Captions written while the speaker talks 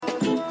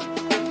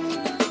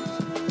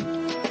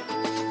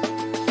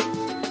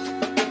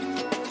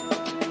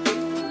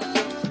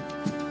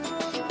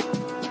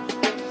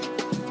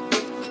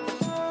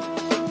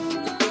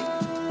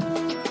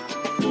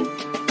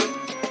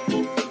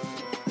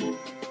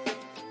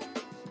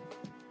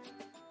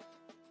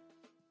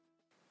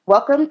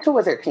Welcome to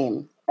Wizard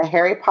Team, a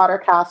Harry Potter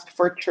cast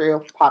for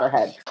true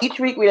Potterheads. Each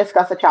week we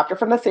discuss a chapter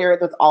from the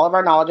series with all of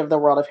our knowledge of the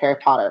world of Harry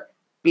Potter.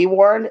 Be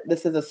warned,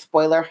 this is a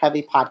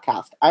spoiler-heavy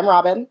podcast. I'm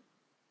Robin.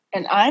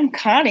 And I'm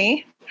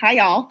Connie. Hi,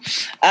 y'all.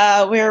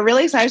 We're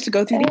really excited to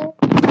go through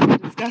to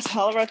discuss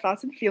all of our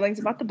thoughts and feelings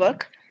about the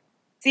book.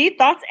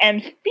 Thoughts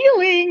and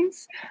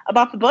feelings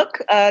about the book.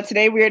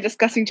 Today we are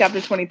discussing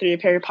Chapter 23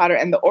 of Harry Potter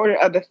and the Order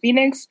of the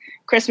Phoenix,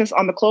 Christmas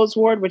on the Clothes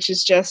Ward, which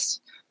is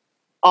just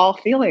all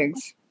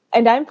feelings.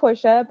 And I'm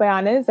Portia.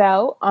 Bayana is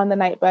out on the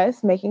night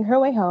bus making her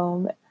way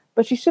home,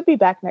 but she should be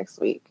back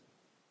next week.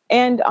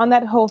 And on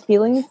that whole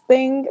feelings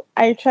thing,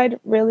 I tried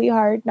really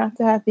hard not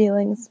to have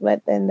feelings,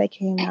 but then they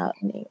came out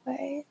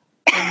anyway.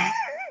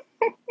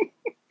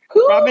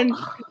 Robin.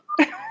 All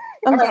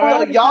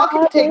right, so y'all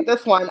can take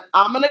this one.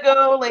 I'm going to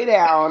go lay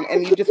down,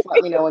 and you just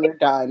let me know when you're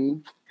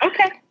done.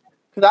 Okay.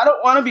 Because I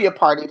don't want to be a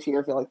party to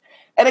your feelings.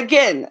 And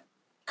again,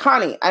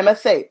 Connie, I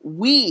must say,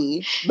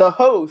 we, the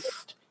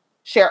host,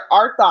 share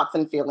our thoughts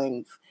and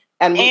feelings,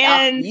 and we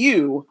ask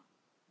you,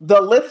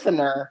 the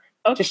listener,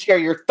 to share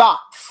your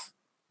thoughts.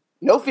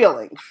 No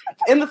feelings.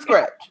 It's in the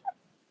script.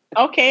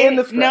 Okay. In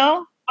the script.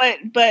 No,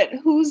 but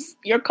who's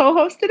your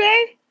co-host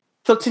today?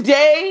 So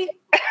today,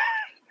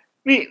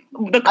 the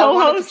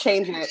co-hosts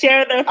change it.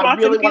 Share their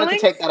thoughts and feelings. I really wanted to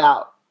take that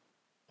out.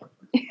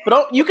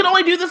 But you can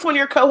only do this when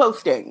you're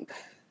co-hosting.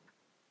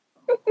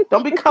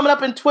 Don't be coming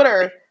up in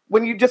Twitter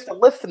when you're just a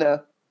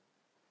listener.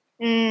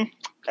 I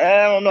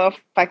don't know if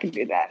I can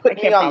do that.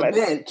 Put me on the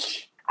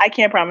bench. I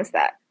can't promise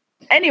that.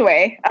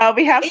 Anyway,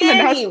 we have some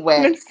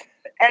announcements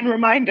and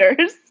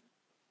reminders.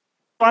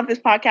 I want this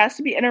podcast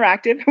to be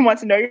interactive and want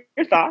to know your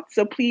thoughts.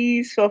 So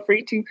please feel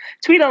free to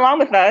tweet along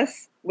with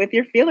us with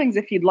your feelings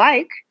if you'd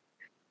like.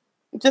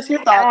 Just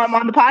your thoughts. I'm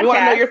on the podcast. We want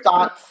to know your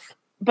thoughts.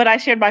 But I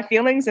shared my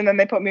feelings and then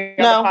they put me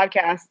on the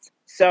podcast.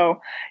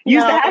 So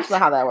that's not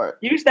how that works.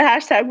 Use the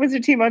hashtag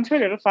Wizard Team on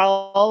Twitter to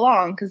follow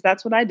along because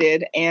that's what I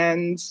did.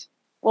 And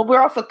well,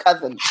 we're also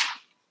cousins.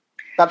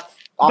 That's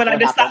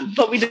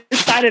but we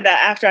decided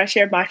that after I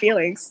shared my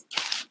feelings.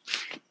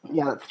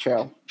 Yeah, that's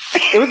true.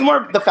 It was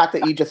more the fact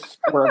that you just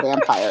were a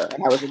vampire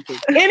and I was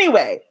intrigued.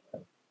 Anyway,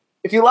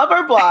 if you love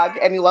our blog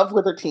and you love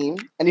Wizard Team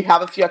and you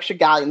have a few extra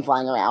galleons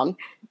lying around,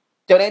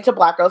 donate to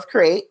Black Girls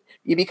Create.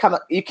 You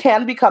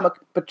can become a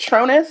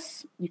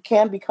Patronus. You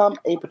can become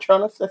a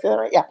Patronus. Did I say that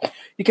right? Yeah.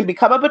 You can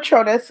become a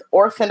Patronus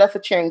or send us a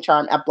cheering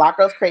charm at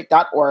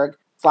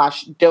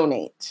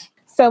blackgirlscreate.org/donate.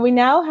 So we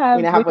now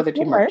have Wizard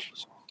Team merch.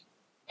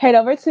 Head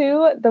over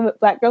to the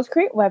Black Girls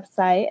Create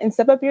website and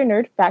step up your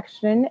nerd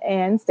faction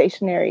and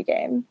stationery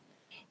game.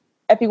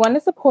 If you want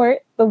to support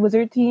the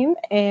Wizard Team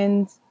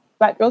and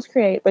Black Girls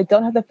Create, but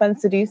don't have the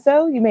funds to do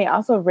so, you may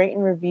also rate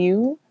and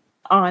review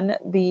on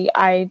the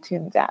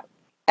iTunes app.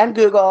 And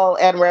Google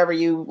and wherever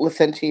you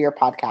listen to your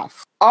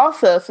podcasts.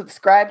 Also,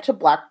 subscribe to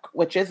Black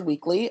Witches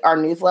Weekly, our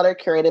newsletter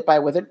curated by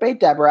Wizard Bay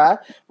Deborah,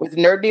 with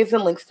nerd news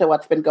and links to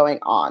what's been going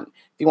on.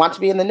 If you want to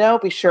be in the know,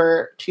 be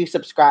sure to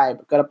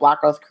subscribe. Go to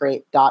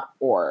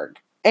blackgirlscreate.org.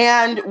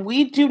 And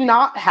we do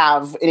not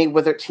have any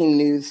Wizard Team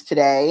news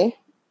today.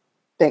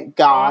 Thank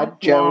God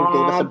Joe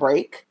gave us a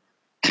break.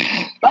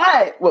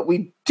 But what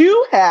we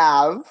do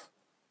have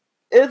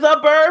is a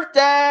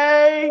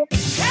birthday.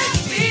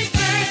 Happy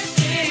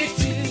birthday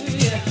to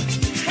you.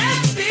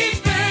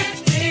 Happy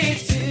birthday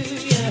to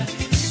you.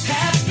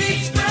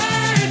 Happy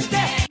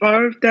birthday.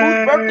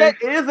 Birthday. Whose birthday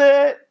is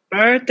it?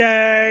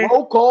 Birthday.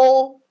 Roll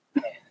call.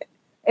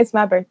 It's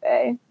my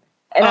birthday.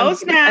 And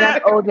snap. And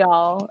I'm old,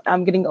 y'all.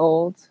 I'm getting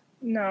old.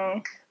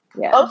 No.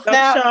 Yeah. Oh,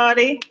 snap.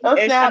 Shawty. Oh,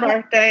 it's snap.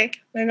 your birthday.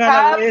 We're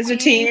going to Wizard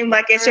Team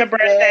like it's your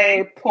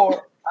birthday.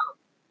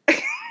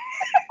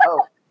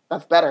 Oh,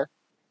 that's better.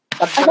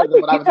 That's I better hope than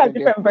you what I was keep going have to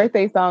do. different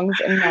birthday songs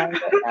in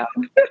mind right now.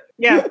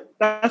 Yeah,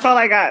 that's all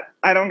I got.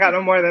 I don't got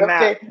no more than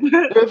that.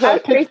 There's a I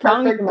have three Pitch Perfect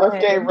songs in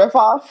birthday mind.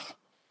 riff-off.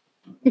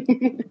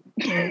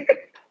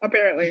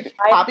 Apparently.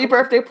 Happy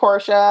birthday,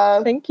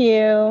 Portia. Thank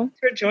you. Thanks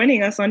for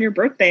joining us on your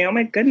birthday. Oh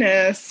my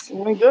goodness.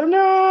 Oh my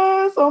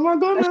goodness. Oh my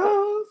goodness.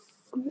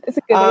 It's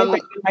a good way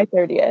to my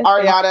 30th.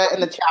 Ariana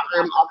in the chat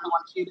room also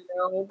wants you to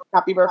know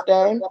happy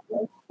birthday.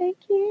 Thank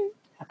you.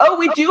 Oh,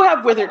 we do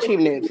have Wizard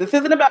Team news. This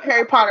isn't about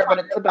Harry Potter, but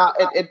it's about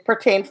it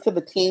pertains to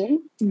the team.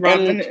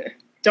 Robin,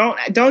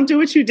 don't do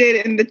what you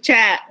did in the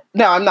chat.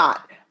 No, I'm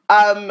not.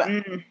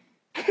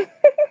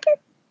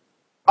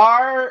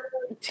 Our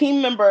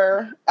team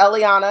member,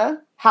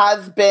 Eliana,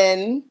 has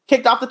been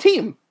kicked off the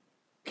team.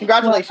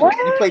 Congratulations. What?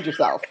 You played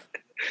yourself.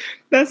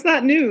 That's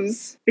not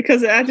news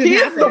because it didn't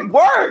She's happen. the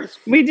worst.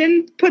 We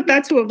didn't put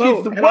that to a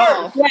vote. She's the at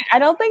all. worst. Yeah, I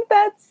don't think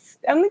that's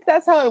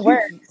how it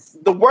works.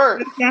 The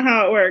worst. That's not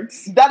how it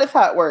works. That is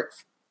how it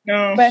works.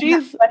 No. But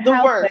She's but the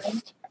how worst.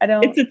 then? I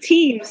don't. It's a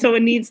team, so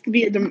it needs to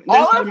be a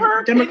All of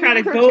her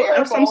democratic opinions are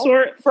vote of some terrible.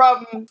 sort.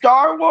 From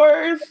Star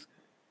Wars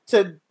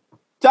to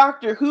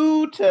Doctor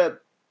Who to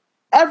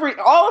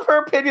all of her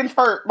opinions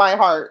hurt my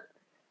heart.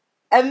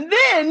 And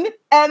then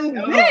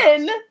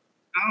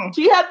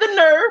she had the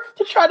nerve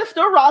to try to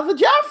steal Raza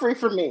Jaffrey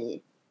from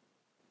me.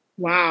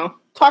 Wow.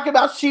 Talk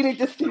about she needs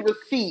to see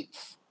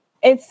receipts.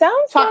 It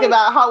sounds Talking like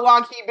about how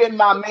long he been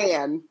my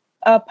man.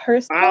 a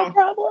personal Wow.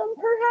 problem,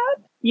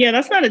 perhaps. Yeah,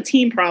 that's not a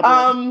team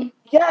problem.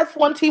 Yes,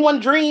 one team, one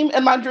dream,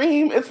 and my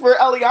dream is for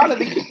Eliana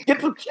to get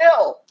some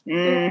chill.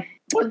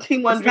 One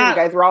team, one It's dream, not-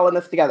 guys. We're all in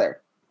this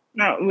together.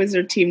 Not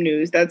Wizard Team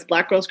News. That's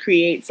Black Girls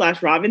Create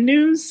 / Robin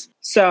News.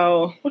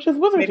 So Which is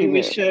Wizard maybe Team we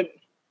News. should.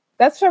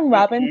 That's from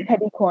Robin's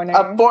Petty Corner.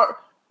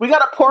 We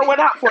gotta pour one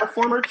out for a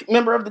former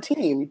member of the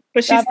team.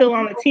 But she's still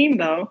on the team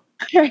though.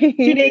 Right.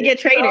 She didn't get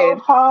traded.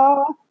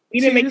 We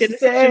didn't make the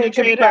decision to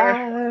trade her.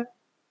 goodbye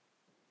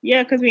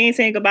Yeah, because we ain't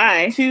saying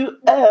goodbye. to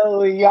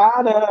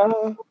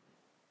Eliana.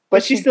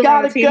 But she's she's still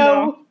on gotta the team, go.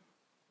 though.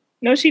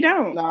 No, she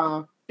don't.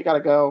 Nah, she gotta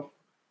go.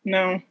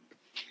 No.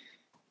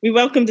 We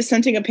welcome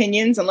dissenting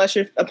opinions unless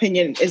your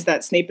opinion is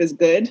that Snape is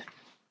good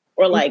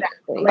or like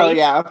Exactly. Oh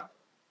yeah.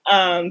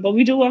 but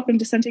we do welcome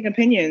dissenting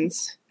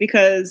opinions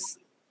because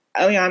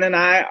Eliana and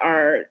I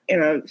are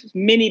in a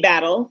mini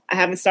battle. I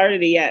haven't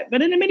started it yet,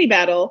 but in a mini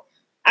battle,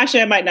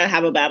 actually I might not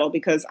have a battle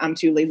because I'm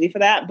too lazy for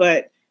that,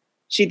 but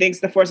she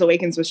thinks The Force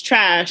Awakens was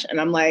trash and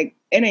I'm like,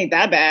 it ain't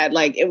that bad.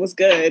 Like it was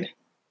good.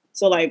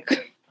 So like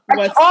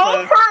what's All the...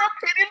 of her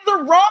opinions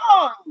are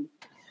wrong.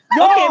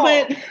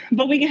 Okay,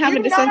 but we can have a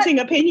You're dissenting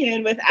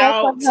opinion That's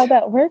without not how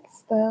that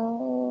works,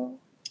 though.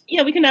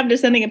 yeah, we can have a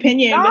dissenting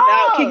opinion No.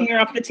 without kicking her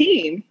off the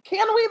team.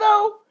 Can we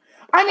though?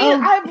 I mean,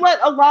 Oh. I've let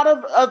a lot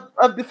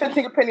of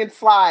dissenting opinions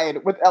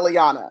slide with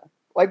Eliana.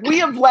 Like we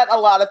have let a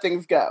lot of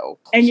things go,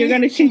 And you're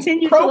going to She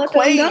continue to let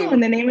them go in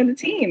the name of the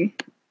team.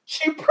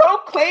 She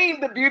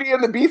proclaimed the Beauty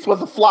and the Beast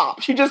was a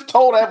flop. She just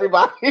told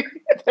everybody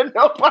that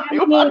nobody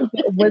wanted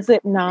it. Was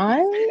it not?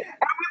 We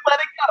let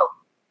it go.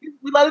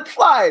 We let it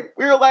slide.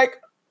 We were like,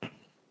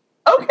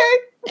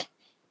 okay,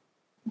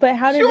 But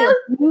how did Sure.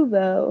 it do,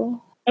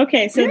 though?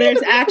 Okay, so Beauty and there's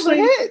the Beast was a actually...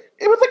 hit.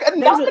 It was like a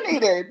there's a-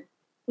 nominated.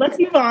 Let's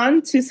move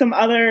on to some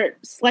other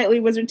slightly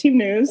Wizard Team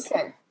news.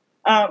 Okay.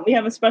 We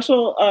have a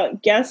special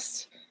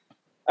guest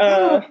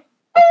person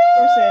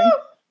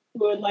who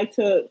would like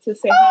to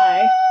say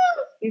hi.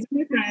 These are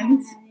my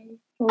friends.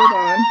 Hold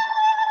on.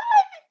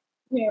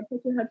 Yeah,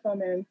 put your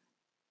headphone in.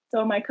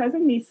 So my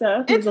cousin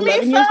Misa, who's It's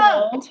 11 Misa! years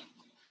old.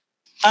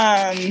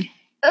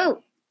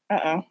 Oh,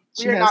 Uh-oh.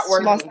 She We are has not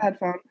worthy. lost the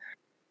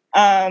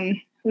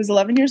headphone. Who's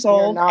 11 years We are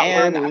old, not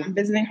and worthy. I'm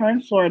visiting her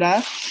in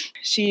Florida.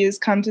 She has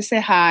come to say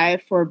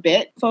hi for a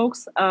bit.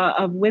 Folks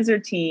of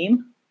Wizard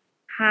Team,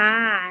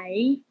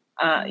 hi.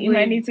 you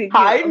might need to get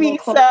Hi, a little Misa.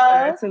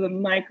 closer to the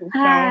microphone.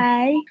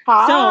 Hi.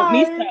 Hi. So,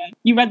 Misa,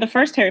 you read the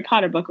first Harry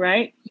Potter book,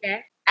 right?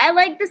 Yeah. I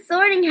like the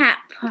sorting hat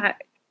part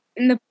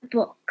in the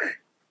book.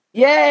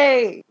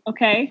 Yay!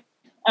 Okay.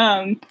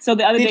 So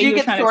the other Did day you you were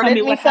get trying to tell sorted,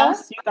 me what Misa?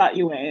 house you thought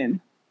you were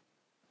in.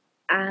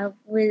 I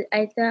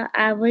thought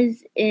I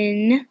was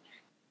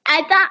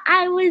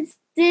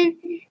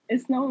in.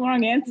 It's no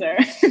wrong answer.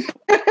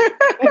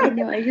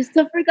 No, I just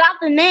forgot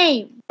the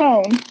name.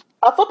 Phone.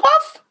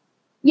 Hufflepuff?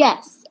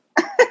 Yes.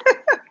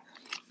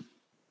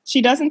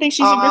 She doesn't think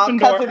she's a Aw,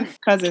 Gryffindor.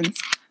 Cousins.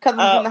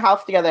 Cousins in the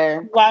house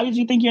together. Why did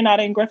you think you're not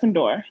in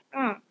Gryffindor?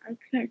 Oh, I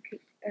can't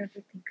take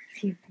everything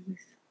seriously.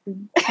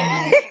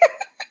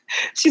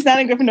 She's not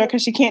in Gryffindor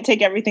because she can't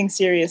take everything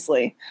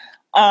seriously.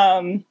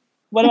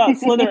 What about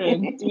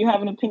Slytherin? Do you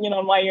have an opinion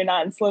on why you're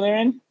not in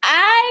Slytherin?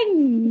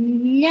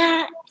 I'm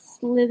not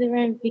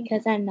Slytherin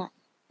because I'm not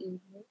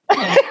evil.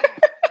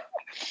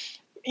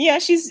 Yeah,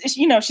 she's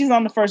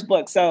on the first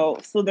book, so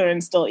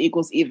Slytherin still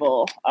equals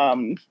evil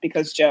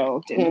because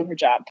Jo didn't do her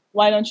job.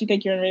 Why don't you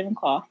think you're in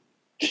Ravenclaw?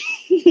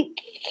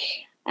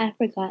 I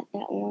forgot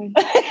that one.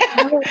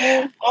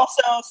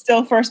 Also,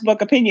 still first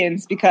book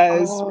opinions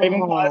because Oh.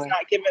 Ravenclaw is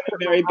not given a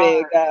very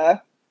big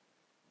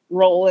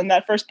role in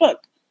that first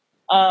book.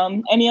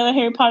 Any other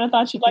Harry Potter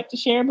thoughts you'd like to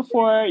share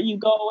before you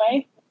go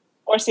away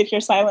or sit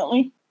here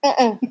silently?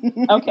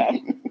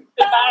 Okay.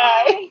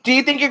 Goodbye. Do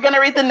you think you're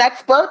gonna read the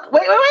next book?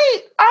 Wait.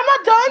 I'm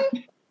not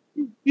done.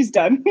 She's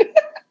done.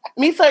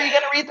 Misa, are you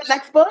gonna read the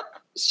next book?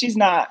 She's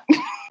not.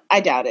 I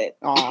doubt it.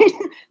 Aw.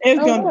 It's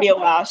going to be a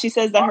while. She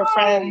says that her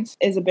friend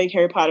is a big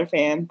Harry Potter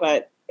fan,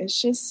 but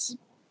it's just,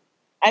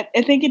 I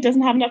think it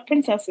doesn't have enough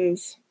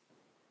princesses.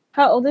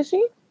 How old is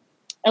she?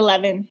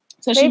 11.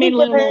 So she Maybe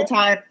made a give her- little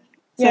time to,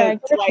 Yeah,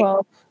 give her like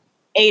 12.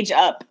 age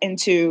up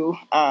into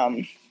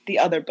the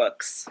other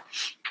books.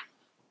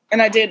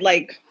 And I did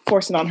like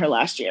force it on her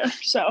last year.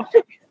 So,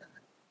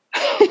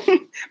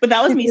 but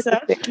that was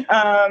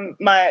Misa,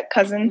 my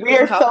cousin. We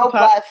are who's a so Hufflepuff.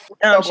 blessed. She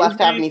So was blessed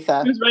to have wearing-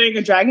 Misa. She was wearing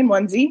a dragon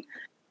onesie,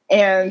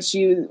 and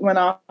she went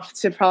off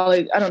to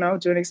probably, I don't know,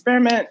 do an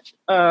experiment,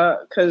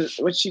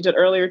 which she did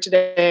earlier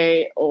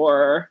today,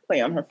 or play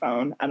on her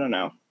phone. I don't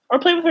know, or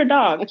play with her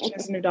dog. She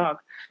has a new dog.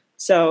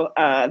 So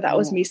that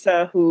was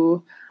Misa,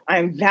 who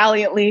I'm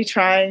valiantly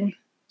trying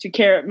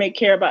to make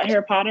care about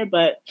Harry Potter,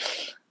 but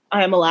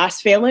I am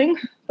alas failing.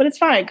 But it's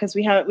fine because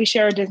we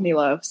share a Disney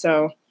love,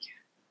 so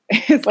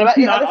it's What about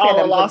your not other all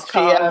a fandoms? lost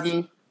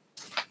cause.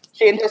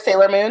 She into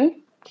Sailor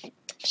Moon?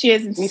 She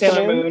is in Misa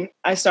Sailor Moon? Moon.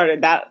 I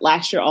started that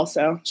last year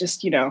also.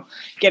 Just,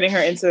 getting her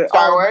into Star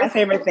all of my Wars?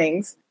 favorite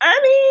things. I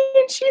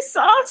mean, she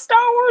saw Star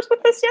Wars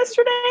with us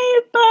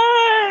yesterday,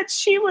 but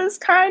she was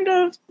kind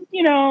of,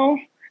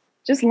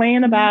 just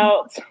laying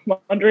about,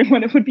 wondering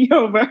when it would be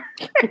over.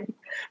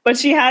 But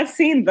she has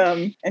seen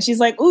them. And she's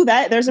like, ooh,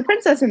 there's a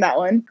princess in that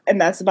one. And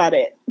that's about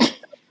it.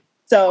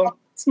 So,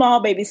 small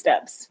baby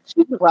steps.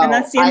 Well, And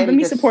that's the end of the I'm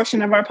Misa just-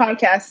 portion of our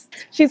podcast.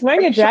 She's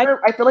wearing Are a you drag.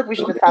 sure? I feel like we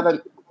should just have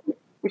a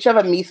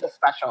Misa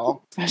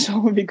special.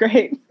 Special would be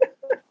great.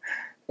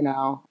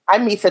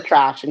 I'm Misa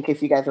trash. In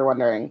case you guys are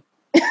wondering,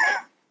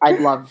 I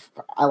love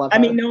her. I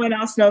mean, no one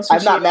else knows who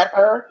I've she not is. met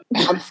her.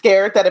 I'm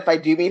scared that if I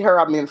do meet her,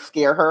 I'm going to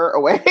scare her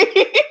away.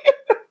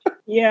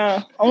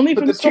 Yeah, only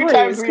But from the two stories.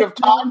 times we have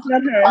 'cause no one's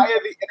talked met her. via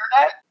the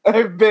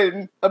internet, I've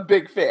been a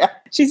big fan.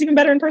 She's even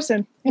better in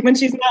person when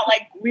she's not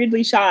like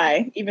weirdly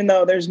shy, even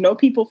though there's no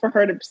people for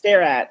her to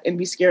stare at and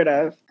be scared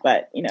of.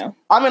 But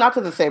I mean, not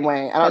to the same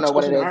way. I don't That's know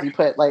what it what is. you You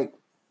put like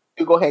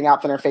Google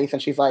Hangouts in her face,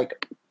 and she's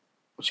like,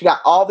 she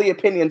got all the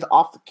opinions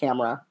off the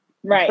camera.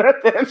 right,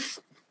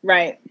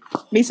 right.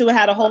 Misa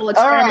had a whole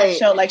experiment right.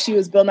 show like she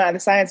was Bill Nye the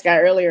Science Guy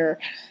earlier,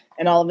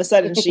 and all of a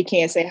sudden she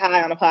can't say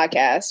hi on a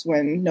podcast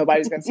when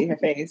nobody's going to see her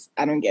face.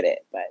 I don't get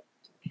it, but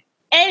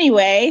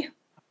anyway,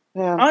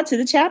 Yeah. on to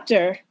the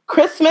chapter.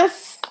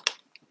 Christmas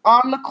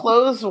on the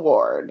clothes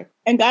ward.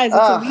 And guys, it's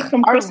Ugh, a week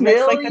from I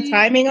Christmas. Like really- the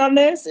timing on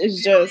this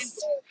is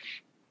just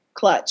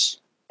clutch.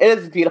 It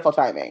is beautiful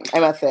timing, I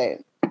must say.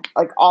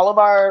 Like all of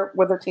our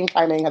Wizard Team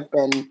timing has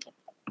been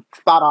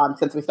spot on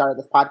since we started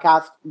this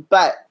podcast.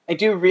 But I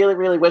do really,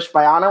 really wish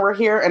Biana were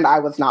here, and I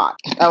was not.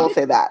 I will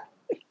say that.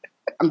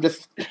 I'm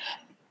just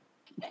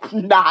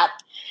not.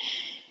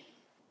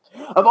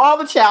 Of all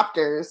the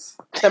chapters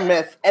to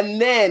miss, and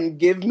then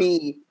give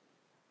me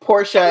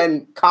Portia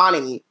and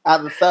Connie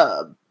as a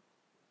sub.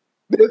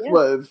 This Yeah.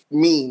 was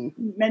mean.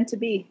 Meant to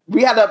be.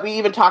 We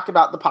even talked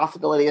about the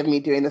possibility of me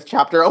doing this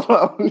chapter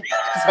alone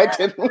because I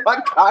didn't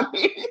want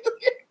Connie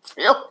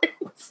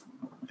feelings.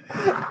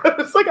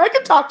 It's like I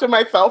could talk to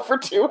myself for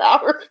 2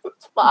 hours.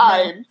 It's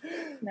fine.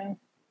 No.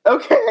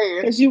 Okay.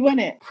 Because you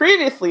wouldn't.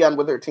 Previously on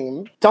Wizard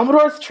Team,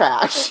 Dumbledore's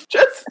trash.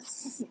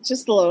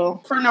 Just a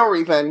little. For no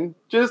reason.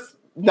 Just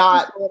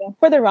not. Just a little.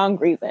 For the wrong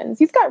reasons.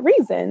 He's got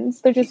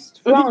reasons. They're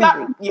just wrong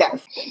reasons.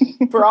 Yes,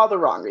 for all the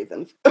wrong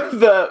reasons.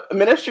 The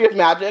Ministry of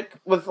Magic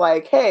was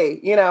like, hey,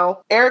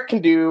 Eric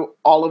can do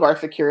all of our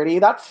security.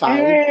 That's fine.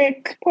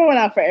 Eric, pour one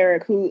out for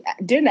Eric, who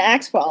didn't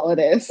ask for all of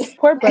this.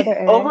 Poor brother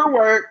Eric.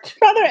 Overworked.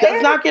 Brother Does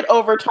Eric. not get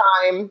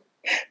overtime.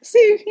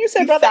 See, you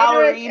said He's brother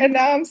Eric, salaried. and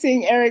now I'm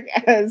seeing Eric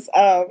as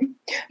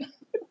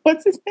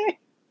what's his name?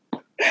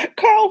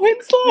 Carl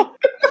Winslow.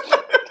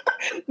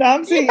 Now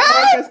I'm seeing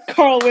Eric as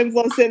Carl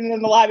Winslow sitting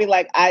in the lobby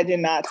like, I did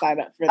not sign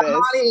up for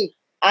this.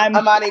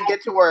 Amani,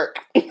 get to work.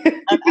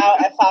 I'm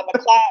out at 5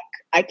 o'clock.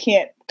 I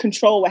can't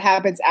control what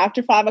happens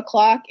after 5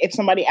 o'clock. If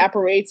somebody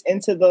apparates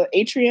into the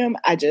atrium,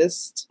 I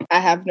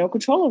have no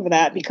control over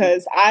that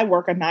because I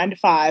work a 9 to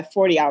 5,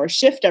 40-hour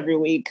shift every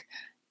week.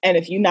 And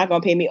if you're not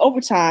going to pay me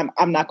overtime,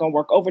 I'm not going to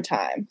work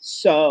overtime.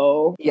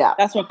 So Yeah.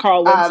 that's what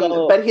Carl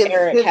Winslow but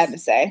Eric had to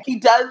say. He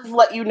does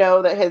let you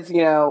know that his,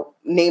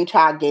 name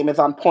tag game is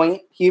on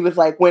point. He was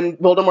like, when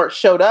Voldemort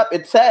showed up,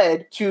 it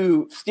said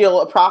to steal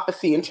a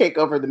prophecy and take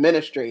over the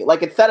ministry.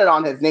 Like it said it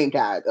on his name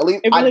tag. At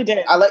least It really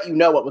did. I let you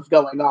know what was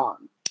going on.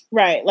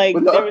 Right. Like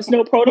When there was no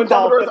When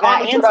protocol for Dumbledore's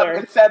that eye showed up,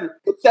 answer.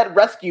 it said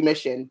rescue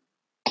mission.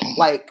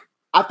 Like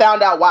I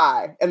found out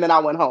why, and then I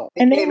went home.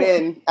 It And they came were-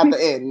 in at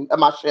the end of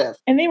my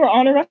shift. And they were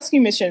on a rescue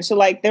mission. So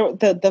like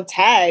the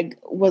tag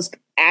was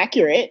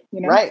accurate,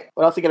 Right.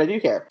 What else are you going to do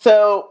here?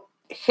 So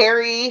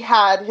Harry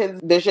had his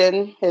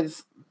vision,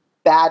 his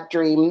bad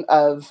dream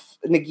of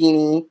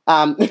Nagini.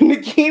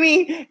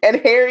 Nagini and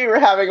Harry were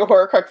having a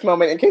Horcrux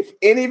moment. In case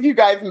any of you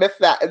guys missed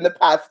that in the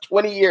past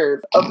 20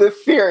 years of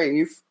this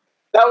series,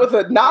 that was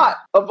not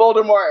a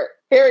Voldemort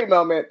Harry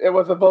moment. It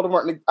was a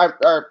Voldemort,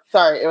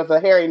 it was a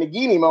Harry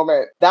Nagini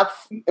moment. That's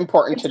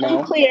important It's to know.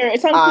 unclear.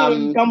 It's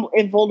unclear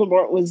if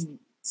Voldemort was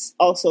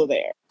also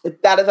there.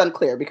 That is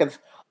unclear because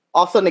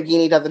also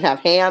Nagini doesn't have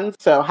hands.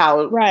 So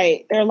how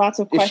Right. There are lots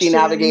of Is she questions.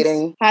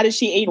 navigating? How did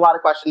she a lot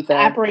of questions there.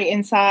 operate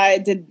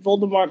inside? Did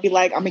Voldemort be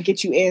like, I'm gonna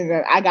get you in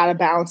and I gotta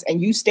bounce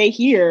and you stay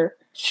here?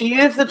 She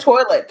used the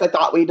toilets. I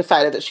thought we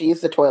decided that she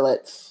used the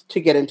toilets to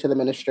get into the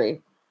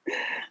ministry.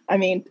 I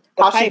mean,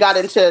 the How she got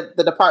pipes, into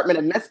the Department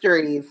of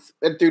Mysteries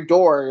and through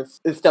doors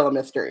is still a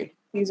mystery.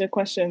 these are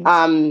questions.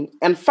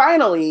 And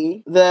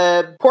finally,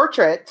 the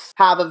portraits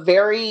have a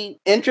very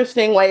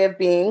interesting way of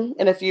being.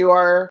 And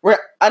we're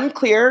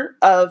unclear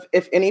of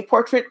if any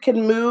portrait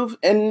can move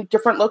in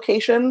different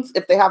locations,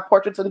 if they have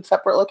portraits in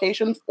separate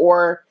locations,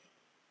 or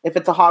if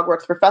it's a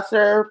Hogwarts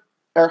professor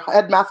or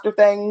headmaster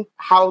thing,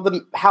 how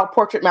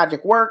portrait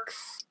magic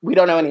works. We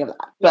don't know any of that,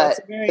 Yeah, but it's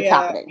a very it's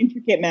happening.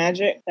 intricate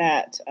magic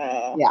that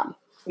Yeah.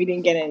 we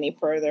didn't get any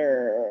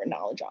further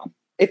knowledge on.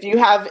 If you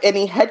have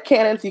any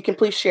headcanons, you can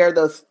please share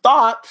those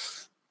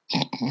thoughts.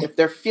 If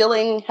they're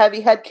feeling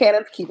heavy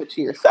headcanons, keep it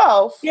to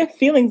yourself. You have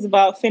feelings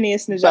about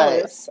Phineas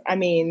Nigellus. I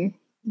mean,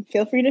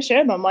 Feel free to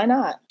share them. Why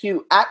not?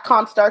 To at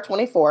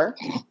Constar24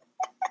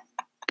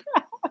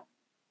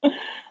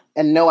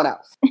 and no one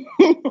else.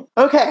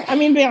 Okay. I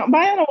mean,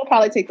 Bayana will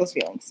probably take those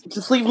feelings.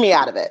 Just leave me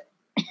out of it.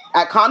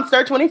 At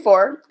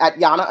Constar24, at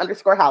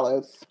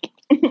Yana_Hallows.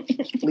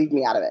 Leave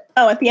me out of it.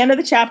 Oh, at the end of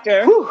the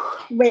chapter,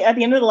 at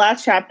the end of the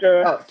last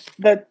chapter, Oh.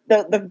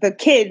 the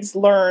kids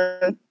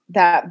learn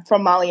that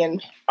from Molly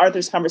and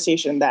Arthur's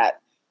conversation that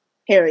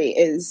Harry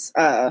is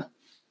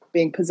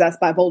being possessed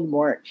by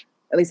Voldemort.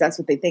 At least that's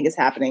what they think is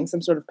happening,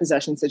 some sort of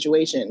possession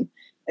situation.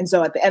 And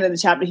so at the end of the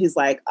chapter, he's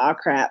like, "Oh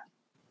crap,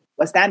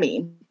 what's that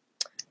mean?"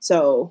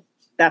 So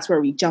that's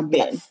where we jump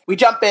in. Yes. We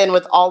jump in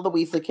with all the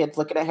Weasley kids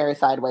looking at Harry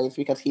sideways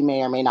because he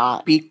may or may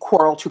not be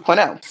Quirrell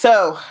 2.0.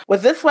 So,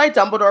 was this why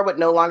Dumbledore would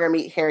no longer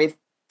meet Harry?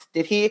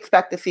 Did he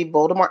expect to see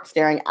Voldemort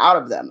staring out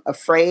of them,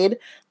 afraid,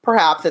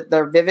 perhaps, that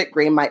their vivid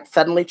green might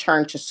suddenly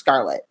turn to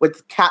scarlet,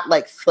 with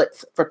cat-like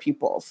slits for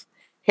pupils?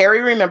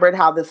 Harry remembered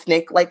how the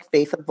snake-like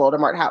face of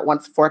Voldemort had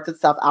once forced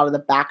itself out of the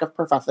back of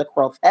Professor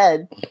Quirrell's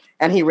head,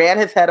 and he ran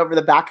his head over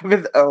the back of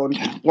his own,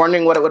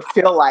 wondering what it would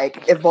feel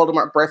like if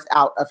Voldemort burst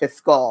out of his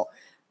skull.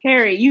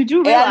 Harry, you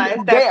do realize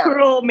And that there.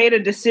 Quirrell made a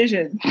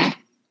decision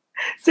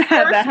to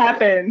have that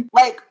happen.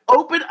 Like,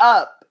 open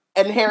up.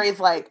 And Harry's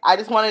like, I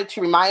just wanted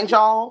to remind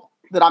y'all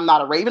that I'm not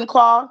a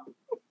Ravenclaw.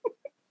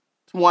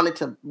 Wanted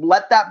to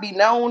let that be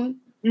known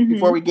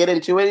before we get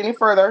into it any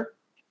further.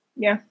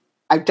 Yeah.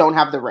 I don't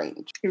have the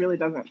range. He really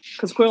doesn't.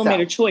 Because Quirrell So. made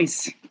a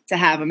choice to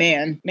have a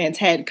man's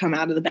head come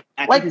out of the back.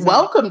 Like, of his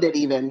welcomed it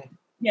even.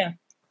 Yeah.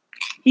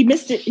 He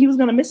missed it. He was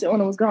going to miss it when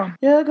it was gone.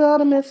 You're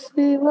gonna miss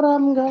me when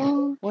I'm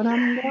gone. When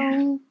I'm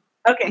gone.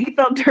 Okay, he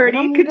felt dirty,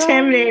 I'm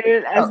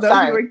contaminated, as Oh, though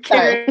sorry, he were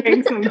sorry.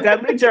 carrying some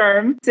deadly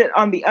germ. Sit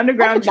on the I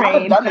underground could not have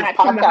train done this back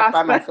from the podcast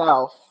by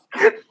hospital.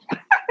 myself.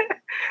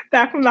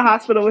 Back from the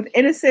hospital with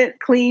innocent,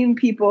 clean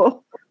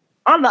people.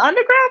 On the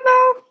underground,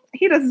 though,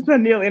 he doesn't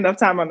spend nearly enough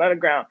time on the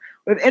underground.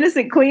 With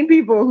innocent, clean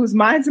people whose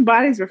minds and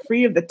bodies were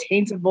free of the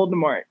taints of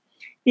Voldemort.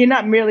 He had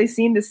not merely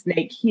seen the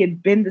snake, he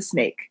had been the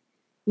snake.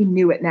 He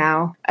knew it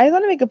now. I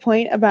want to make a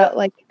point about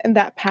like in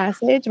that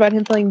passage about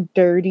him feeling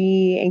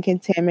dirty and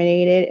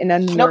contaminated and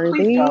No, unworthy.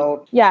 please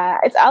don't. Yeah,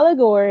 it's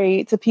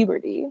allegory to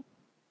puberty.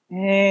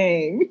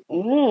 Dang.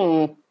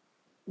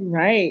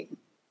 Right.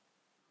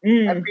 I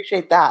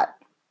appreciate that.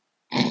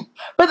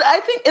 But I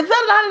think, is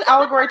that not an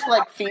allegory to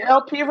like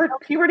female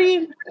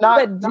puberty?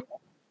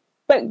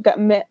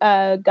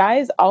 But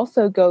guys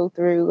also go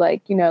through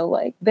like, you know,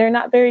 like they're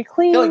not very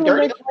clean Feeling when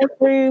they're dirty? going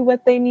through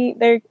what they need.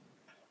 They're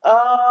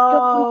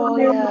Oh,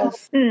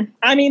 yes.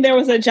 I mean, there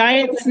was a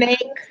giant snake.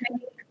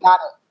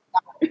 Got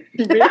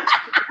it.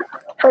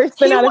 first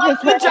He been out of was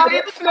his the head.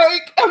 giant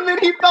snake, and then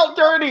he felt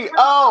dirty.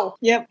 Oh,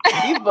 Yep.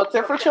 these books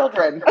are for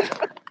children.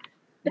 But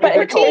We've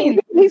been it's told.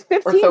 he's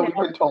Or 15 so now. we've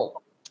been told.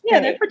 Yeah,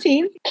 they're for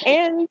teens.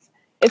 And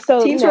it's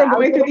so Teens you who know, are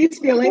going through these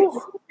feelings.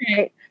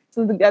 Right.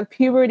 So the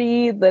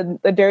puberty, the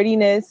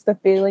dirtiness, the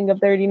feeling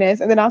of dirtiness,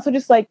 and then also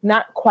just like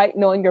not quite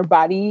knowing your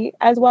body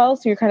as well.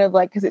 So you're kind of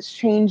like, because it's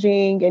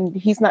changing and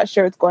he's not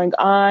sure what's going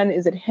on.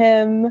 Is it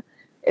him?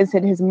 Is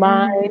it his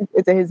mind?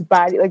 Is it his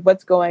body? Like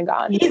what's going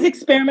on? He's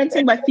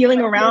experimenting by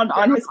feeling around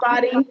on his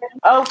body.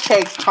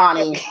 Okay,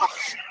 Connie.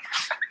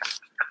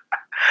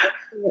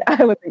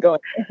 I wasn't going.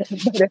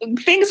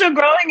 Things are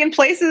growing in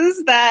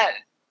places that,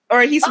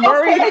 or he's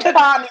worried. Okay,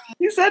 Connie.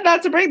 He said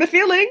not to bring the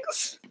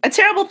feelings. A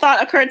terrible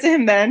thought occurred to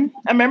him then,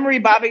 a memory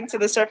bobbing to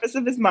the surface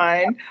of his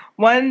mind,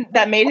 one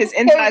that made his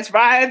insides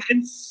writhe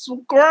and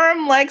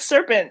squirm like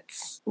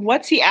serpents.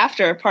 What's he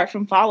after apart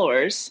from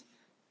followers?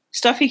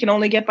 Stuff he can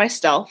only get by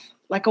stealth,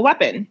 like a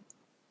weapon.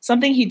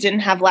 Something he didn't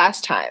have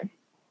last time.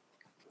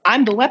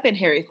 I'm the weapon,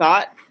 Harry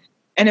thought,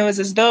 and it was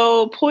as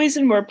though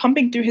poison were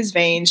pumping through his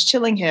veins,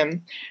 chilling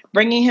him,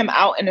 bringing him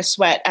out in a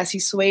sweat as he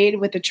swayed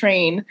with the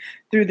train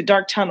through the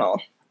dark tunnel.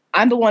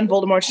 I'm the one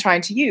Voldemort's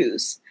trying to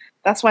use.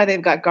 That's why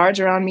they've got guards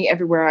around me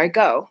everywhere I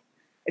go.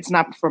 It's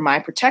not for my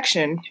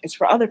protection, it's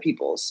for other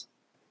people's.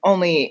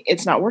 Only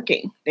it's not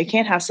working. They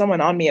can't have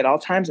someone on me at all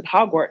times at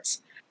Hogwarts.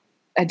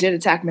 I did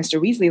attack Mr.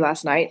 Weasley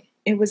last night.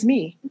 It was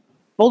me.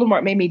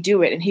 Voldemort made me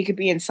do it, and he could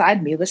be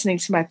inside me listening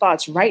to my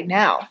thoughts right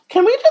now.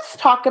 Can we just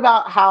talk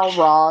about how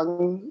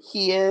wrong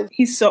he is?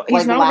 He's Like,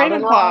 not a loud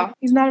and Ravenclaw. wrong?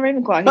 He's not a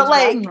Ravenclaw. He's But loud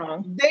like, and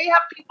wrong. they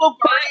have people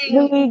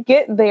When guarding we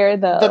get there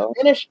the though,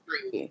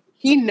 ministry.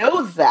 He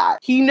knows that.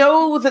 He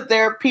knows that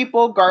there are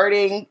people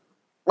guarding,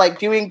 like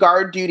doing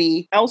guard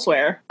duty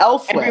Elsewhere.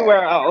 elsewhere.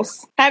 Everywhere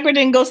else. Hagrid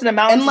didn't go to the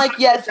mountains. And like,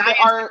 yes, there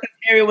are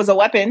Harry was a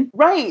weapon.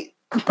 right.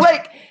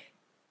 Like,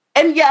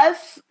 and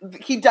yes,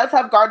 he does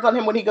have guards on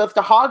him when he goes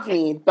to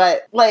Hogsmeade,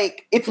 but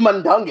like, it's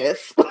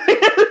Mundungus.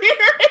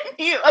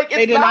 Like,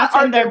 They did not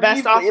send their Arthur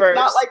best Weasley. offers. It's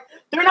not like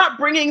they're not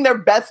bringing their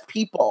best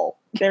people.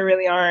 They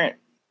really aren't.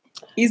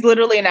 He's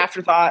literally an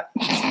afterthought.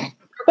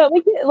 but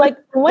we get like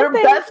Their one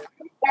thing. best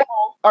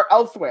people are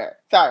elsewhere.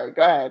 Sorry,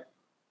 go ahead.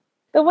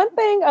 The one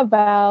thing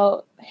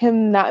about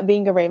him not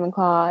being a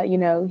Ravenclaw, you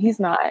know, he's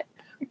not.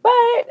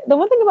 But the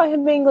one thing about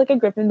him being like a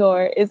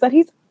Gryffindor is that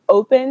he's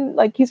open,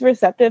 like he's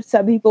receptive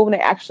to people when they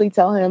actually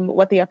tell him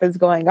what the F is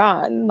going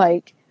on.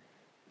 Like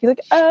He's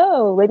like,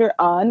 oh, later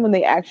on when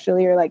they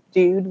actually are like,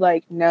 dude,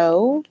 like,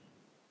 no,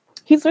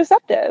 he's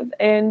receptive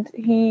and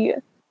he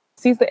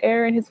sees the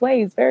error in his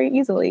ways very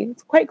easily.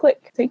 It's quite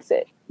quick, takes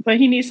it. But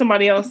he needs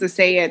somebody else to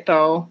say it,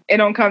 though. It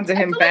don't come to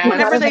him fast.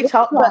 Whenever they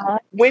tell,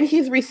 but when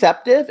he's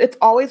receptive, it's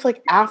always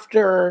like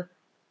after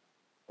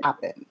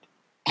happened.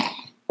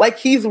 Like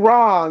he's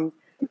wrong.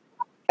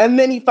 And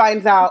then he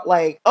finds out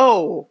like,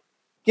 oh,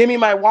 give me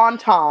my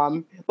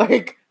wonton.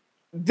 Like,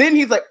 then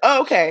he's like,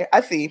 oh, okay,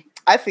 I see.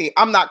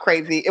 I'm not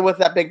crazy. It was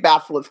that big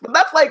basilisk. But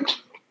that's like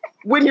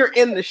when you're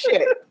in the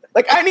shit.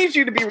 Like, I need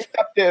you to be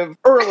receptive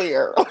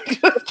earlier.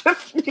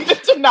 Just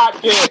needed to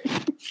not get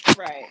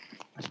Right.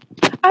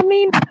 I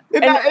mean,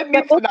 it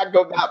needs to not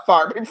go that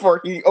far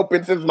before he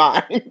opens his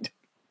mind.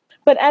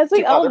 but as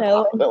we to all other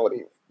know,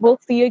 possibilities. we'll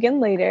see again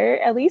later.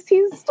 At least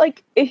he's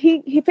like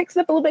he picks it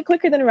up a little bit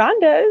quicker than Ron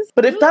does.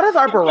 But if that is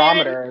our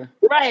barometer,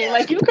 Right.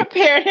 Like, you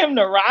compared him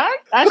to Ron?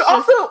 That's but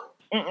also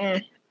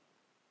mm-mm.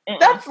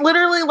 that's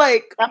literally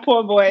like That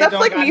poor boy. that's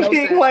don't like got me no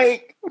being sense.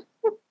 like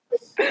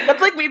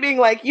that's like me being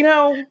like, you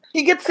know,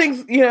 he gets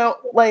things, you know,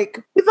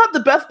 like he's not the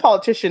best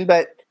politician,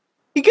 but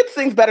he gets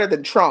things better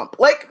than Trump.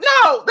 Like,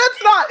 no,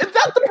 that's not. Is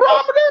that the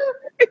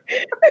barometer?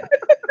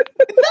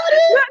 Is that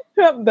it?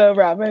 Trump though,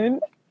 Robin.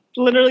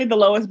 Literally the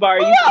lowest bar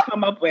you Yeah. can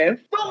come up with.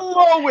 The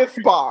lowest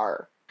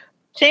bar.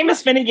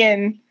 Seamus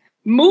Finnegan,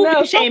 movie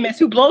No. Seamus,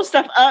 who blows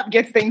stuff up,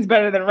 gets things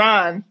better than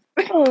Ron.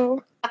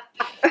 Oh.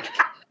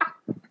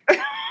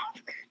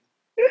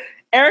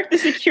 Eric, the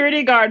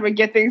security guard, would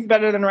get things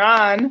better than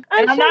Ron.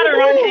 And I'm not a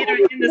Ron hater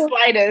in the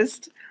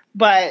slightest,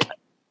 but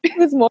He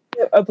was more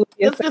oblivious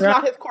It's than just Ron.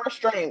 not his core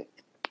strength.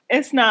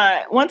 it's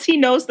not. Once he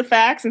knows the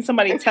facts and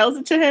somebody tells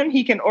it to him,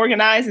 he can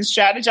organize and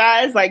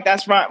strategize. Like,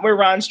 that's where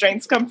Ron's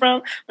strengths come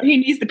from. But he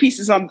needs the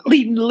pieces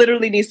he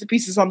literally needs the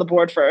pieces on the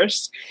board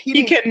first. He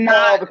needs cannot-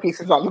 all the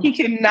pieces on the He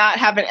cannot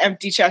have an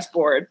empty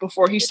chessboard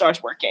before he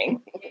starts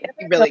working.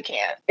 He really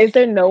can't. Is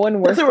there no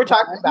one worse? That's what we're than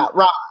talking Ron? about.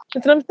 Ron.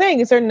 That's what I'm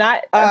saying. Is there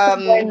not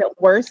someone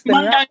worse than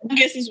Ron?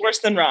 Mundungus is worse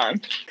than Ron.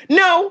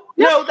 No,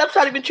 that's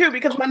not even true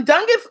because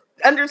Mundungus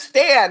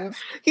understands.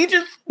 He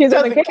just He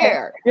doesn't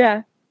care.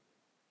 Yeah.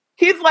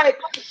 He's like,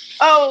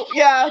 oh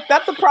yeah,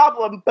 that's a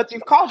problem, but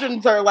these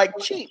cauldrons are like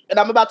cheap, and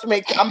I'm about to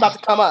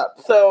come up.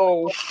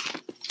 So,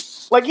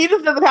 like, he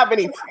just doesn't have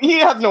he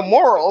has no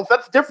morals.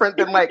 That's different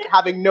than like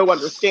having no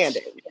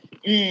understanding.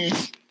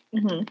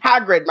 Mm-hmm.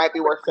 Hagrid might be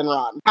worse than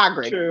Ron.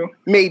 Hagrid, True.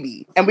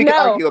 maybe, and we can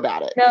No. argue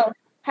about it. No.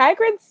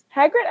 Hagrid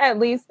at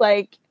least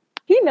like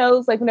he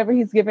knows like whenever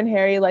he's given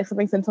Harry like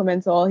something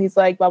sentimental, he's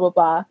like blah blah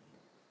blah.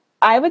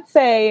 I would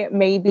say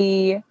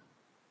maybe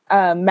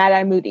Mad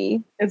Eye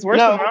Moody. It's worse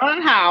No. than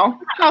Ron? How?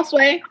 How,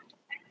 Sway?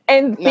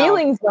 And No.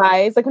 feelings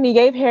wise, like when he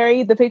gave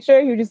Harry the picture,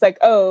 he was just like,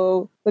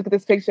 oh, look at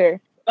this picture.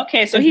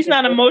 Okay, so he's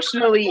not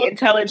emotionally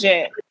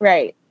intelligent.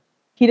 Right.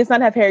 He does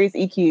not have Harry's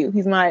EQ.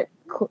 He's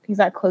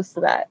not close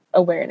to that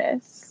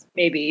awareness.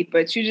 Maybe,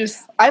 but you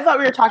just... I thought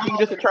we were talking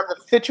just in terms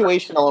of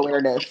situational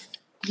awareness.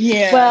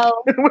 Yeah.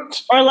 Well,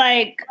 which, or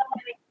like...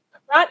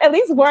 Ron, at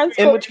least Warren's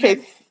in which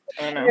case,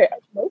 I don't know.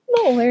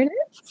 emotional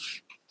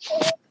awareness.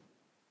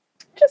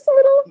 Just a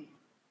little.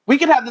 we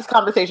could have this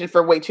conversation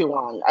for way too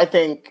long. I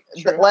think.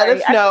 True. Let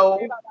us know.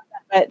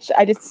 Much.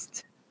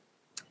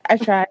 I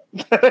tried.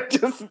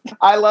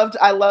 I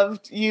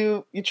loved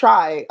you. You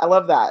try. I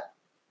love that.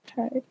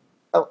 Tried.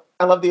 Oh,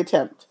 I love the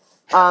attempt.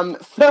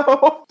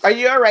 So, are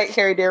you all right,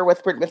 Harry dear?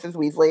 Whispered Mrs.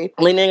 Weasley,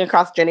 leaning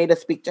across Jenny to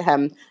speak to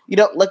him. You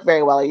don't look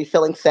very well. Are you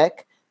feeling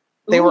sick?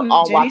 They were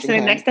all Jenny watching sitting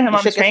him. next to him He on the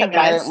shook his train, head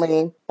guys.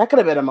 violently. That could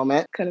have been a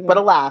moment. Could've But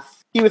been.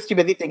 alas, he was too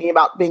busy thinking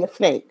about being a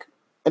snake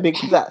and being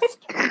possessed.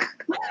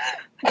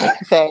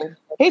 Saying,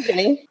 "Hey,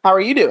 Jenny, how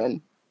are you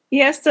doing?" He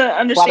has to A lot of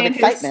understand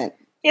excitement.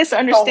 He has to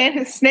understand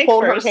his snake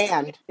Hold first. her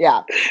hand.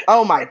 Yeah.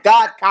 Oh my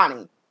God,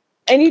 Connie.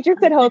 And you just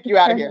said hold You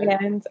outta her here.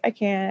 hands. I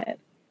can't.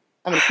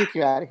 I'm going to kick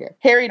you out of here.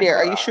 Harry, dear,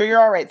 are you sure you're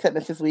all right? Said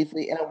Mrs.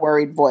 Weasley in a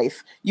worried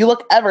voice. You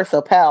look ever so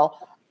pale.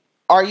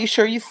 Are you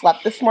sure you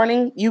slept this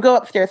morning? You go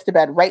upstairs to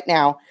bed right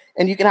now,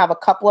 and you can have a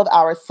couple of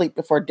hours sleep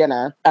before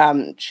dinner,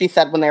 she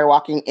said when they were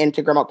walking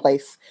into Grimmauld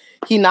Place.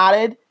 He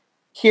nodded.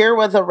 Here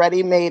was a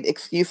ready-made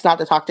excuse not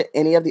to talk to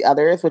any of the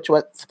others, which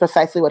was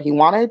precisely what he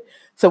wanted.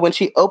 So when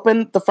she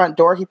opened the front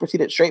door, he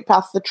proceeded straight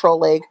past the troll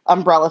leg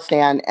umbrella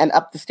stand and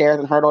up the stairs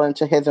and hurtled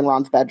into his and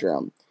Ron's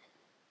bedroom.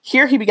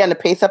 Here he began to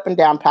pace up and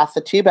down past the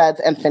two beds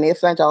and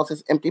Phineas and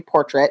Angelus's empty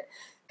portrait,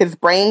 his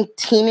brain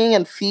teeming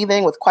and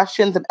seething with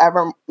questions and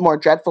ever more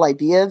dreadful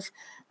ideas.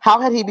 How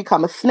had he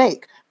become a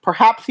snake?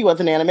 Perhaps he was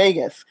an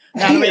animagus.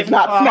 Not He a is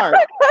not Ravenclaw. smart.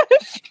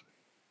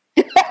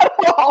 At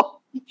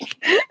all.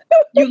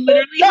 You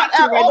literally Not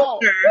have to at all.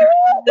 register.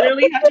 You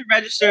literally have to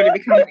register to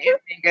become an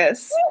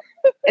animagus.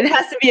 It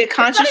has to be a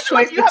conscious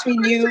choice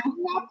between you.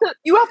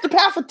 You have to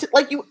pass it.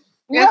 You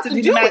have to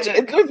do do magic.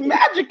 it. There's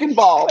magic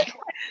involved.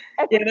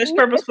 Yeah, there's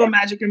purposeful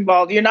magic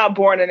involved. You're not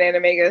born an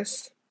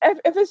animagus.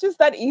 If it's just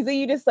that easy,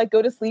 you just like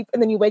go to sleep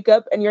and then you wake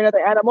up and you're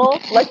another animal.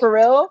 Like for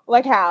real?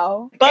 Like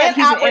how? But And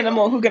he's an operate-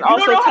 animal who can You don't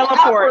also know how to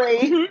teleport.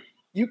 operate. Mhm.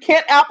 You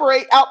can't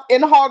operate out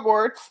of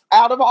Hogwarts,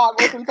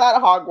 inside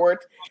of Hogwarts.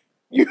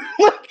 You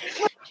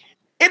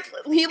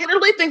He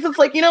literally thinks it's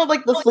like,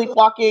 like the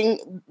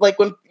sleepwalking, like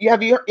when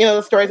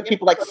the stories of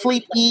people like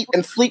sleep eat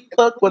and sleep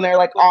cook when they're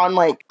like on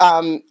like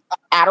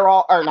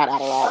Adderall, or not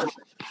Adderall,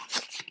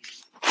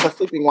 the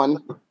sleeping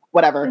one,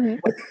 whatever.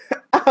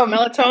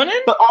 Melatonin?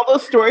 But all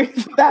those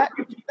stories that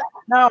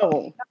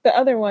no, The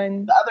other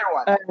one.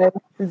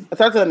 it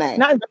starts with an A.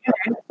 Not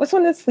which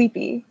one is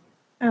sleepy?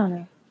 I don't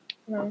know.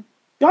 No.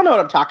 Y'all know what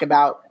I'm talking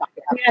about.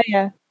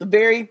 Yeah. The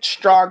very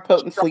strong,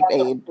 potent sleep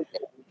aid.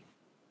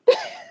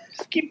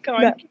 Keep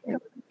going.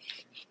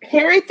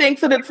 Harry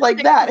thinks that it's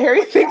like that.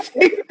 Harry thinks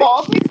he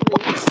falls asleep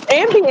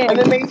Ambien. and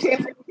then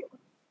maintains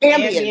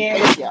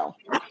Ambien.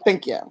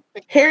 Thank you.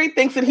 Harry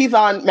thinks that he's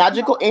on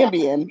magical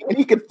Ambien and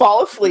he could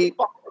fall asleep,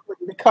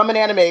 become an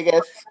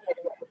animagus,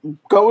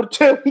 go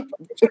to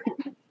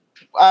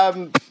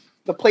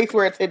the place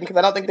where it's hidden, because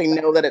I don't think they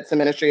know that it's the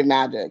Ministry of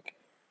Magic.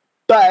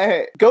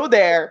 But go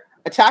there,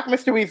 attack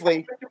Mr.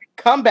 Weasley,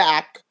 come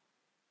back,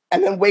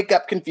 and then wake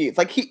up confused.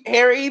 Like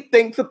Harry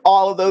thinks that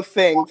all of those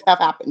things have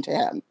happened to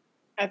him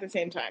At the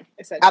same time,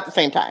 essentially. at the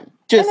same time.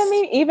 Just And I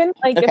mean, even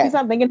like if Okay. he's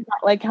not thinking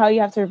about like how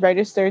you have to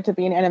register to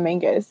be an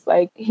animagus,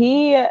 like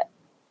he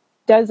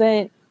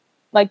doesn't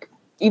like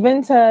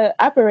even to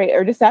apparate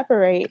or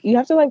disapparate, you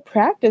have to like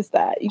practice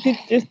that. You could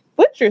just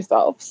switch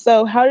yourself.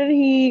 So how did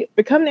he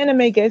become an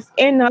animagus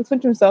and not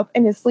switch himself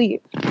in his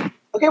sleep?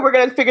 okay, we're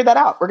gonna figure that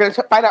out. We're gonna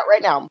find out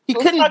right now. He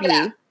Let's couldn't talk it be.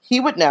 out. He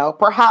would know.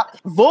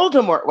 Perhaps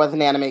Voldemort was an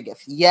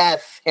animagus.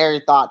 Yes,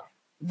 Harry thought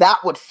that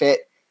would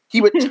fit. He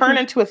would turn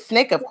into a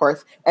snake, of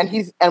course, and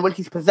when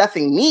he's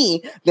possessing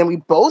me, then we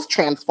both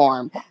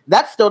transform.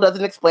 That still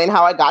doesn't explain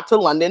how I got to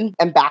London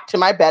and back to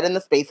my bed in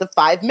the space of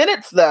 5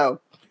 minutes, though.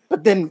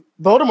 But then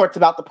Voldemort's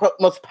about the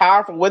most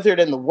powerful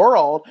wizard in the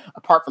world,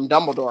 apart from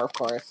Dumbledore, of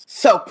course.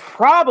 So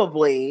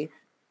probably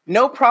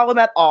no problem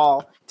at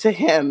all to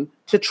him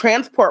to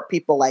transport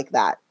people like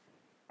that.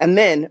 And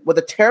then, with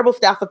a terrible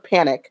staff of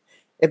panic,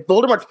 if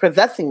Voldemort's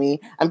possessing me,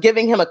 I'm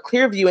giving him a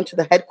clear view into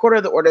the headquarters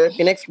of the Order of the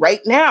Phoenix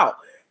right now.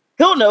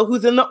 He'll know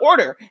who's in the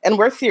order and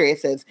where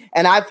Sirius is.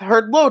 And I've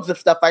heard loads of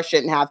stuff I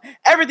shouldn't have.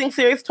 Everything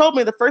Sirius told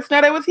me the first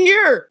night I was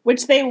here.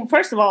 Which they,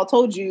 first of all,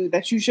 told you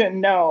that you shouldn't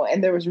know,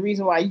 and there was a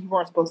reason why you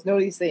weren't supposed to know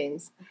these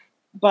things.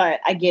 But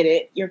I get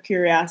it. Your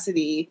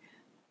curiosity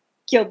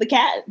killed the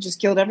cat.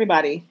 Just killed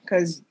everybody.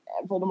 Because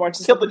Voldemort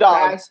just Killed the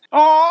dog.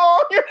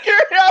 Oh, your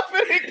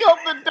curiosity killed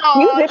the dog.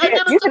 You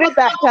did it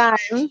that time.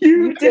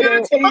 You did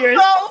it to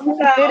yourself. You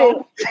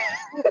did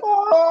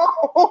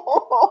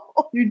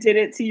Oh. You did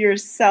it to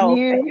yourself.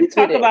 You And you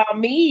talk did it. about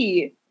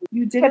me.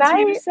 You did Can it to I-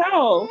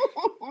 yourself.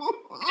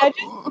 I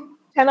just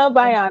channel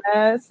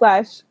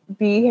Bayana /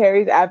 be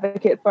Harry's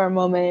advocate for a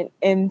moment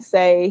and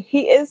say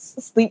he is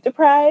sleep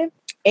deprived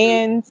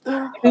and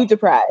food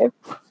deprived.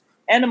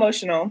 And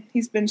emotional.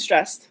 He's been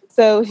stressed.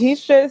 So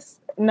he's just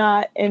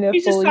not in a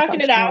He's just fully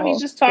talking it out. functional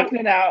He's just talking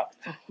it out.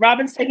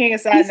 Robin's taking a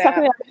side He's nap.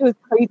 talking out to his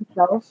crazy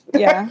self.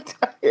 Yeah.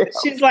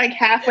 She's like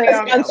halfway A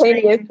on that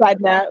spontaneous screen.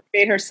 side nap.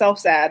 Made herself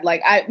sad.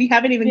 Like we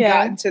haven't even Yeah.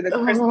 gotten to the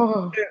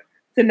Oh.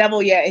 to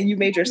Neville yet, and you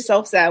made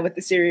yourself sad with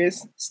the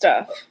serious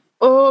stuff.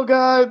 Oh,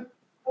 God.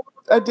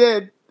 I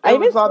did. I It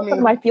even was on spoke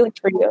me. my feelings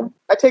for you.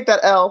 I take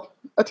that L.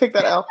 It's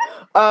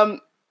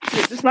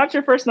not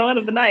your first moment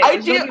of the night. I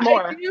There's do.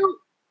 gonna be more.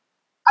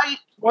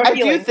 More I do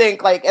feelings.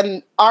 think, like,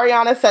 and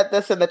Ariana said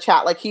this in the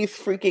chat, like, he's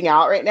freaking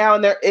out right now.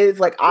 And there is,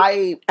 like,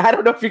 I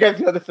don't know if you guys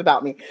know this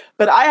about me,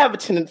 but I have a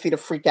tendency to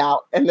freak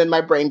out. And then my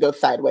brain goes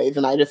sideways.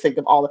 And I just think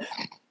of all the.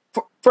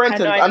 For had no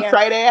instance, on idea.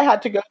 Friday, I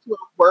had to go to a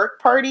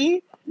work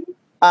party.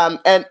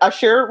 And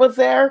Usher was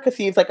there because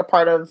he's, like, a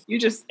part of You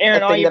just a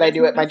airing all thing your that I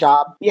do at my business.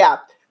 job. Yeah.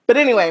 But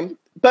anyway,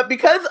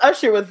 because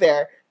Usher was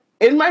there,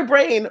 in my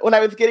brain, when I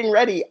was getting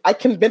ready, I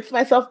convinced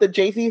myself that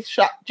JC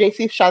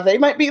Chazé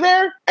might be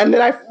there, and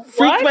then I freaked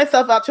What?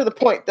 myself out to the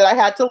point that I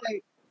had to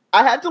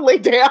lay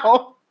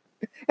down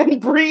and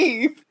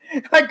breathe.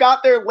 I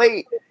got there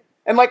late,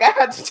 and like I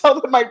had to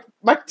tell my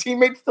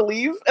teammates to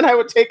leave, and I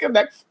would take the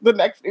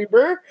next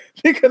Uber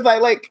because I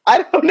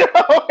don't know.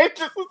 It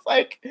just was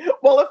like,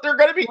 well, if there are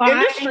going to be Why?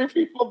 industry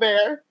people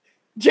there,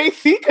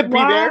 JC could be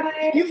there.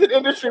 Why? He's an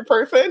industry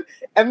person,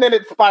 and then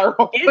it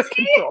spiraled. Is out of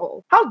he?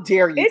 control. How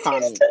dare you, Is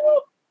Connie? he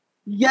still?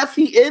 Yes,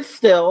 he is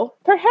still.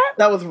 Perhaps.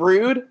 That was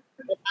rude.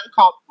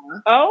 Uncalled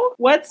for. Oh,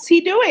 what's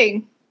he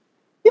doing?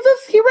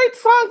 He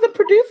writes songs and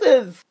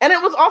produces. And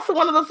it was also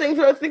one of those things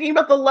where I was thinking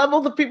about the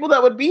levels of people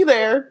that would be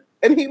there,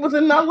 and he was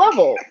in that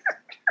level.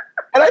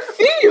 And I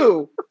see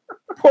you,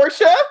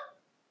 Portia.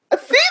 I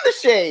see the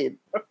shade.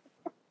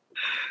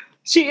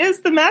 She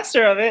is the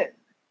master of it.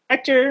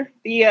 Hector,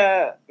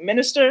 the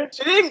minister.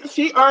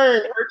 She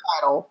earned her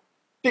title.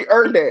 She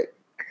earned it.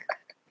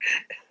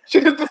 She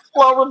did the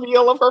slow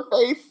reveal of her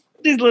face.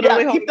 She's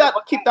literally Yeah, keep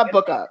that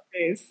book up.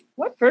 face.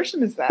 What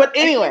version is that? But I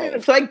can't anyway,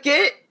 even- so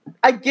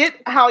I get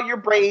how your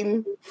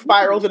brain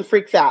spirals and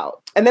freaks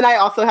out. And then I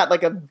also had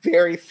like a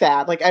very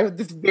sad, like I had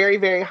this very,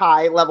 very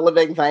high level of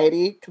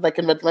anxiety because I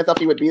convinced myself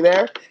he would be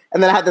there.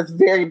 And then I had this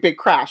very big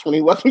crash when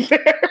he wasn't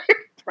there.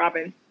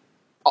 Robin.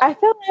 I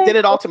feel like did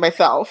it all to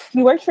myself.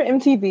 he worked for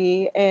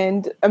MTV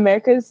and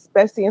America's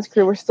Best Dance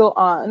Crew were still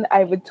on,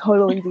 I would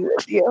totally be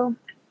with you.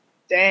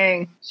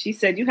 Dang. She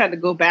said you had to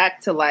go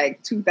back to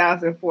like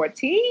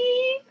 2014.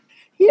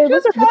 He It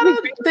was just a had really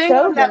a great thing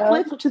show, on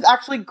Netflix, which is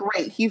actually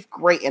great. He's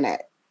great in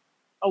it.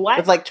 A what?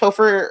 It's like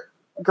Topher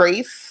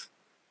Grace.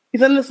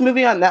 He's in this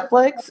movie on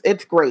Netflix.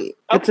 It's great.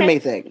 It's Okay.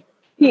 amazing.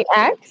 He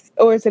acts,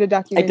 or is it a I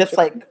documentary? just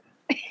like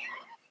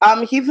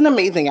he's an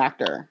amazing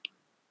actor.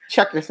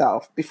 Check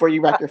yourself before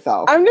you wreck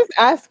yourself. I'm just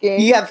asking.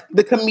 He has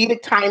the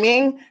comedic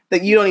timing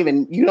that you don't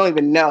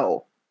even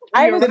know.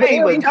 I You're was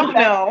right, was- we don't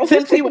know.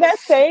 Since he that was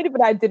shade,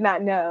 but I did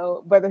not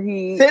know whether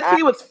he since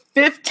he was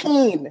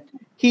 15,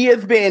 he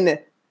has been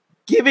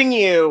giving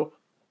you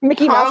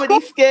Mickey Mouse comedy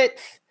Club?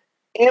 skits,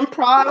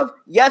 improv.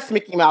 Yes,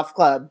 Mickey Mouse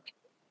Club.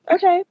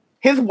 Okay.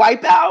 His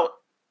Wipeout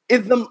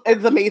is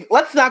amazing.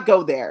 Let's not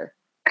go there.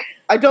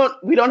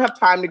 We don't have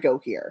time to go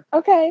here.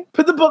 Okay.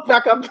 Put the book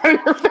back up on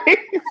your face.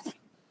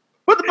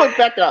 Put the book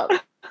back up.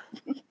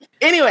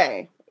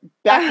 Anyway,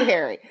 back to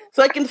Harry.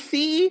 So I can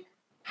see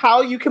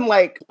how you can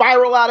like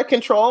spiral out of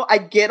control. I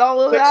get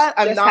all of Which that.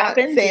 I'm just not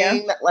happens,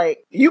 saying that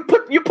like you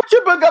put your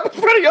book up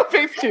in front of your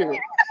face too.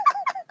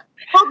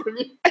 Both of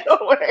you. No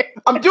way.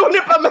 I'm doing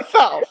it by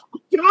myself.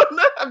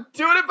 I'm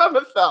doing it by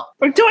myself.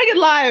 We're doing it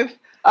live.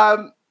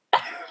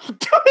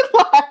 Doing it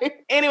live.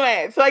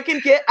 Anyway, so I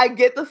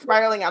get the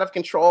spiraling out of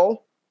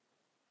control.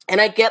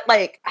 And I get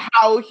like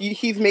how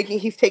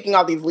he's taking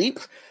all these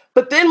leaps.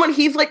 But then when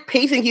he's like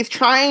pacing, he's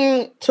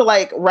trying to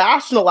like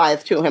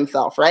rationalize to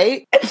himself,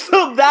 right? And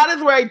so that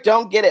is where I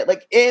don't get it.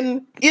 Like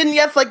in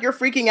yes, like you're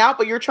freaking out,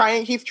 but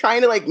he's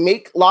trying to like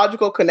make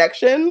logical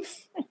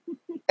connections,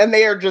 and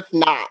they are just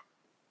not.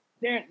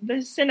 The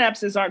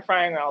synapses aren't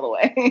firing all the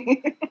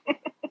way.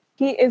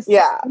 He is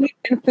Yeah. sweet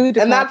and food.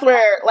 And that's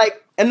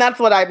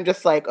what I'm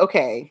just like,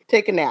 okay,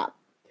 take a nap.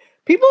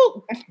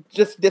 People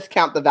just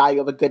discount the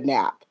value of a good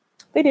nap.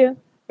 They do.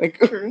 Like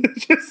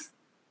just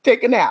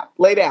take a nap,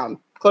 lay down,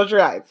 close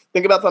your eyes,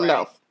 think about something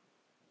else.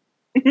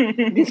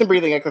 Do some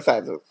breathing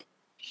exercises.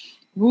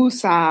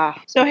 Woosah.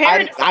 So Harry I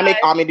make decides-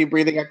 Ami do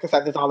breathing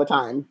exercises all the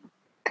time.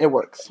 It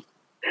works.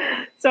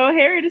 So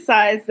Harry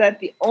decides that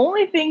the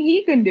only thing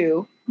he can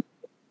do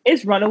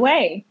is run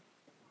away.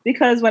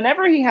 Because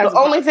whenever he has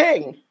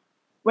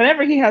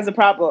a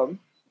problem,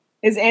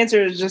 his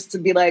answer is just to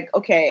be like,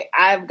 okay,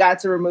 I've got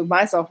to remove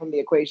myself from the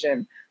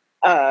equation,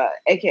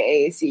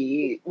 aka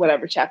see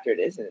whatever chapter it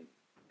is in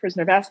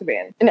Prisoner of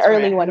Azkaban. An Sorry, I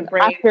early had one a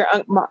brain- after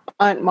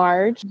Aunt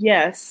Marge.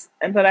 Yes,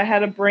 but I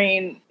had a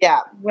brain,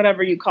 Yeah.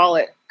 whatever you call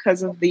it,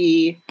 because of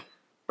the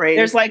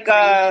there's like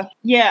a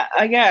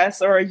I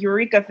guess, or a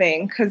eureka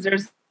thing, because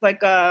there's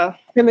like a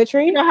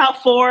Symmetry. you know how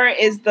 4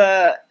 is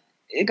the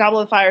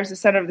Goblet of Fire is the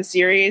center of the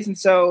series, and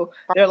so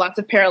there are lots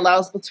of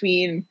parallels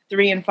between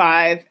 3 and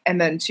 5,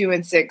 and then 2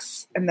 and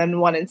 6, and then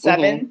 1 and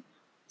 7.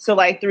 So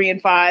like 3 and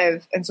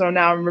 5, and so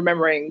now I'm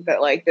remembering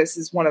that like this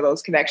is one of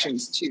those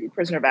connections to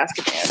Prisoner of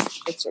Azkaban.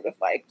 It's sort of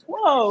like,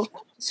 whoa.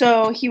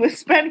 So he would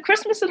spend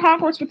Christmas at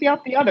Hogwarts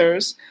without the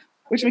others,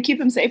 which would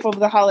keep him safe over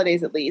the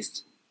holidays at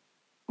least.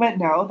 But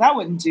no, that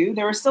wouldn't do.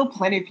 There were still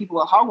plenty of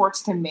people at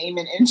Hogwarts to maim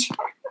and injure.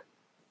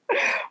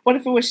 What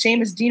if it was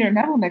Seamus, Dean, or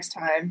Neville next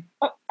time?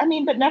 But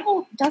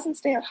Neville doesn't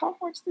stay at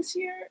Hogwarts this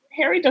year.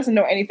 Harry doesn't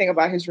know anything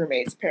about his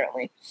roommates,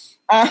 apparently.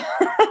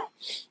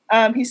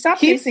 He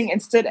stopped pacing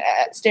and stood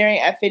staring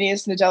at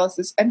Phineas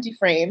Nigellus' empty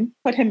frame,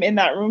 put him in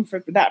that room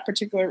for that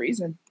particular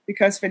reason,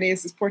 because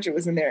Phineas' portrait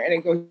was in there, and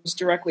it goes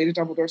directly to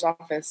Dumbledore's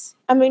office.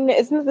 I mean,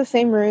 isn't it the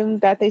same room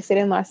that they stayed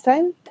in last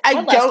time? I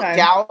One last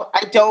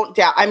don't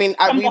doubt. I mean,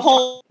 From the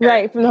whole,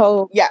 Right, from the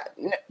whole. yeah.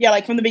 yeah,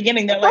 like from the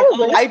beginning, they're like,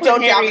 Probably. oh, let's I put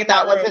don't Harry doubt in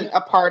that room. wasn't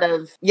a part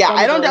of. Yeah,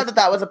 I don't doubt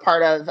that was a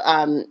part of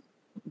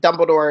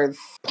Dumbledore's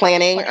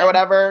planning or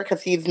whatever,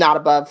 because he's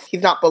not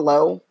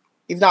below,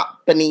 he's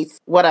not beneath,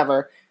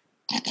 whatever,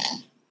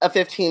 a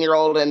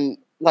 15-year-old, and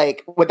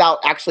like without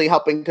actually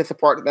helping to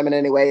support them in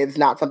any way is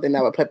not something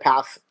that would put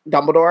past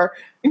Dumbledore.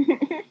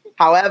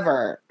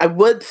 However, I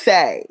would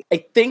say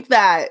I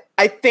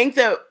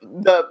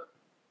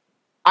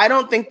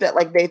don't think that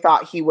like they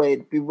thought he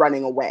would be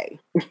running away.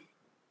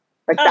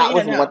 Like that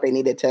wasn't what they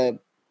needed to.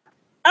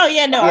 Oh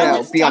yeah, no, I'm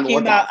just be on the talking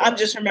lookout about. for. I'm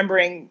just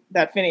remembering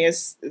that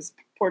Phineas'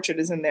 portrait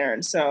is in there,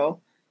 and so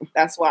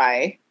that's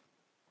why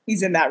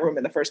he's in that room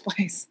in the first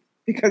place.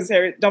 Because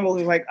Dumbledore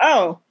was like,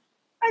 "Oh,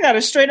 I got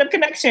a straight up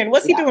connection.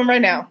 What's he doing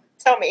right now?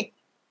 Tell me,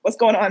 what's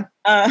going on?"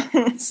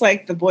 It's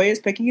like the boy is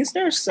picking his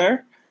nurse,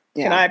 sir.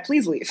 Yeah. Can I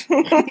please leave?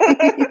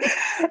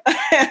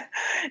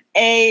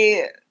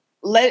 A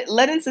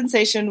leaden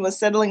sensation was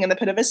settling in the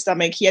pit of his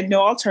stomach. He had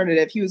no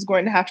alternative. He was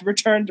going to have to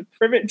return to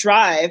Privet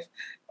Drive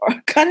or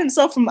cut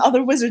himself from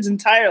other wizards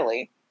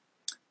entirely.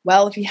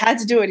 Well, if he had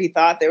to do it, he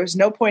thought, there was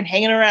no point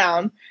hanging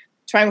around,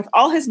 trying with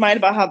all his might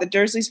about how the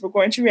Dursleys were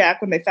going to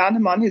react when they found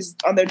him on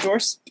their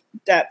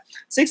doorstep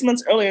 6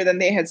 months earlier than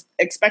they had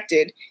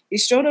expected. He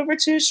strode over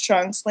to his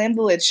trunk, slammed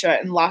the lid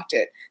shut, and locked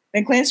it,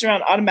 then glanced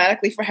around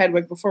automatically for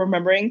Hedwig before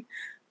remembering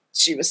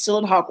She was still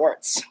in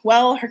Hogwarts.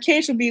 Well, her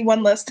cage would be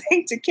one less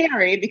thing to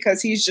carry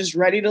because he's just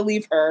ready to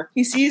leave her.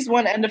 He seized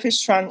one end of his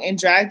trunk and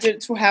dragged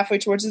it to halfway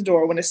towards the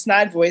door when a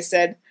snide voice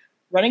said,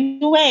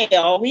 "Running away,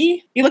 are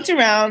we?" He looked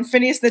around.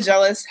 Phineas the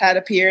Jealous had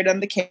appeared on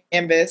the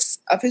canvas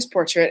of his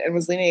portrait and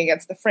was leaning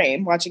against the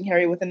frame, watching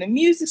Harry with an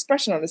amused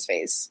expression on his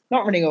face.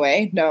 "Not running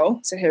away,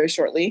 no," said Harry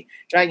shortly,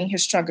 dragging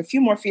his trunk a few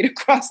more feet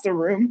across the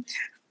room.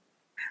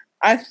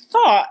 "I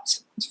thought,"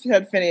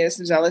 said Phineas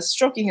the Jealous,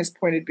 stroking his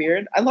pointed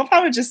beard. I love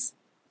how it just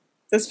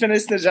says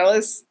Phineas the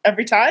Jealous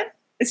every time.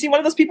 Is he one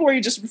of those people where you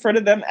just refer to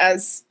them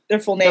as their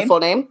full name? The full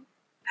name?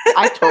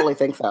 I totally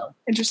think so.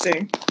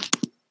 Interesting.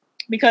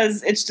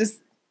 Because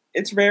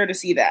it's rare to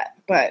see that,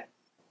 but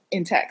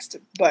in text.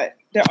 But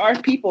there are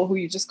people who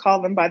you just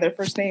call them by their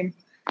first name.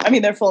 I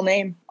mean, their full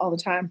name all the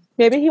time.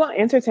 Maybe he won't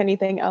answer to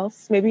anything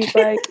else. Maybe he's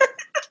like,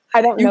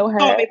 I don't know her.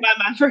 Call me by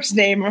my first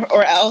name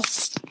or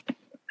else.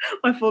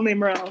 My full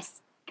name or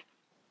else.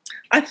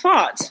 I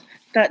thought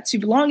that to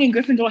belong in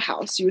Gryffindor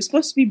house, you were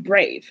supposed to be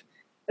brave.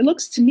 It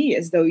looks to me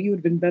as though you would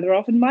have been better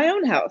off in my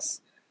own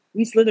house.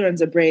 We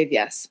Slytherins are brave,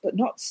 yes, but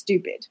not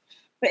stupid.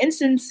 For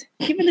instance,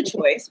 given the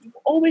choice, we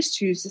will always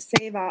choose to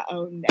save our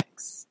own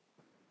necks.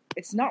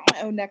 It's not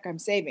my own neck I'm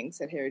saving,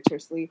 said Harry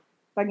tersely,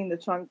 tugging the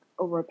trunk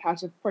over a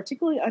patch of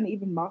particularly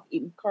uneven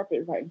moth-eaten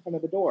carpet right in front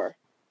of the door.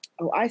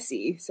 Oh, I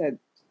see, said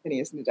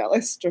Phineas the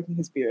Jealous, stroking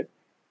his beard.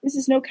 This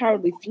is no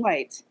cowardly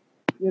flight.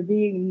 You're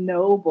being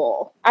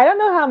noble. I don't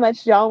know how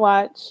much y'all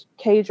watch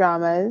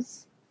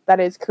K-dramas, that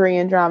is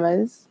Korean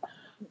dramas,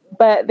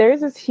 but there's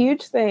this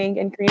huge thing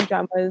in Korean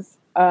dramas.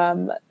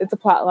 It's a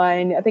plot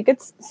line. I think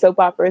it's soap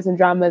operas and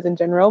dramas in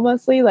general,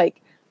 mostly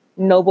like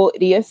noble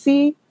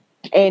idiocy.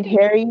 And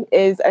Harry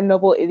is a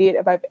noble idiot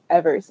if I've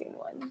ever seen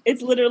one.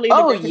 It's literally the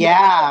Oh, Gryffindor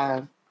yeah.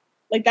 model.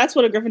 Like that's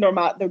what a the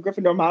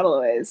Gryffindor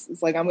model is.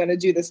 It's like I'm going to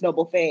do this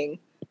noble thing,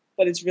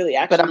 but it's really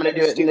actually. But I'm going to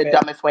do it in the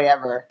dumbest way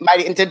ever. My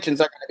intentions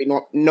are going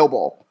to be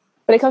noble.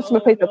 But it comes from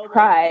a place noble. of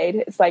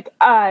pride. It's like,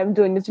 I'm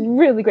doing this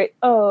really great.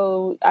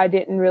 Oh, I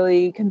didn't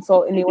really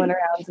consult anyone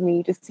around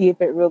me to see if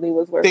it really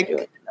was worth doing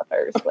in the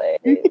first place.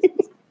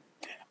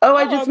 Oh,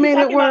 I Oh, just are we made it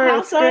talking about work.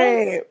 house elves?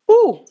 Great.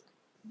 Ooh.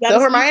 That So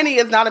is- Hermione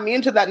is not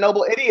immune to that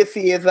noble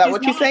idiocy. Is that She's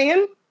what you're not.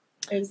 saying?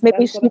 Maybe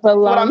that's she what What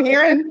belongs. I'm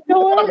hearing? That's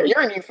what I'm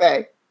hearing you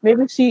say.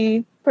 Maybe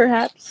she,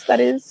 perhaps,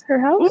 that is her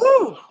house.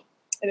 Ooh.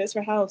 it is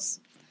her house.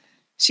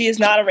 She is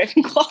not a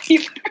Ravenclaw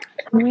either,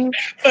 Mm.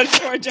 but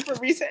for a different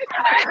reason.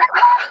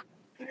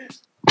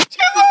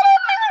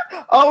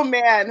 Oh,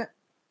 man.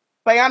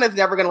 Bayana's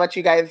never going to let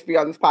you guys be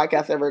on this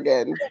podcast ever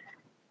again.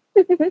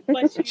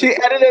 But She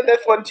edited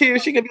this one, too.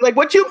 She could be like,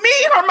 what you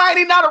mean,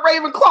 Hermione, not a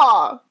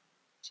Ravenclaw?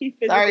 she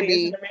physically Sorry, B.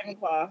 isn't a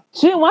Ravenclaw.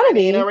 She didn't want to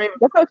be. You know, Raven-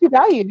 That's what she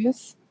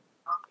values.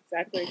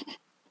 Exactly.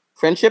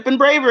 Friendship and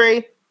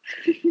bravery.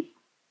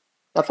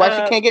 That's why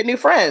she can't get new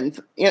friends.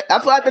 Yeah,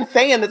 that's what I've been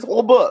saying this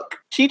whole book.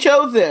 She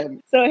chose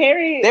him. So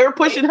Harry, They were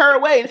pushing her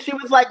away, and she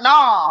was like,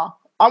 nah,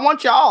 I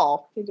want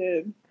y'all. she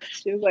did.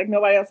 She was like,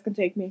 nobody else can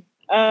take me.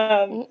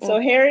 So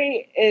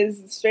Harry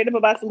is straight up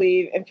about to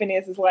leave, and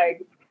Phineas is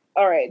like,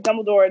 all right,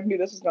 Dumbledore knew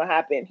this was going to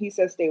happen. He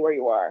says, stay where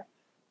you are.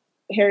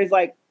 Harry's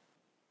like,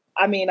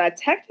 I mean, I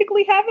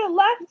technically haven't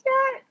left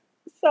yet.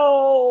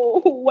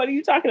 So what are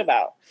you talking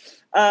about?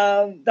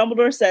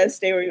 Dumbledore says,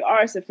 stay where you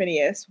are, said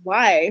Phineas.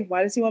 Why?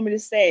 Why does he want me to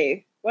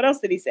stay? What else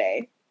did he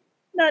say?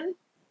 None,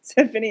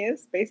 said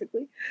Phineas,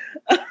 basically.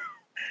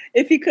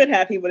 If he could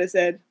have, he would have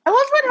said, I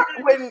love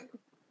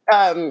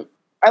when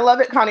I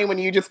love it, Connie, when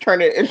you just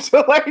turn it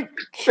into like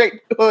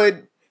straight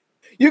hood.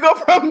 You go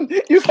from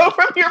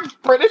your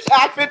British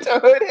accent to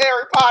hood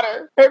Harry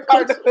Potter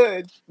to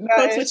hood.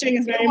 code switching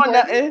is very Come on,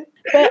 important. nothing.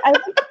 But I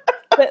think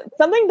but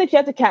something that you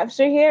have to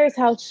capture here is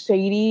how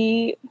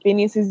shady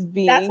Phineas is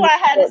being. That's why I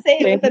had to say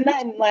it with a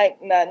nothing, like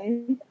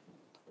nothing.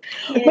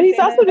 But he's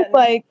also just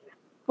like,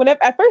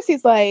 whenever at first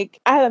he's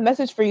like, I have a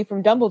message for you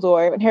from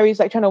Dumbledore, and Harry's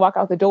like trying to walk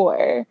out the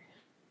door.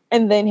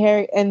 And then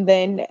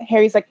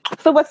Harry's like,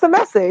 so what's the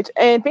message?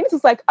 And Phineas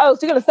is like, oh, so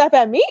you're gonna snap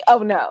at me? Oh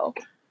no.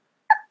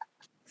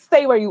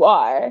 Stay where you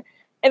are.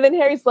 And then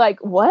Harry's like,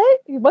 what?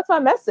 What's my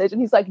message? And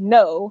he's like,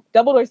 no,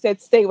 Dumbledore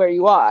said stay where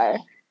you are.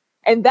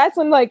 And that's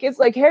when like it's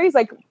like Harry's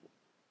like,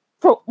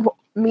 for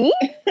me?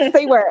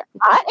 Stay where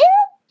I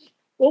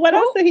Well, what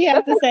else did he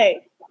have to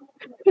say?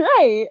 am?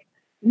 Right.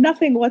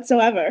 Nothing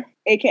whatsoever,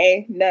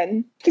 aka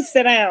none. Just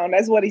sit down.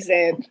 That's what he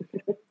said.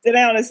 Sit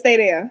down and stay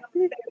there.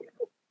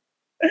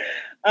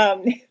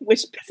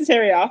 Which pisses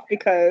Harry off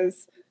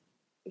because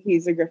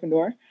he's a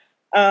Gryffindor.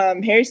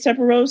 Harry's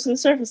temper rose to the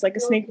surface like a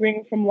snake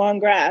ring from long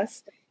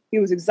grass. He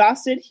was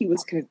exhausted. He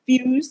was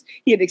confused.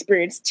 He had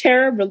experienced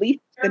terror, relief,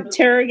 and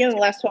terror again in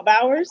the last 12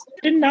 hours.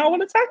 Did not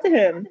want to talk to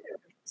him.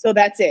 So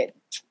that's it.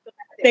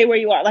 Stay where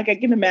you are. Like I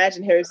can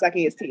imagine Harry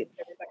sucking his teeth.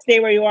 Stay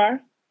where you are.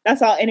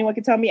 That's all anyone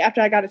can tell me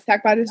after I got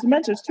attacked by these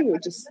Dementors too.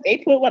 Just stay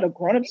put. What a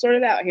grown-up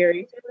sorted out,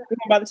 Harry. We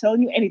don't bother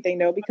telling you anything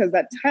though, because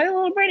that tiny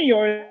little brain of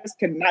yours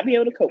could not be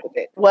able to cope with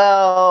it.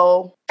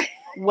 Well,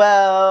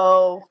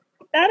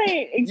 That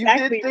ain't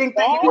exactly you did think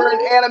that you were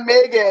an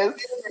animagus.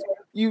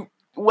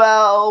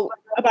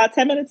 About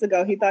 10 minutes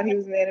ago, he thought he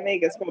was an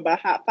animagus for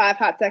about 5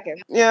 hot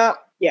seconds. Yeah.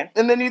 Yeah.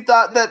 And then you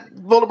thought that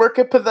Voldemort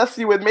could possess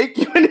you and make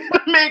you an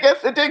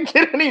animagus. It didn't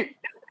get any.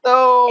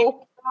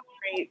 So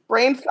Great.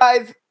 brain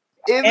size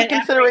is a And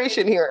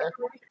consideration here.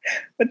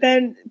 But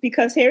then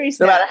because Harry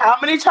No matter snapped, how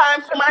many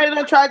times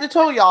Hermione tried to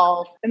tell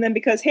y'all. and then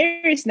because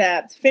Harry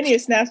snapped,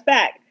 Phineas snaps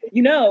back.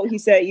 You know, he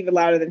said even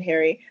louder than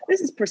Harry,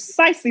 this is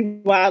precisely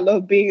why I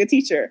love being a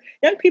teacher.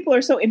 Young people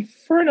are so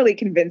infernally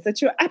convinced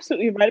that you're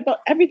absolutely right about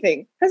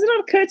everything. Has it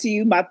not occurred to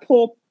you, my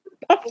poor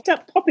puffed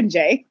up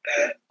popinjay?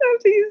 I have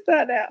to use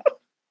that now.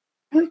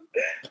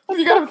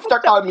 You gotta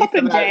start calling me for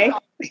Popinjay.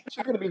 that.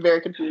 She's gonna be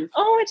very confused.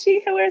 Oh, and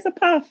she wears a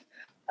puff.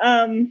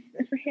 And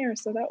for hair,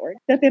 so that works.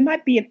 That there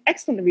might be an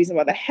excellent reason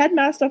why the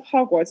headmaster of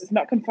Hogwarts is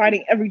not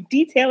confiding every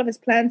detail of his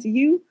plan to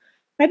you.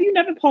 Have you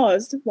never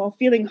paused, while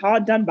feeling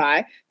hard done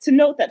by, to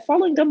note that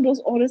following Dumbledore's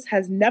orders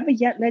has never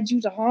yet led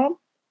you to harm?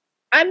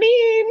 I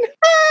mean,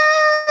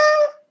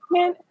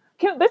 Man,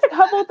 there's a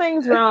couple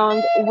things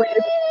wrong with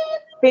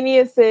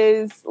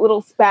Phineas's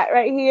little spat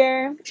right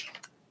here.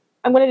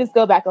 I'm gonna just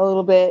go back a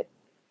little bit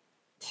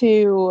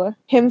to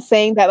him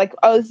saying that, like,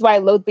 oh, this is why I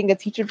loathe being a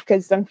teacher,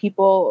 because young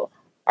people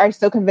are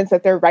so convinced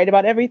that they're right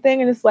about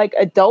everything, and it's like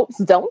adults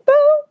don't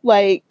though.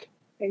 Like,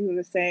 they do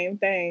the same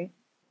thing.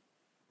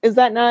 is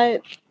that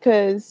not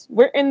because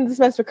we're in the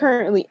semester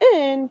currently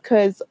in?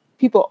 Because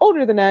people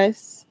older than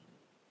us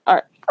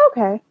are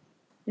okay,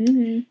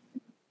 Mm-hmm.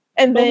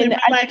 and Both then in real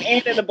life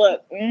and in the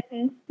book.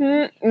 Mm-hmm.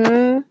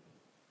 mm-mm.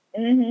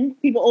 Mm-hmm.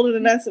 People older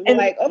than us were And-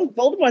 like, "Oh,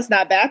 Voldemort's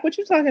not back. What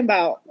you talking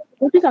about?"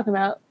 What are you talking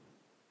about?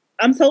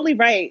 I'm totally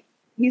right.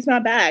 He's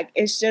not back.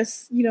 It's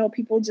just,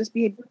 people just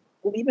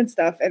believing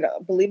stuff and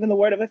believe in the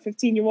word of a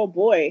 15-year-old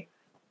boy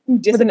who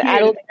With disappeared an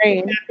adult and brain,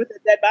 came back with a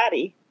dead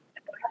body.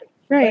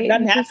 right?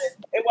 Nothing It's happened. just-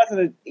 It wasn't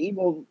an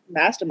evil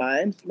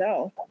mastermind.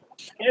 No,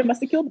 it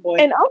must have killed the boy.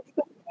 And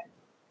also,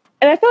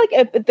 and I feel like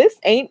if this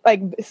ain't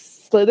like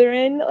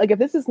Slytherin, like if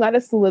this is not a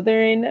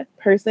Slytherin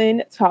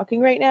person talking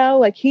right now,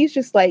 like he's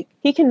just like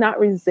he cannot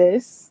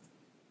resist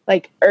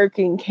like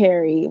irking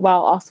Harry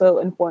while also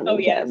informing oh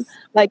him. yes,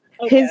 Like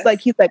Oh, his yes. like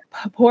he's like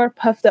poor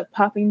puffed up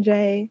popping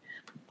Jay,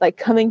 like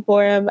coming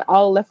for him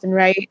all left and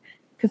right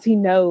because he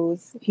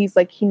knows he's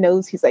like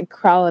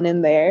crawling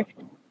in there,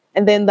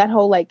 and then that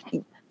whole like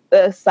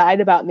the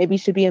side about maybe he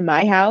should be in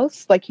my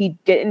house, like he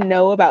didn't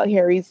know about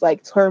Harry's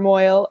like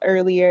turmoil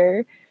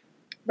earlier.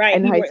 right.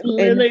 in He high were school-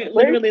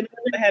 literally in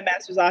the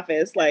headmaster's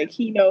office. Like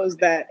he knows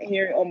that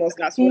Harry almost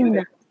got He swindled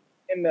knows.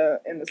 in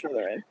the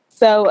Slytherin.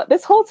 So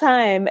this whole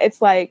time,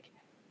 it's like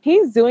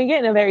he's doing it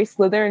in a very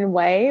Slytherin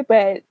way.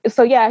 But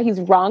so yeah,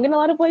 he's wrong in a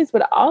lot of ways.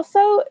 But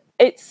also,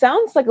 it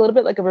sounds like a little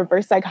bit like a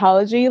reverse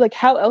psychology. Like,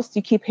 how else do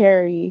you keep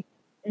Harry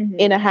Mhm.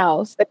 in a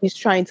house that he's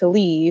trying to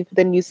leave?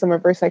 Then use some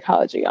reverse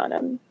psychology on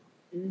him.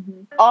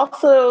 Mhm.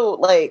 Also,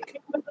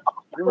 like,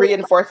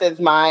 reinforces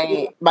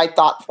my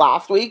thoughts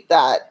last week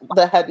that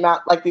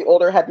the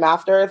older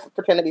headmasters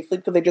pretend to be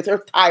asleep because they just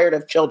are tired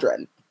of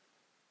children.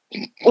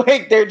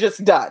 Like, they're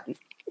just done.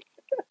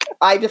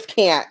 I just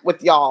can't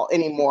with y'all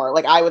anymore.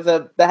 Like, I was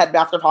the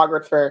headmaster of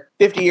Hogwarts for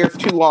 50 years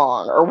too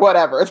long or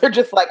whatever. They're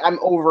just like, I'm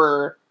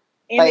over.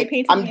 And they Like,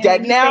 painted I'm him dead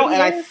and now, stay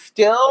and I here.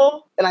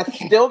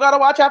 still gotta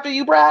watch after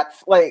you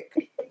brats. Like,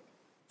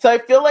 so I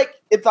feel like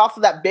it's also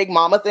that big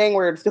mama thing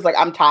where it's just like,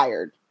 I'm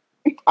tired.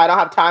 I don't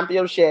have time for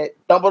your shit.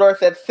 Dumbledore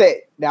said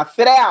sit. Now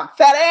sit down.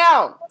 Sat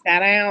down.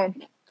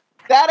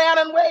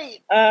 And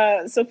wait.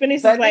 So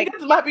Phineas So I is like think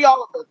this might be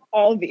all of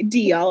all of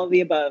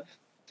the above.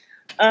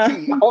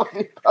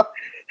 it.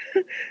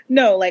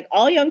 No, like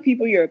all young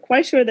people, you're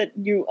quite sure that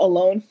you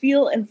alone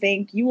feel and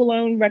think. You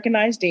alone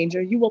recognize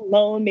danger. You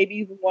alone,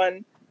 maybe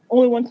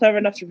only one clever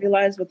enough to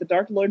realize what the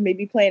Dark Lord may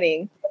be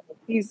planning.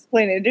 He's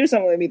planning to do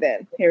something with me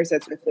then, Harry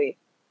said swiftly.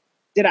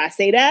 Did I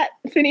say that?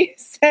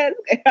 Phineas said,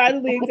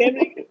 idly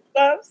examining his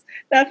gloves.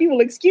 Now, if you will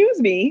excuse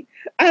me,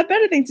 I have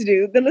better things to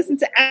do than listen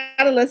to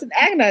adolescent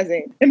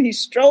agonizing. And he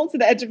strolled to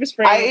the edge of his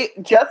frame I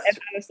and just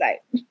out of sight.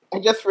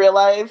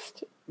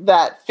 realized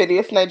that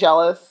Phineas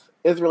Nigellus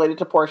is related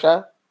to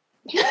Portia.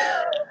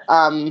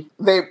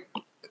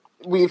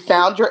 We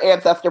found your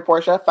ancestor,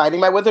 Portia. Finding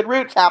my wizard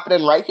roots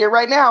happening right here,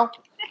 right now.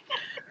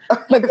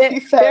 He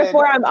said,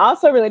 Therefore, I'm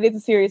also related to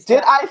Sirius.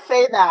 did I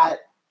say that?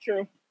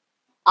 True.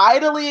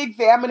 Idly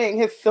examining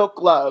his silk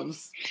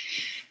gloves.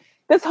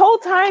 This whole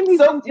time he's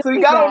So been he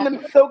doing got on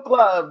that. them silk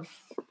gloves.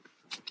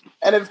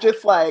 And it's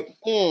just like,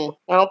 I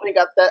don't think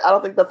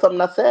that's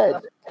something I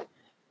said.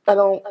 I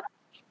don't.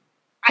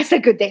 I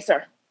said good day,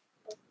 sir.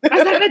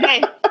 I said good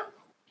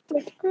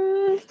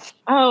day.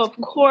 Oh, of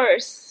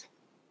course.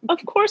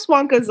 Of course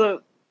Wonka's a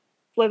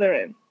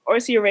Slytherin. Or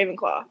is he a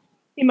Ravenclaw?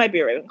 He might be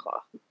a Ravenclaw.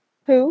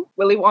 Who?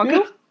 Willy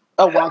Wonka?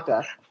 Oh,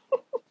 Wonka.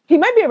 He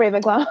might be a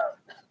Ravenclaw.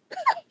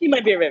 He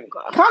might be a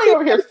Ravenclaw. Connie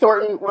over here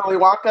sorting Willy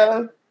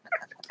Wonka.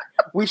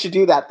 We should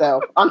do that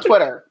though on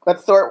Twitter.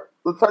 Let's sort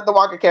the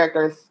Wonka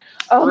characters.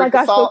 Oh my Rick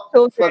gosh, Assault,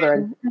 those Slytherin.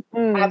 children.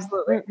 Mm-mm.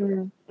 Absolutely.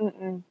 Mm-mm.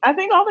 Mm-mm. I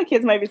think all the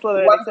kids might be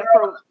Slytherin One except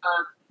girl,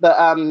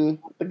 for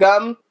the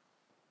gum,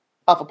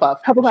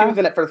 Hufflepuff. Hufflepuff. She was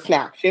in it for the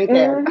snack. She didn't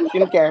care. She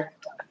didn't care.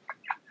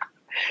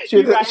 She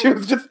was, You're right. she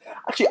was just,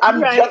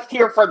 I'm Right. just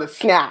here for the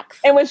snacks.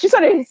 And when she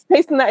started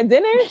tasting that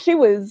dinner, she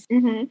was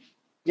Mm-hmm.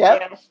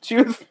 Yep. Yeah. She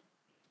was,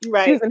 she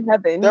Right. was in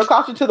heaven. no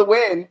caution to the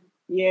wind.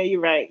 Yeah,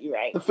 you're right. You're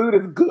right. The food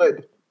is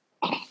good.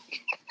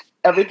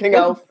 Everything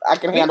else I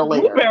can handle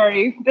later.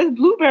 This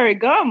blueberry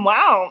gum.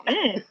 Wow.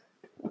 Mm.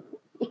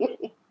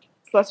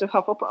 Such a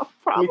Hufflepuff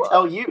Let me problem.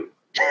 tell you.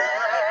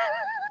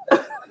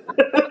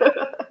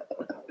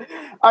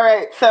 All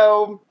right,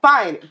 so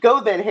fine. Go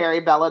then,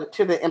 Harry, Bella,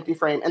 to the empty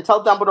frame and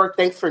tell Dumbledore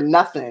thanks for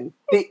nothing.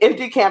 The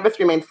empty canvas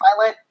remained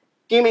silent.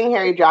 Fuming,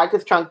 Harry dragged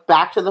his trunk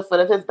back to the foot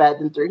of his bed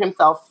and threw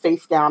himself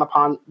face down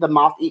upon the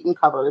moth-eaten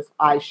covers,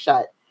 eyes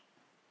shut,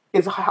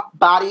 his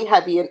body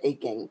heavy and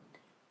aching.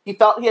 He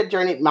felt he had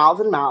journeyed miles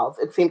and miles.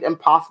 It seemed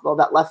impossible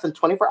that less than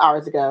 24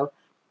 hours ago,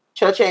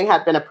 Cho Chang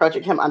had been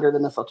approaching him under the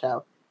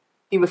mistletoe.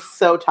 He was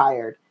so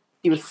tired.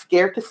 He was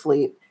scared to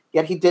sleep,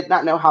 yet he did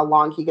not know how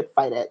long he could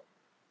fight it.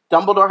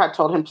 Dumbledore had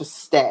told him to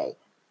stay.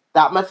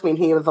 That must mean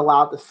he was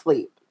allowed to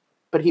sleep.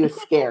 But he was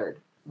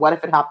scared. What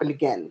if it happened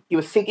again? He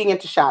was sinking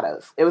into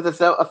shadows. It was as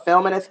though a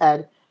film in his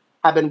head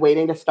had been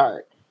waiting to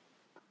start.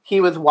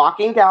 He was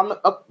walking down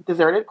a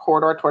deserted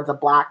corridor towards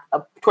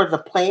a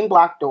plain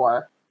black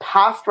door,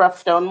 past rough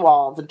stone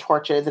walls and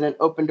torches and an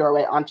open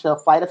doorway onto a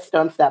flight of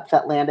stone steps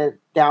that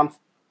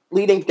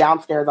leading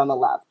downstairs on the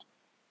left.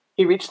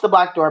 He reached the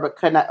black door but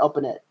could not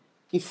open it.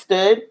 He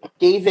stood,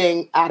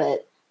 gazing at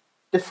it,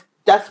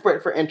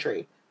 desperate for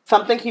entry.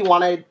 Something he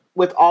wanted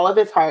with all of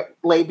his heart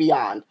lay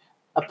beyond,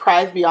 a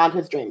prize beyond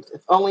his dreams.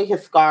 If only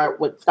his scar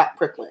would stop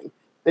prickling,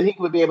 then he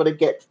would be able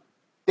to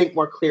think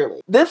more clearly.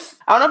 This,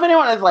 I don't know if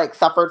anyone has like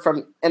suffered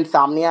from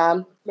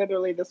insomnia,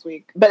 Literally this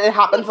week. but it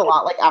happens a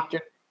lot like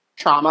after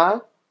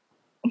trauma,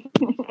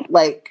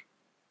 like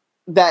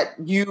that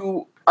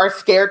you are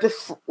scared to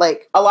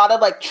like a lot of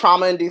like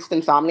trauma-induced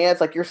insomnia.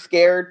 It's like you're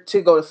scared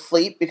to go to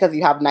sleep because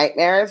you have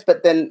nightmares,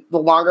 but then the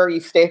longer you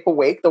stay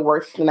awake, the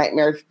worse the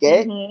nightmares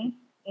get.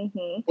 Mm-hmm.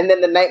 Mm-hmm. And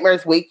then the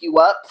nightmares wake you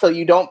up so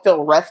you don't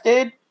feel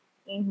rested.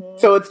 Mm-hmm.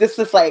 So it's just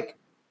this like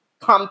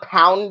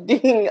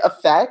compounding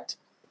effect.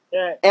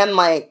 Right. And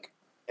like,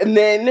 and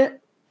then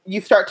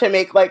you start to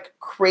make like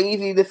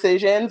crazy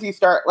decisions.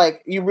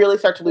 You really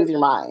start to lose your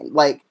mind.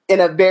 Like in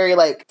a very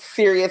like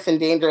serious and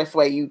dangerous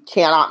way, you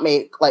cannot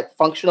make like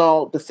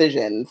functional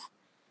decisions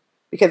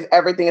because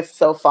everything is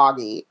so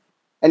foggy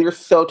and you're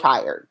so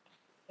tired.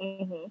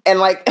 Mm-hmm. And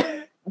like,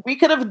 we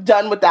could have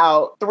done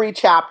without 3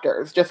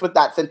 chapters just with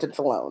that sentence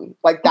alone.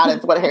 Like that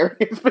is what Harry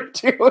has been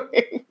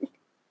doing.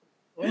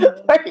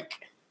 Mm-hmm. Like,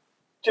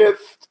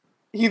 just,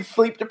 he's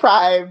sleep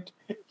deprived.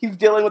 He's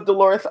dealing with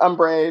Dolores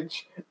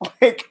Umbridge.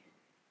 Like,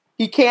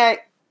 he can't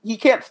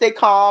stay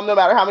calm no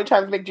matter how many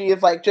times McGee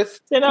is like,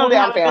 just Sit cool down,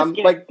 down, have a fam.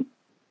 biscuit. Like,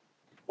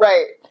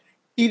 right.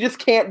 He just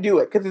can't do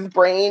it because his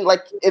brain,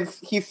 like,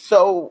 he's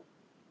so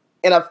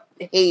in a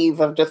haze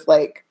of just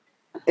like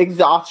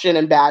exhaustion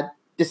and bad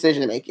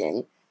decision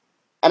making.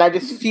 And I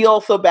just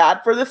feel so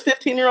bad for this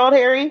 15-year-old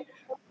Harry,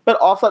 but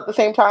also at the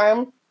same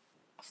time,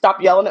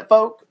 stop yelling at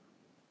folk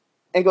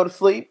and go to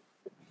sleep.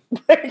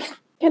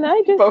 Can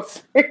I just?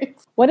 Both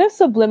things. What if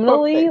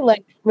subliminally, Okay.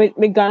 like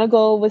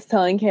McGonagall was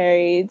telling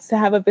Harry to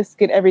have a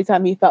biscuit every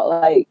time he felt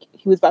like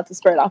he was about to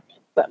spurt off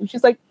them?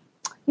 She's like,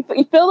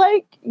 "You feel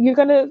like you're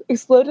gonna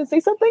explode and say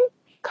something?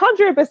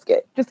 Conjure a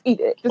biscuit. Just eat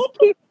it. Just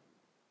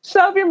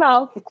shove your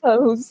mouth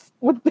closed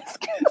with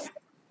biscuits."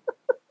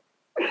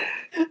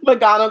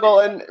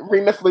 McGonagall and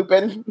Remus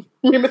Lupin.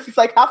 Remus is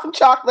like, have some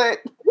chocolate.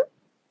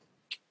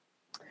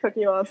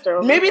 Cookie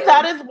Monster. Maybe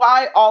that is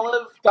why all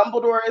of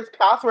Dumbledore's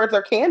passwords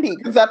are candy,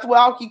 because that's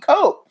how he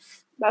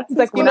copes. That's It's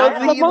like, He knows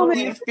That's the moment.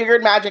 he's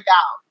figured magic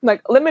out.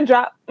 Like lemon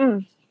drop.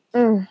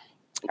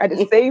 I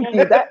just saved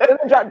you. That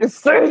lemon drop just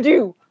saved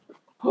you.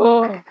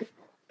 Oh.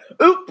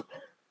 Oop,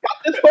 got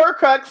this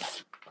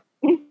Horcrux.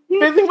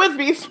 Busy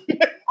Wisbies.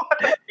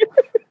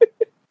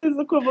 It's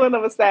the equivalent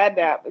of a sad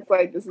nap. It's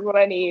like, this is what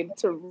I need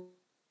to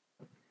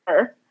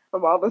recover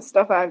from all the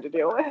stuff I have to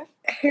deal with.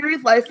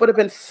 Harry's life would have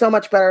been so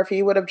much better if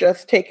he would have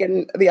just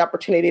taken the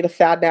opportunity to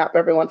sad nap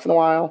every once in a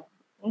while.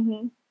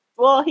 Mm-hmm.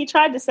 Well, he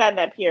tried to sad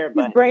nap here, His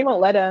but brain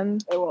won't let him.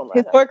 it won't let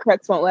His him.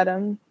 Horcrux won't let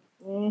him.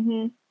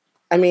 Mm-hmm.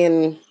 I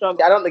mean, I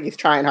don't think he's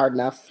trying hard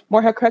enough.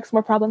 More Horcrux,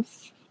 more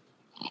problems.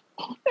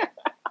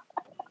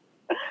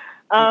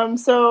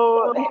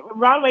 So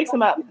Ron wakes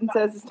him up and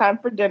says it's time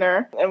for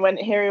dinner. And when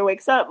Harry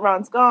wakes up,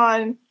 Ron's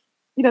gone.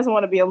 He doesn't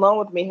want to be alone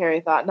with me, Harry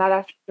thought, not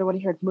after what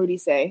he heard Moody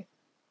say.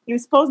 He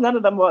was supposed none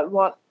of them would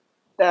want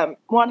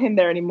him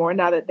there anymore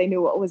now that they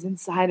knew what was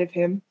inside of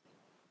him.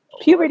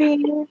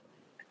 Puberty.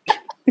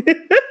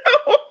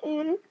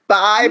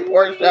 Bye,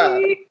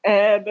 Portia.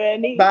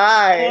 Ebony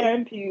Bye.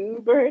 and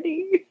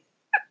puberty.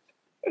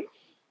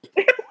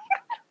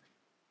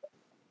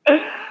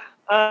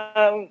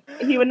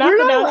 He would not We're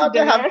go not down allowed to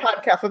to dinner. have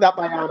podcasts without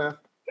Biana.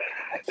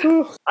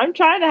 I'm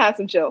trying to have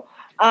some chill.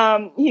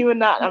 He would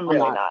not. I'm I'm really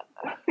not.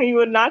 not. He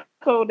would not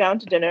go down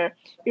to dinner.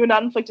 He would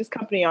not inflict his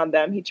company on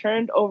them. He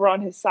turned over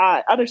on his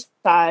other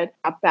side,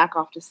 back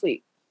off to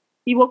sleep.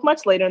 He woke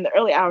much later in the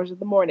early hours of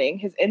the morning,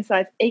 his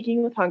insides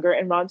aching with hunger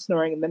and Ron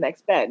snoring in the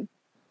next bed.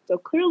 So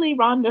clearly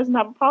Ron doesn't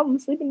have a problem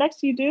sleeping next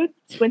to you, dude.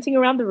 Squinting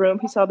around the room,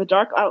 he saw the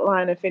dark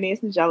outline of Phineas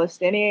Nigella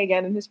standing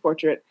again in his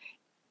portrait.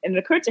 And it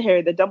occurred to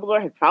Harry that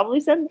Dumbledore had probably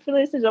sent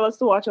Phineas Nigella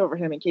to watch over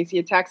him in case he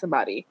attacked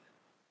somebody.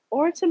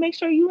 Or to make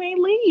sure you ain't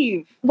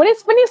leave. What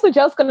is Phineas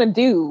Nigella gonna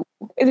do?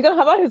 Is he gonna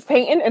have out his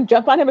painting and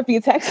jump on him if he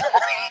attacks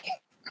somebody?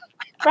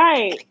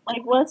 Right.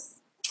 Like,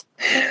 what's...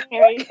 Harry?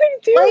 What can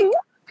he do?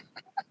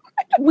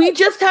 Like, we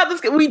just had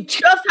this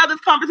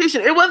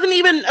conversation. It wasn't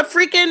even a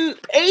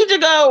freaking page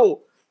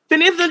ago.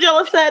 Phineas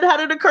Nigella said, "How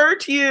did it occur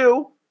to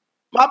you?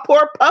 My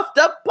poor puffed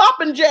up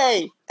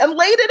Popinjay," and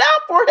laid it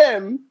out for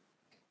him.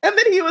 And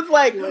then he was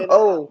like,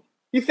 "Oh,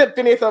 you sent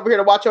Phineas over here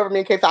to watch over me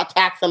in case I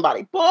attack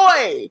somebody."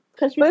 Boy,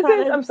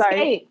 I'm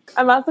sorry.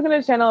 I'm also going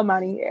to channel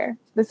Amani here.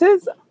 This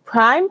is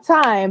prime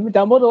time.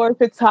 Dumbledore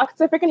should talk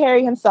to freaking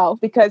Harry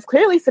himself, because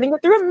clearly sitting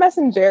through a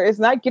messenger is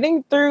not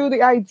getting through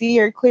the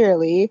idea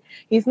clearly.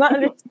 He's not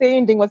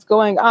understanding what's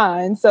going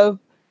on. So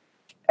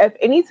if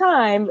any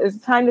time is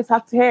time to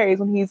talk to Harry is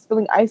when he's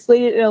feeling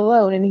isolated and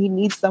alone and he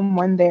needs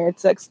someone there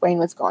to explain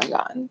what's going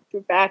on.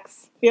 Through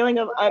facts. Feeling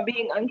of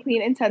being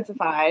unclean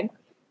intensified.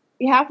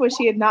 Behalf wish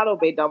he had not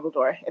obeyed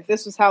Dumbledore. If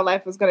this was how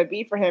life was going to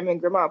be for him in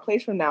Grimmauld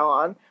Place from now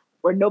on,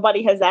 where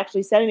nobody has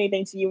actually said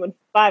anything to you in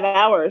 5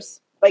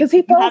 hours. Like, He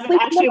you fell haven't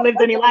asleep actually in the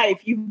lived any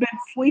life. You've been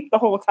asleep the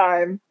whole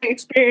time.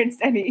 Experienced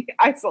any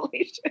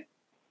isolation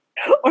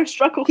or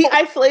struggle. he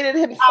isolated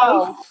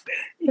himself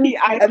He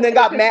and then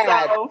got isolated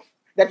mad himself,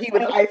 that he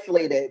was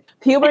isolated.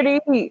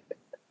 Puberty.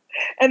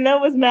 and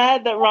then was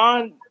mad that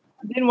Ron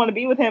didn't want to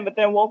be with him, but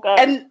then woke up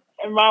and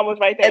Ron was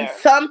right there. And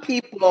some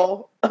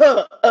people,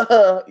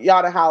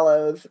 Yana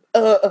Hallows,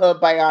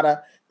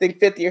 Bayana, think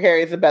fifth year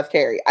Harry is the best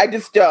Harry. I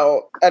just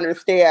don't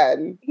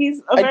understand.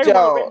 He's a very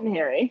well-written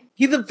Harry.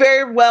 He's a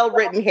very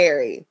well-written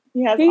Harry.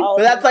 He has He- all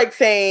But of that's like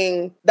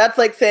saying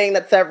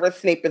that Severus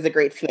Snape is a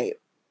great Snape.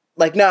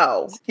 Like,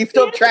 no, he's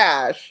still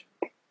trash.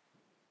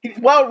 He's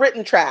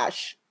well-written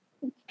trash.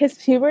 His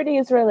puberty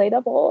is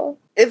relatable.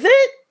 Is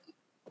it?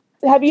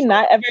 Have you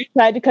not ever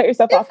tried to cut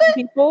yourself off from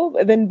people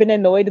and then been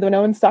annoyed when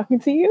no one's talking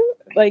to you?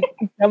 Like,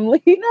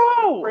 dumbly?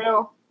 No.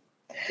 real.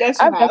 Yes,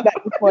 you I've done have.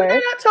 that before. Did I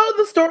not tell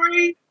the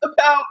story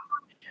about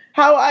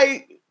how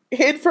I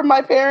hid from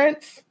my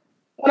parents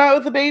when I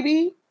was a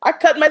baby? I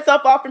cut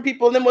myself off from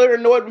people and then we were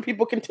annoyed when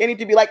people continued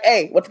to be like,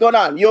 "Hey, what's going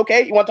on? You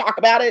okay? You want to talk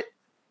about it?"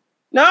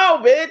 No,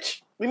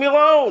 bitch. Leave me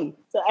alone.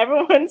 So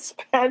everyone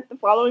spent the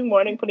following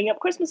morning putting up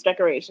Christmas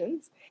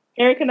decorations.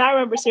 Harry could not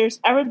remember Sirius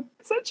ever in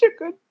such a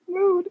good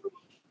mood.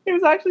 He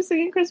was actually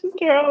singing Christmas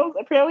carols,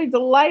 apparently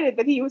delighted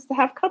that he was to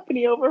have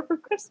company over for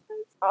Christmas.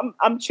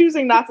 I'm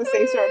choosing not to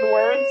say certain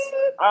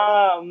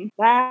words.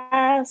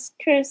 Last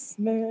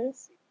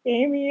Christmas, you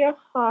gave me a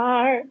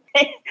heart.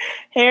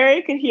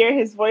 Harry could hear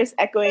his voice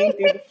echoing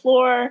through the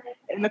floor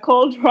in the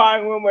cold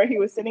drawing room where he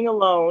was sitting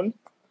alone,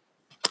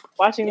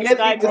 watching the You guys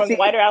sky need to growing see-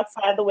 whiter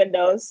outside the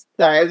windows.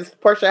 Sorry,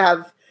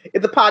 Portia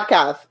it's a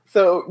podcast,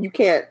 so you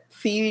can't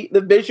see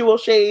the visual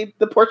shade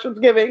the Portia's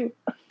giving.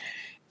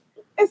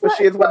 It's But not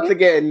she is once safe.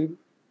 again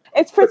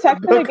It's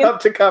protected book against.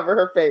 up to cover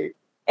her face.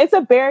 It's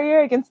a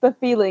barrier against the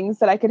feelings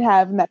that I could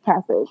have in that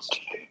passage.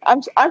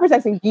 I'm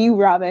protecting you,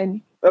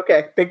 Robin.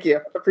 Okay, thank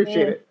you.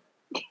 Appreciate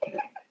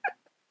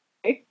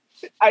it.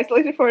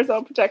 Isolated for his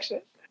own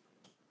protection,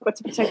 but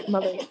to protect the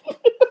mother.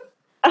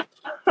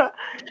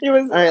 He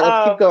was All right,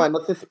 let's keep going.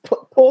 Let's just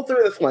pull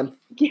through this one.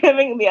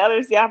 giving the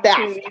others the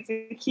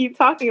opportunity to keep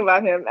talking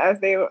about him as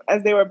they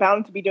were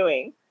bound to be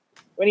doing.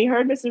 When he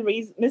heard Mrs.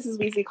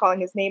 Weasley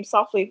calling his name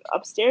softly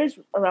upstairs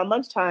around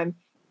lunchtime,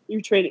 he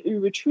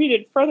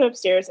retreated further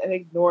upstairs and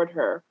ignored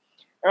her.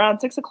 Around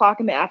 6 o'clock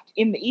in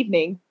the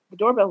evening, the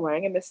doorbell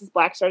rang and Mrs.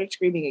 Black started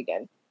screaming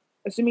again.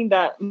 Assuming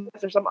that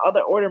some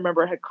other order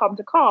member had come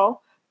to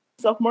call,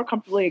 himself more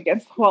comfortably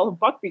against the wall of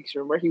Buckbeak's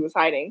room where he was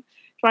hiding,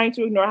 trying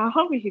to ignore how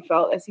hungry he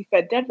felt as he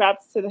fed dead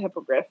rats to the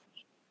hippogriff.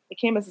 It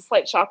came as a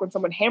slight shock when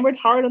someone hammered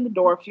hard on the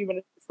door a few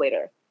minutes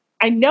later.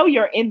 "I know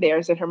you're in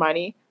there," said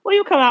Hermione. "Will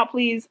you come out,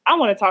 please? I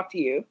want to talk to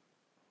you."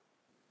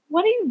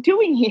 "What are you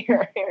doing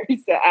here?"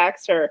 Harry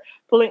asked her,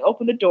 pulling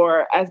open the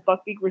door as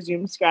Buckbeak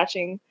resumed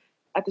scratching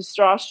at the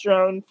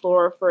straw-strewn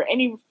floor for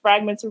any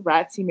fragments of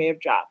rats he may have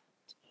dropped.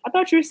 "I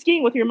thought you were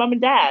skiing with your mom and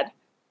dad."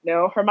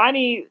 No,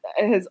 Hermione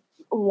has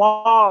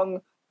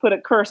long put a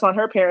curse on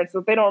her parents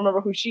that they don't remember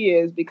who she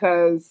is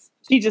because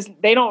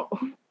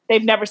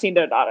they've never seen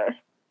their daughter.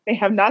 They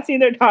have not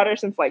seen their daughter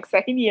since like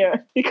second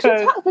year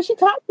because But she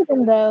talked to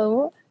them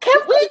though. Can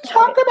we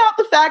talk about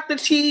the fact that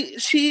she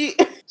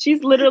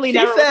she's literally She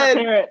never with said-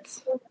 her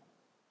parents.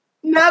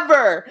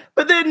 never?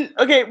 But then,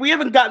 okay, we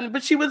haven't gotten.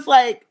 But she was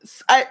like,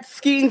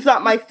 "Skiing's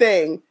not my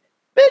thing."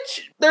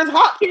 Bitch, there's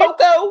hot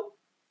cocoa.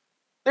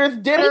 There's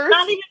But dinners. it's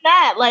not even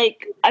that.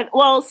 Like,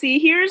 see,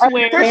 here's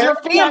where There's your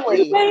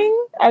family.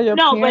 Are your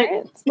No, but-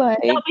 parents like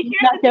no, but here's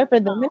not the care for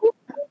thing, them?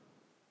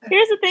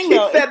 here's the thing She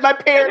though. said, "My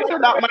parents are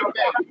not my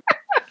thing.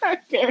 My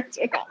parents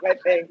are not my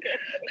thing.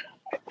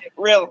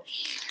 Real.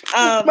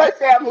 My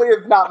family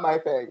is not my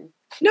thing."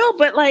 No,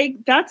 but like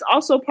that's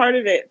also part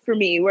of it for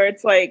me, where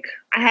it's like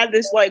I had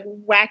this like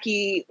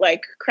wacky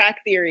like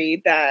crack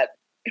theory that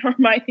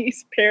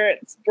Hermione's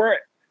parents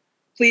weren't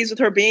pleased with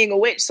her being a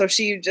witch, so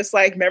she just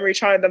like memory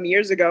charmed them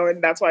years ago,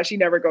 and that's why she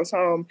never goes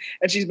home.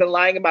 And she's been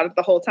lying about it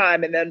the whole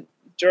time. And then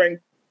during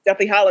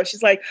Deathly Hallows,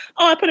 she's like,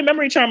 "Oh, I put a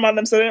memory charm on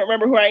them, so they don't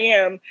remember who I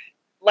am."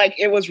 Like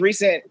it was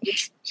recent.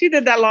 She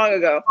did that long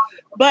ago.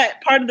 But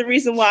part of the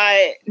reason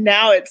why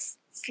now it's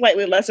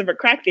slightly less of a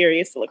crack theory,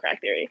 it's still a crack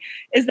theory,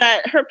 is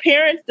that her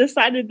parents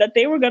decided that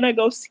they were going to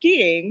go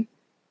skiing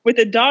with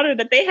a daughter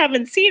that they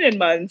haven't seen in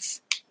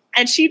months,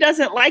 and she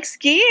doesn't like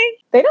skiing.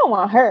 They don't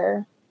want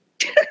her.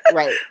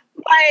 Right.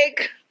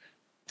 Like,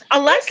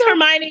 unless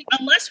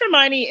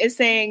Hermione is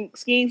saying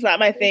skiing's not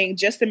my thing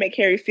just to make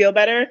Harry feel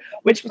better,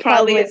 which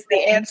probably is the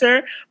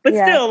answer. But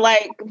Yeah. still,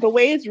 like the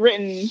way it's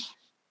written,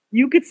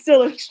 you could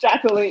still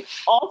extrapolate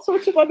all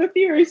sorts of other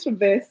theories from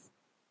this.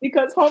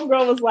 Because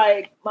Homegirl was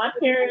like, my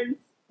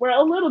parents were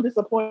a little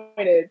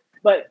disappointed,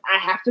 but I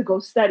have to go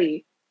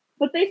study.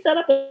 But they set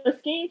up a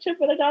skiing trip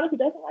for a daughter who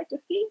doesn't like to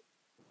ski.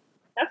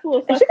 That's a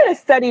little And she could have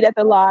studied at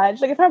the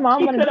lodge. Like if her mom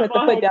She wanted to could've put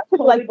the foot down, she'd be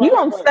totally like, "You bought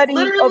don't her. study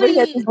over here at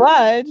Literally- this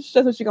lodge.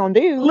 That's what you gonna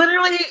do."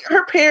 Literally,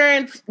 her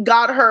parents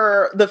got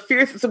her the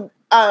fiercest.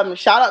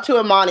 Shout out to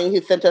Imani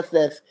who sent us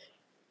this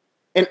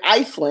in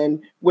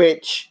Iceland,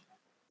 which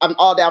I'm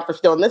all down for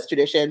still in this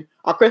tradition.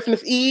 On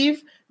Christmas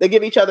Eve, they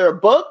give each other a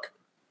book,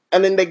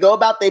 and then they go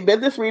about their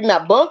business reading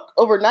that book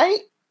overnight,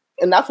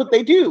 and that's what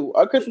they do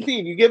on Christmas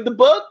Eve. You give the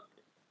book,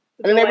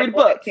 and then they read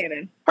books.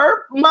 Canon.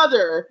 Her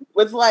mother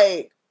was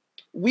like,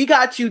 "We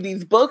got you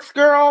these books,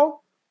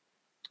 girl.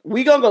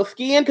 We gonna go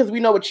skiing because we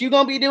know what you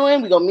gonna be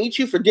doing. We gonna meet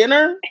you for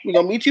dinner. We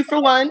gonna meet you for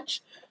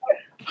lunch.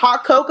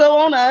 Hot cocoa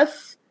on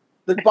us.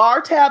 The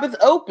bar tab is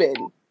open.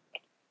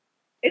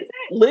 Is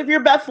it? Live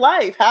your best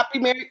life.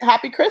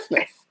 Happy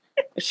Christmas."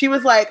 She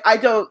was like, I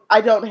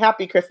don't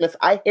happy Christmas.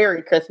 I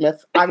Harry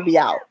Christmas. I'll be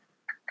out.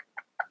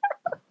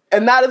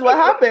 And that is what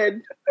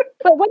happened.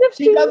 But what if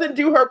She she? doesn't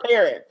do her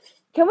parents.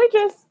 Can we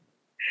just?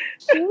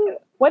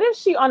 What if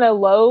she on a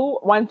low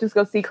wanted to just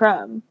go see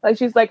Crumb? Like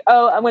she's like,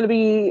 "Oh, I'm going to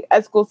be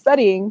at school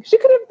studying." She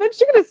could have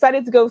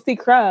decided to go see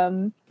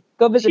Crumb,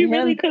 go visit She him.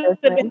 really could have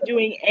been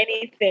doing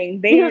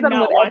anything. They She are was on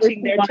not whatever watching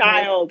she their wanted.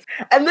 child.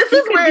 And this She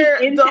is could where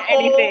be into the whole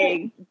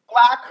anything.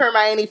 Black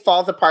Hermione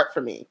falls apart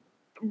for me.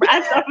 I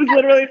was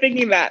literally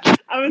thinking that.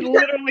 I was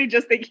literally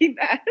just thinking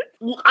that.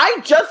 I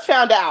just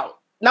found out,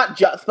 not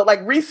just, but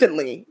like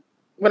recently,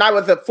 when I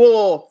was a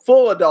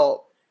full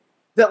adult,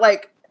 that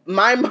like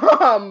my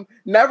mom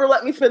never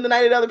let me spend the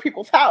night at other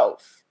people's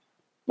house.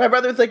 My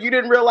brother's like, "You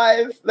didn't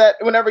realize that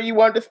whenever you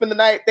wanted to spend the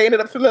night, they ended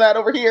up spending the night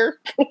over here."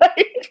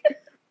 Like,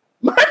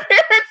 my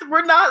parents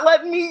were not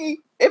letting me,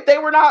 if they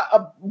were not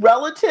a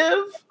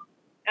relative,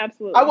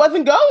 Absolutely. I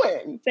wasn't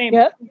going. Same.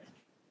 Yep.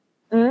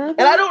 Mhm.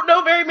 And I don't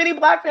know very many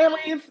Black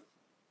families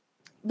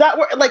that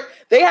were like,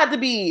 they had to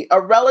be a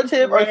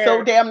relative or so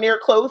Rare. damn near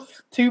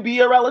close to be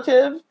a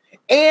relative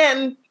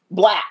and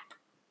Black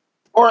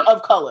or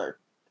of color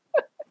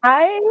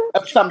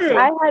of some True.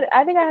 sort.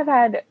 I think I have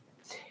had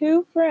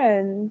two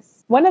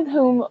friends, one of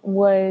whom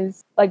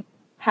was like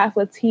half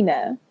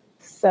Latina.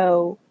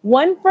 So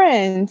one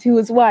friend who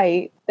was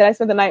white that I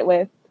spent the night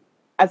with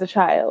as a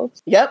child.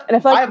 Yep. And I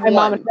feel like have my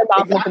mom and one.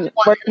 her mom Exactly lived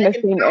one. worked in And I the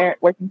can same count- area,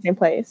 worked in the same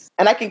place.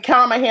 And I can count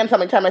on my hands how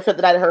many times I spent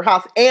the night at her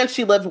house, and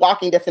she lives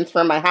walking distance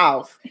from my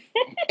house.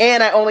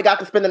 And I only got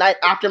to spend the night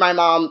after my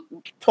mom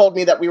told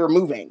me that we were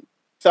moving.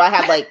 So I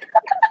had like,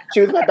 she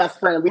was my best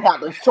friend. We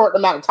had a short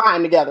amount of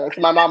time together. So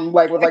my mom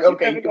like was like,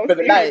 "Okay, you can spend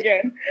the night."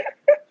 Again.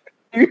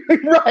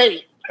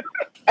 Right.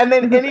 And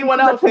then anyone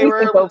else, they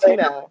were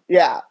Latina.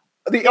 Yeah.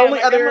 The Yeah, only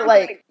my other grandma's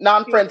like like-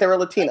 non-friends, they were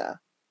Latina.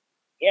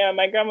 Yeah,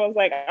 my grandma was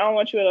like, "I don't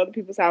want you at other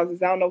people's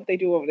houses. I don't know what they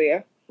do over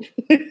there."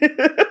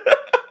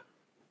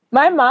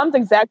 My mom's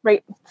exact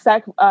word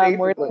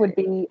Basically. would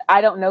be,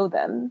 "I don't know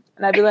them,"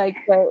 and I'd be like,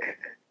 "But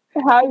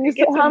how are you?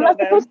 Get to How am know I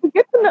them. supposed to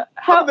get to know?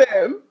 How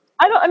them.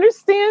 I don't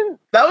understand."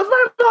 That was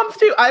my mom's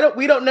too.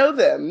 We don't know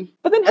them.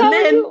 But then how And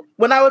are then you?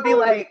 when I would be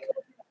like,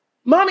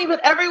 "Mommy,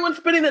 but everyone's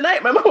spending the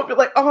night," my mom would be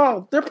like,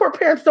 "Oh, their poor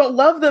parents don't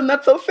love them.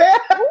 That's so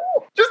sad."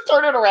 Just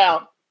turn it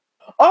around.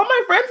 All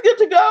my friends get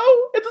to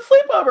go. It's a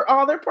sleepover.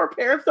 Oh, their poor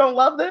parents don't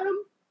love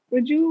them.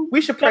 Would you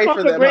We should pray jump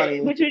for off a them, bridge?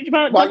 honey. Would you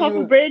jump While off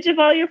you- a bridge if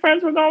all your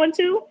friends were going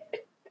too?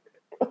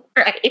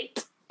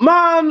 Right.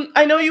 Mom,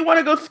 I know you want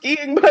to go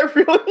skiing, but I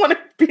really want to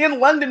be in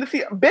London to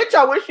see. Bitch,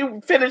 I wish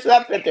you finished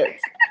that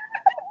sentence.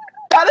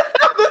 That is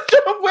how this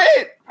joke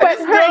went. But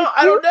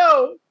I don't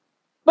know.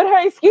 But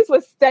her excuse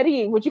was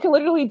studying, which you can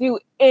literally do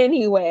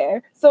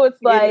anywhere. So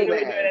it's like, You could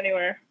do it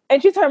anywhere.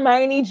 and she's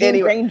Hermione Jean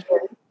Anyway. Granger.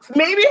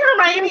 Maybe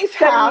Hermione's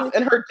half,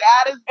 and her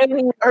dad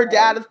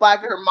is Black,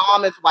 and her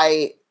mom is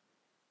white,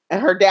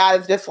 and her dad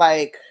is just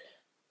like,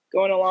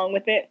 Going along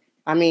with it.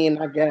 I mean,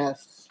 I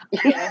guess.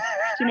 Yeah.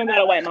 She don't got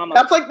a white mama.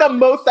 That's like the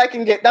most I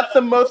can get. That's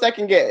the most I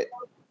can get.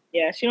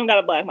 Yeah, she don't got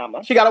a black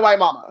mama. She got a white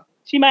mama.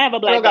 She might have a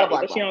black don't got a daddy,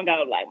 black but she mama. don't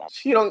got a black mama.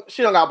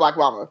 She don't got a Black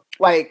mama.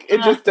 Like,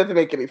 it just doesn't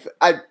make any sense.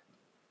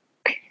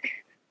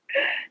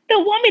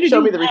 They'll want me to Show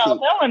do me the well. receipt.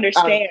 They'll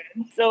understand.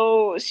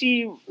 So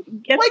she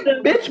gets Like,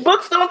 the bitch,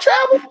 books don't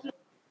travel.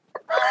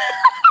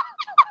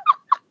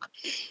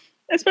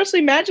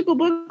 especially magical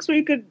books where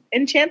you could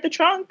enchant the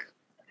trunk.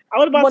 I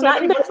would have bought so Not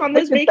many in the books on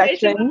this fiction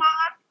vacation section.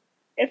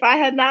 if I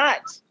had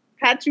not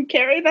had to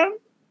carry them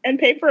and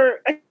pay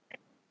for a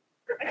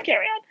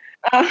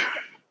carry-on.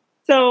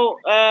 So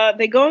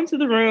they go into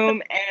the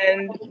room,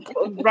 and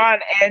Ron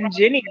and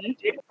Ginny.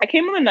 I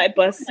came on the night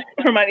bus,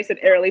 Hermione said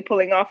airily,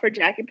 pulling off her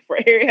jacket before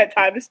Harry had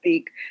time to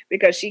speak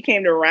because she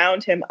came to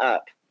round him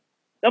up.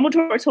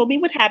 Dumbledore told me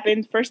what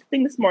happened first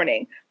thing this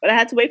morning, but I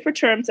had to wait for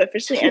terms to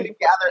officially end.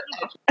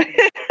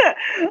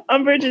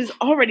 Umbridge is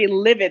already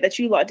livid that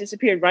you lot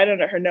disappeared right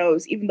under her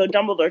nose, even though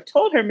Dumbledore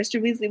told her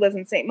Mr. Weasley was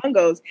in St.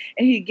 Mungo's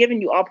and he'd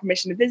given you all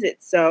permission to visit.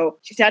 So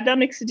she sat down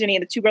next to Ginny,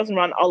 and the two girls and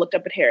Ron all looked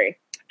up at Harry.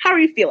 How are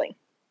you feeling?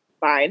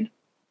 Fine.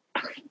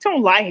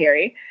 Don't lie,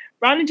 Harry.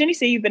 Ron and Ginny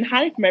say you've been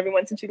hiding from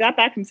everyone since you got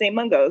back from St.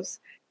 Mungo's.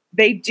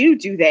 They do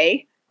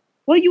they?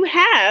 Well, you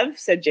have,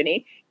 said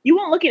Ginny. You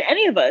won't look at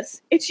any of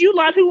us. It's you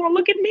lot who won't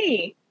look at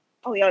me.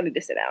 Oh, y'all need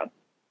to sit down.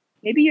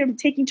 Maybe you're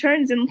taking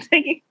turns and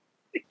taking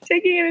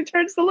it in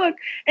turns to look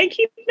and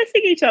keep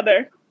missing each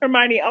other.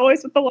 Hermione,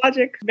 always with the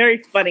logic. Very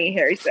funny,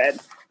 Harry said.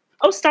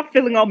 Oh, stop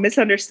feeling all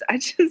misunderstood. I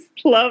just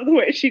love the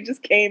way she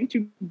just came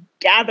to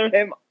gather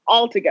him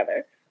all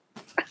together.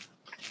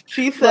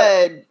 She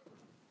said,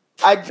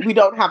 we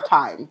don't have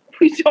time.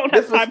 We don't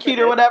have This was time cute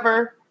for or this.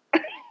 whatever.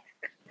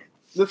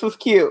 This was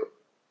cute.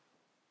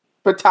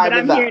 But time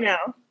But is I'm here up.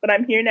 now. But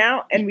I'm here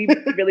now, and we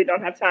really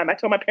don't have time. I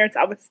told my parents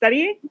I was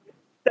studying,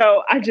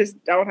 so I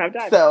just don't have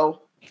time.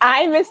 So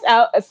I missed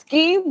out a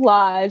ski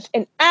lodge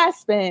in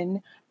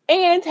Aspen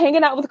and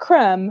hanging out with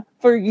Crumb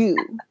for you.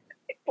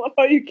 Well,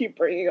 how you keep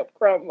bringing up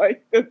Crumb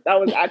like that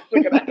was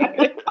actually going to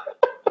happen.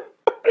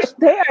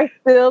 They are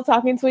still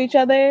talking to each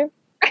other.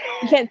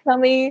 You can't tell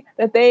me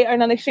that they are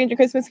not exchanging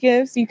Christmas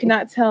gifts. You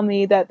cannot tell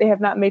me that they have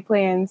not made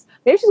plans.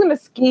 Maybe she's going to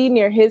ski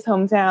near his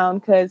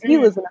hometown because he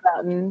lives in the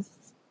mountains.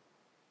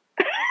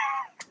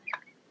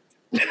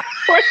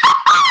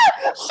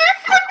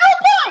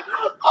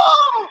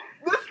 oh,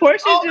 this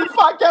Portia oh, just this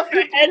podcast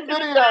her head to the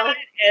video. side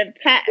and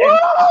pat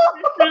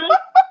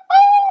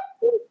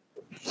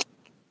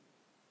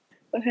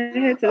and her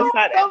head to the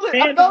side.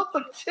 I And felt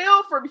the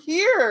chill from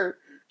here.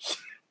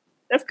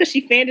 that's because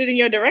she fanned it in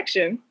your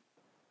direction.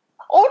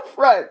 On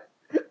front.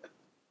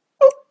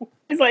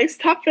 He's like,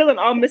 stop feeling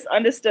all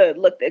misunderstood.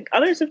 Look, the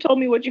others have told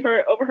me what you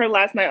heard over her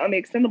last night on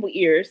the extendable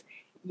ears.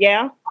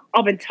 Yeah,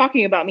 all been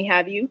talking about me,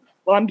 have you?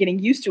 Well, I'm getting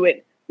used to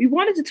it. We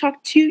wanted to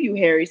talk to you,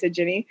 Harry, said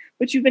Ginny,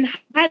 but you've been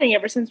hiding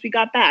ever since we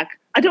got back.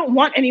 I don't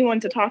want anyone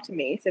to talk to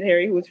me, said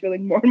Harry, who was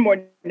feeling more and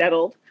more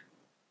nettled.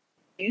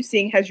 You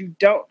seeing as you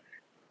don't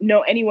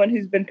know anyone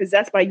who's been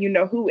possessed by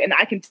you-know-who, and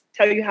I can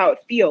tell you how it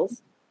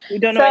feels. We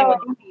don't know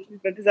anyone who's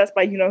been possessed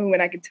by you-know-who,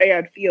 and I can tell you how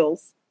it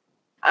feels.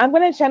 I'm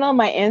going to channel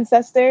my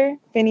ancestor,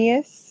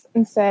 Phineas,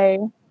 and say,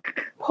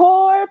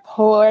 poor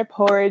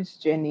porridge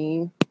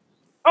Ginny.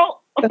 Oh,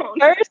 The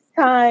first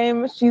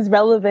time she's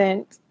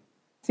relevant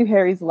to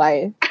Harry's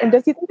life. And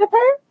does he think of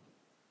her?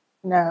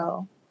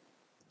 No.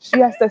 She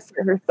has to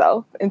assert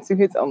herself into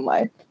his own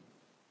life.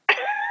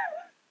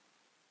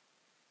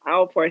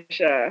 oh,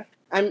 Portia.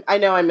 I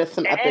know I missed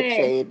some epic Dang.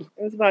 shade.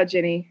 It was about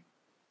Ginny.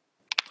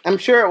 I'm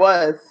sure it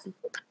was.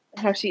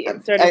 How she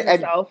inserted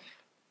herself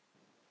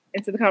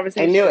into the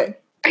conversation. I knew it.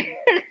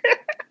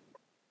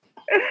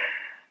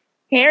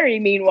 Harry,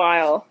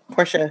 meanwhile,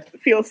 Portia.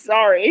 feels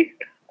sorry.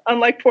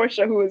 Unlike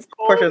Portia, who is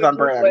cold Portia's and on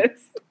brand.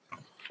 ruthless.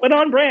 But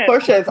on brand.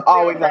 Portia is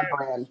always on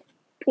brand.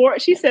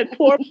 She said,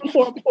 poor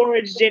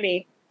porridge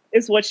Ginny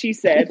is what she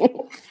said.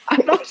 I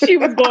thought she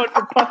was going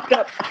for puffed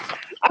up.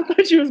 I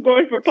thought she was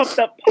going for puffed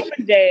up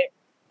Puffin Day.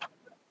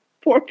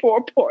 Poor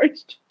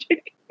porridge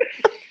Ginny.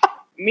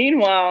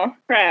 Meanwhile,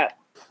 crap,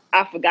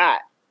 I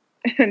forgot.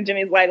 And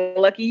Ginny's like,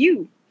 lucky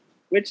you.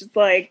 Which is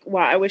like,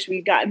 wow, I wish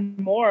we'd gotten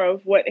more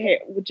of what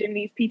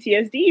Ginny's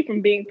PTSD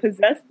from being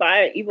possessed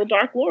by an evil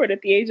Dark Lord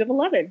at the age of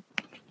 11.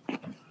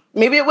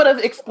 Maybe it would have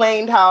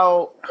explained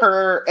how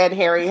her and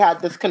Harry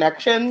had this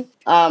connection,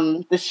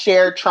 this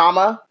shared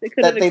trauma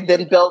that they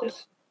then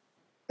built.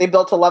 They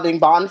built a loving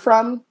bond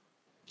from,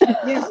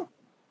 Yeah.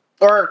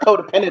 or a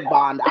codependent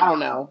bond. I don't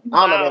know.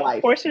 I don't know their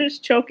life. Portia is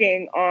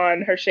choking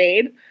on her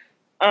shade.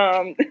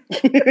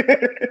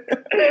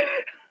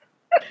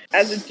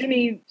 As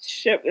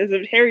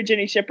a Harry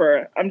Ginny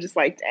shipper, I'm just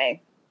like,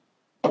 dang,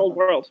 whole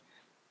world.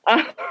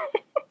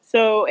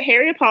 So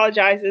Harry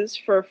apologizes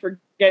for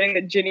forgetting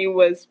that Ginny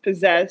was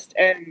possessed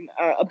and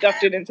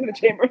abducted into the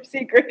Chamber of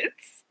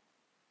Secrets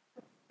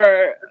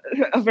for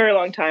a very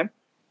long time.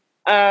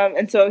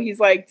 And so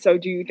he's like, so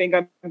do you think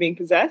I'm being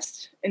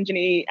possessed? And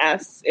Ginny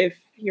asks if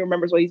he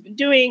remembers what he's been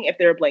doing, if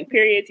there are blank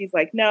periods. He's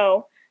like,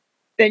 no,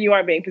 then you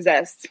aren't being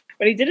possessed.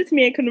 When he did it to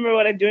me, I couldn't remember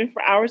what I'm doing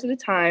for hours at a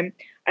time.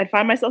 I'd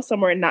find myself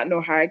somewhere and not know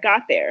how I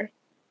got there.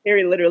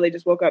 Harry literally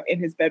just woke up in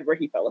his bed where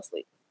he fell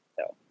asleep.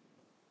 So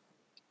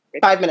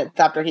 5 minutes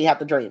after he had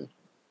the dream.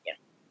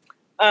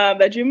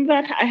 That dream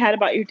I had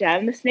about your dad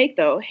and the snake,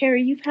 though.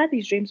 Harry, you've had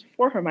these dreams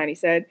before, Hermione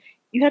said.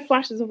 You had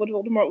flashes of what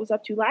Voldemort was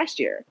up to last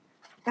year.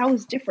 That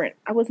was different.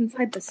 I was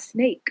inside the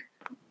snake.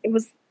 It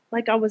was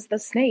like I was the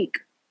snake.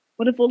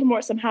 What if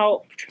Voldemort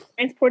somehow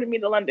transported me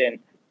to London?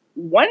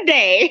 One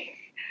day,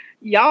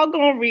 y'all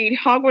gonna read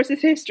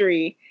Hogwarts'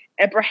 history,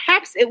 and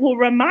perhaps it will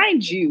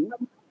remind you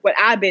what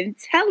I've been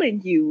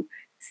telling you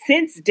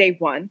since day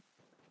one,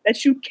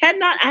 that you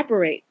cannot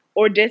apparate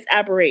or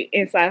disapparate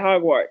inside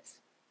Hogwarts.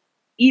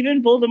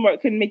 Even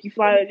Voldemort couldn't make you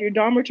fly out of your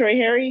dormitory,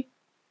 Harry.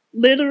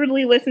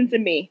 Literally listen to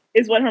me,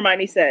 is what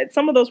Hermione said.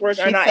 Some of those words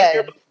are She not said- in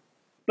your book,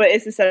 but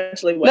it's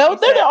essentially what No, she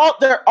said.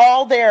 they're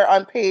all there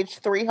on page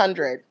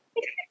 300.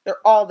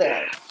 They're all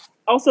there.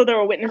 Also, there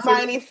were witnesses.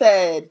 Hermione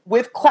said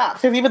with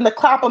claps, there's even the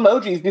clap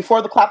emojis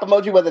before the clap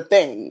emoji was a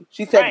thing.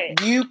 She said,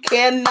 Right. You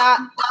cannot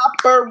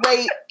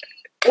operate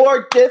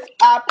or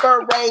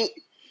disapparate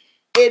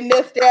in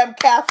this damn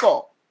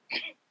castle.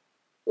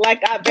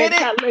 Like I've been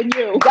Get it? telling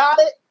you. Got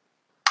it?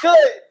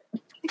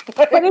 Good.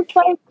 But it's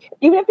like,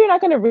 even if you're not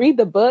going to read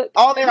the book,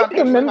 All there on just page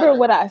remember 300.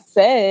 what I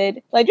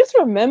said. Like, just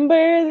remember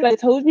that I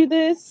told you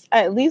this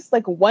at least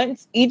like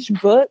once each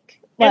book.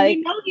 And Like,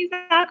 we know he's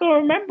not going to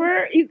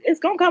remember. It's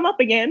going to come up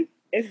again.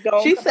 It's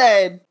going She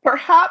said,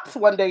 perhaps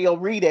one day you'll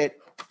read it,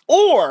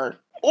 or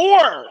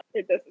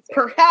it doesn't say.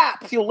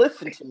 perhaps you'll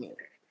listen to me.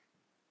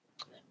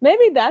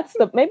 maybe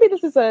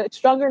this is a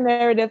stronger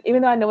narrative,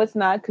 even though I know it's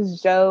not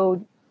because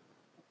Joe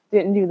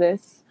didn't do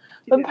this.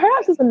 But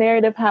perhaps it's a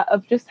narrative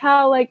of just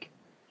how like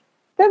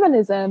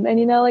feminism and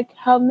like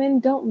how men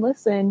don't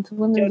listen to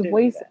women's didn't do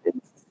voices.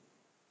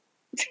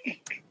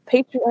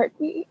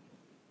 Patriarchy.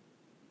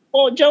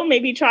 Well, Joe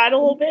maybe tried a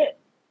little bit,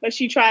 but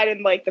she tried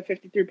in like the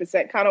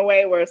 53% kind of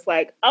way where it's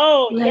like,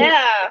 oh, Like-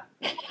 yeah.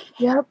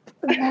 Yep,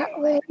 that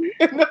way.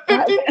 In the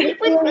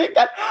 53%.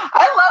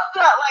 I love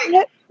that.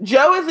 Like,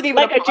 Joe isn't even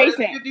Like a part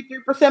adjacent. of the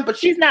 53%, but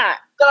she's She's not.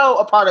 so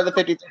a part of the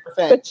 53%.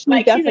 But she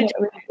Like, she's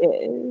definitely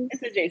is.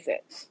 It's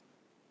adjacent.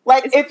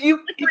 Like, It's if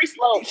you, slippery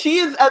slope. she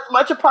is as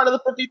much a part of the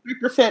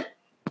 53%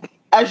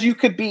 as you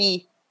could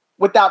be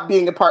without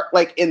being a part,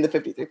 like, in the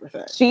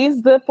 53%.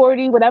 She's the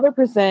 40 whatever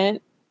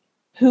percent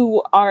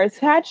who are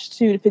attached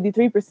to the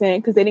 53%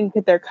 because they didn't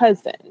get their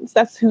cousins.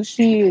 That's who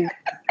she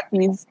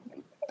is.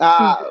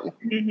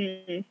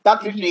 Mm-hmm.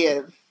 That's who she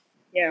is.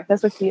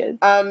 That's what she is.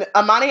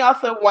 Amani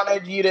also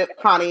wanted you to,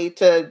 Connie,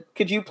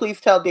 could you please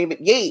tell David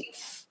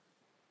Yates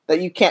that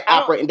you can't I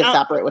don't- operate and I don't-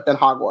 disoperate within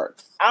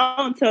Hogwarts? I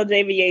don't tell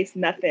David Yates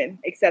nothing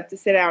except to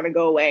sit down and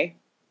go away.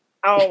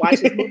 I don't watch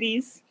his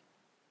movies.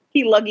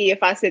 He lucky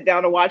if I sit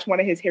down and watch one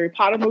of his Harry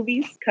Potter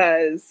movies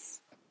because,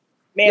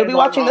 man, You'll be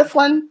watching this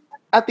one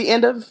at the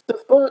end of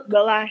this book?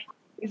 Will I?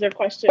 These are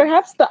questions.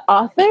 Perhaps the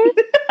author,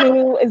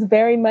 who is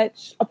very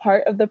much a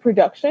part of the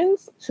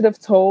productions, should have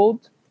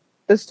told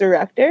this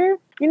director,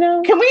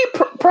 Can we,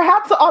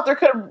 perhaps the author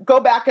could go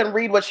back and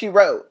read what she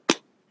wrote? Because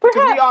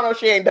we Perhaps. all know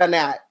she ain't done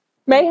that.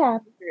 May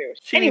have.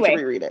 She Anyway.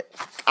 needs to reread it.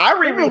 I There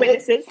were reread it.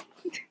 witnesses.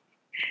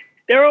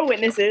 There were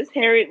witnesses.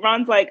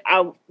 Ron's like,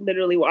 I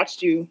literally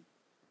watched you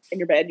in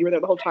your bed. You were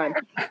there the whole time.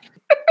 He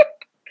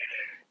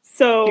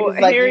So was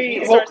like, Harry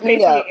 "You starts woke me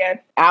pacing up." again.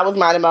 I was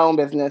minding my own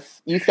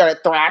business. You started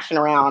thrashing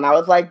around. I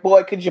was like,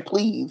 boy, could you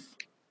please?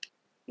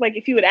 Like,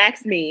 if you had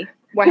asked me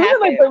what He was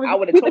happened, like, there was- I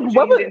would have he was told like, you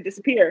what you was- didn't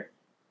disappear.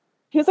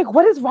 He was like,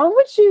 what is wrong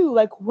with you?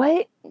 Like,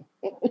 what?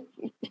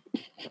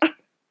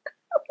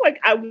 Like,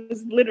 I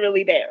was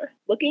literally there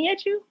looking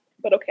at you,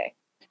 but okay.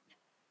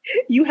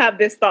 You have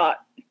this thought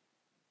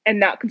and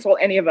not consult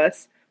any of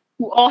us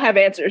who all have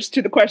answers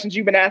to the questions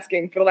you've been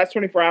asking for the last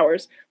 24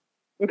 hours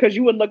because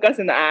you wouldn't look us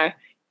in the eye.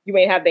 You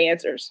ain't have the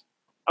answers.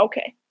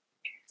 Okay.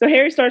 So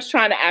Harry starts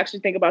trying to actually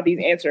think about these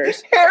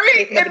answers.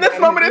 Harry, in this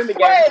moment, is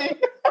sweating.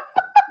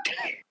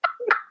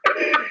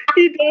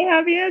 He didn't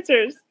have the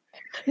answers.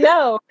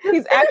 No,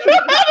 he's actually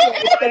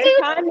because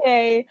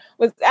Kanye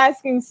was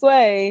asking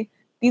Sway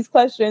these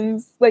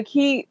questions. Like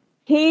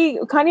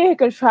Kanye had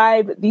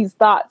contrived these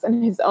thoughts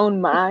in his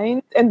own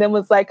mind, and then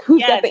was like,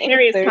 "Who's Yes, got the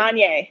Harry is answer?"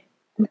 Kanye.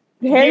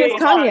 Harry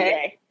is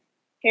Kanye.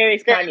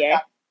 Harry's Kanye.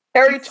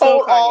 Harry He's so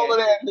told all Kanye. of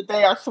them that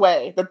they are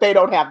sway, that they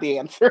don't have the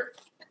answer.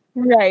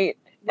 Right. Right.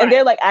 And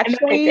they're like, And then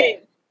they actually,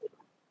 did.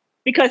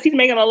 Because he's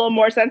making a little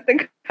more sense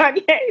than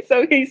Kanye.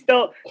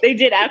 So they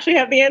did actually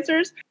have the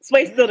answers.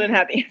 Sway still didn't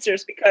have the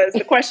answers because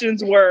the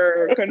questions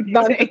were confusing.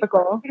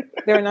 non-typical.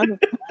 They were not.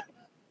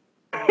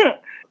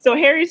 So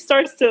Harry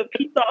starts to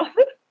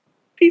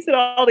piece it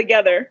all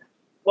together.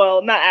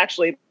 Well, not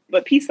actually,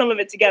 but piece some of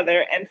it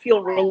together and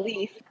feel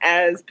relief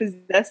as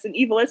possessed and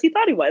evil as he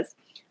thought he was.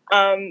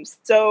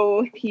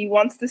 So he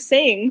wants to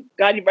sing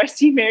God You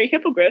Rest Ye Merry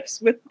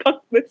Hippogriffs with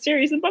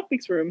Sirius in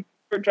Buckbeak's room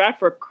for draft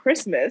for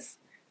Christmas.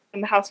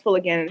 And the house full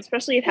again, and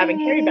especially at having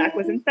Harry back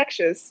was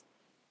infectious.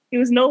 He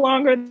was no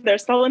longer their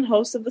sullen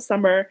host of the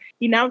summer.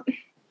 He now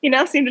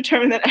seemed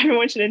determined that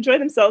everyone should enjoy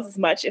themselves as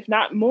much, if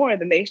not more,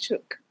 than they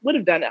would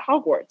have done at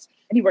Hogwarts.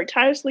 And he worked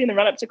tirelessly in the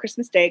run-up to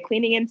Christmas Day,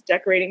 cleaning and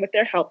decorating with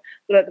their help,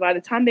 so that by the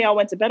time they all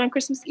went to bed on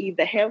Christmas Eve,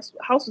 the house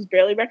was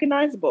barely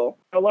recognizable.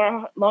 No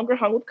longer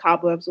hung with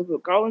cobwebs,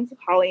 with garlands of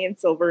holly and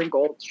silver and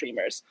gold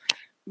streamers.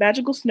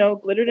 Magical snow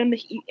glittered in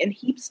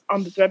heaps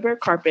on the threadbare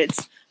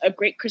carpets. A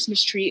great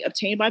Christmas tree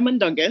obtained by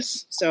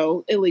Mundungus,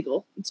 so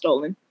illegal and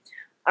stolen.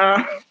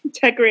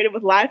 Decorated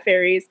with live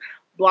fairies,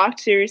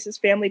 blocked Sirius's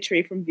family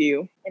tree from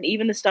view, and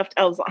even the stuffed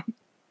elves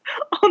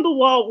on the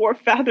wall wore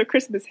Father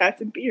Christmas hats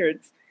and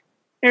beards.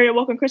 Harry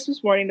awoke on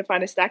Christmas morning to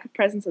find a stack of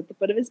presents at the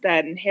foot of his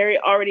bed,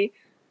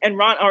 and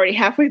Ron already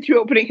halfway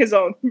through opening his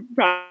own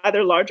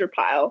rather larger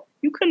pile.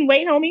 You couldn't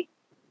wait, homie?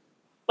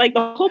 Like,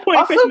 the whole point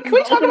Also, of Christmas can we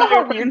is talk open about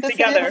your how rooms weird this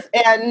together. is?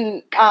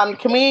 And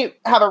can we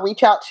have a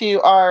reach out to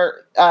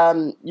our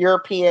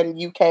European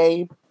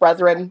UK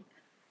brethren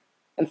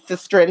and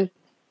sistren?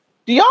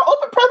 Do y'all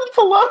open presents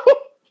alone?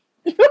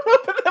 You don't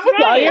open them with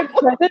All Right. your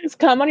presents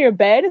come on your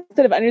bed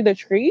instead of under the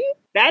tree?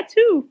 That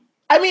too.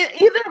 I mean,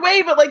 either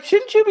way, but like,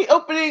 shouldn't you be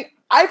opening?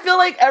 I feel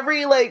like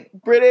every like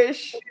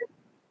British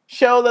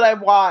show that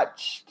I've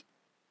watched,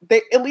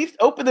 they at least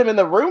open them in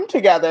the room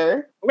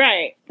together.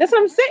 Right. That's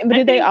what I'm saying. But I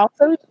did they think-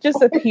 also just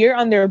appear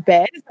on their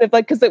bed? Instead of,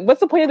 like, because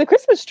what's the point of the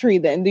Christmas tree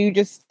then? Do you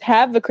just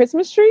have the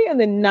Christmas tree and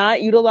then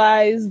not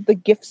utilize the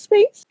gift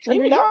space?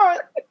 Maybe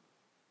not.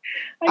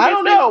 I guess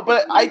don't they- know,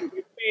 but I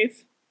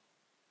Space.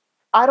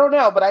 don't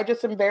know, but I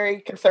just am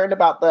very concerned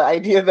about the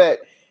idea that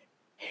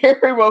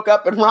Harry woke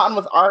up and Ron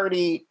was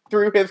already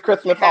through his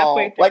Christmas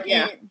Halfway haul. through, Like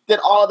yeah. he did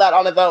all of that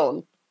on his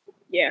own.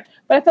 Yeah.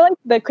 But I feel like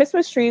the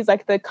Christmas tree is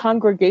like the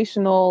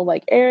congregational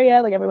like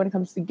area, like everyone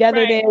comes together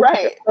Right, there, right.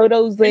 put their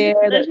photos there.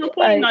 There's no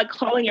point in like, not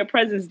calling your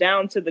presents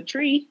down to the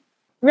tree.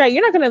 right,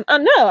 you're not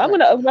gonna. No, I'm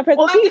gonna open my present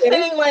Well, I'm just here.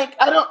 saying, like,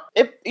 I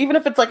don't. Even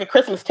if it's like a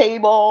Christmas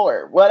table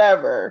or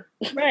whatever,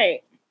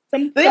 Right.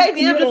 Some the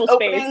idea of just communal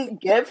space. opening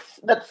gifts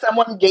that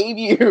someone gave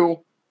you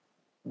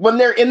when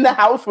they're in the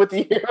house with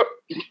you,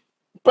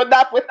 but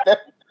not with them.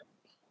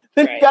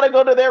 Then Right. you got to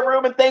go to their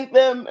room and thank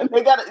them, and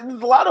they got.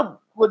 There's a lot of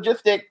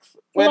logistics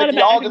a lot when if of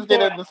you all back just and did it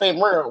forth. in the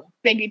same room.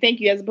 Thank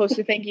you, as opposed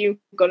to thank you,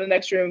 go to the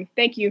next room.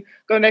 Thank you,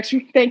 go to the next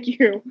room. Thank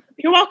you.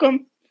 You're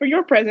welcome for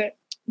your present.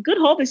 Good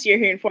haul this year,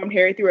 he informed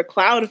Harry through a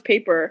cloud of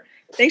paper.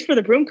 Thanks for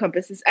the broom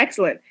compass. It's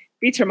excellent.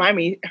 Beats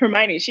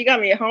Hermione. She got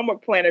me a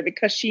homework planner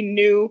because she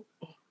knew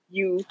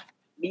you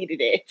needed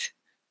it.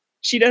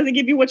 She doesn't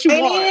give you what you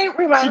And want. it She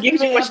reminds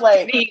gives me you what of you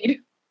like need.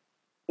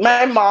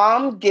 my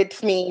mom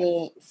gets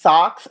me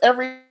socks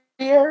every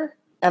year,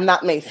 and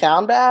that may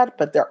sound bad,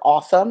 but they're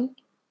awesome.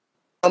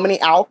 So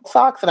many owl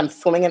socks, and I'm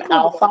swimming in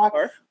owl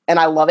socks, and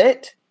I love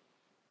it.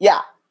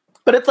 Yeah,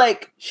 but it's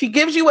like she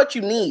gives you what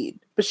you need,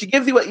 but she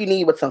gives you what you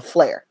need with some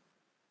flair.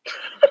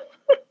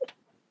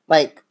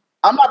 Like,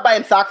 I'm not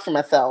buying socks for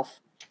myself,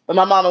 but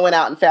my mama went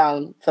out and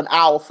found some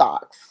owl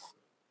socks,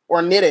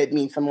 or knitted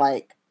me some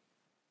like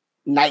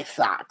nice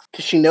socks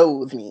because she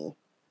knows me,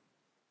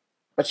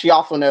 but she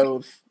also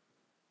knows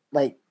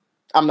like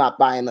I'm not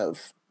buying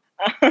those.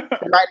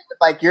 Right?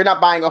 Like, you're not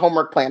buying a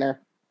homework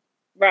planner.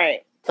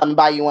 Right. So I'm gonna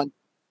buy you one.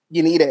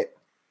 You need it,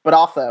 but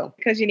also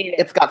Because you need it.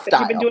 it's got But style.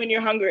 you've been doing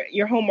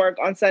your homework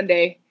on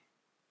Sunday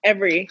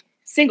every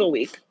single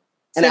week.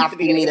 And since the asking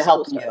me beginning to of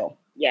help school started. you.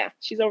 Yeah,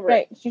 she's over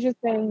Right. it. She's just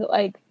saying,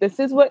 like, this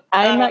is what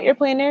I'm not your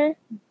planner.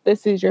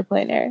 This is your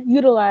planner.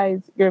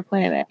 Utilize your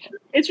planner.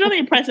 It's really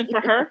impressive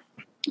for her,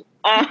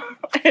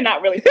 and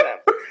not really for them.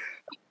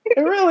 It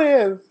really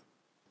is.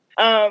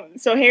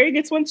 So Harry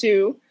gets one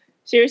too.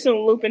 Sirius and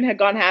Lupin had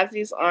gone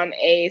halvesies on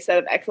a set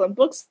of excellent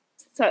books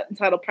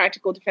entitled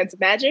Practical Defense of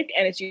Magic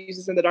and its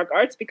uses in the dark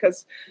arts,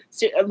 because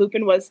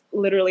Lupin was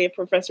literally a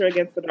professor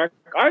against the dark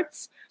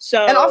arts.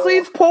 So And also,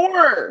 he's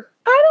poor.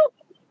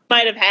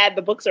 might have had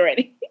the books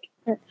already,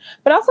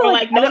 But also, or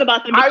like, like known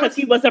about them I because was-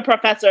 he was a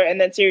professor,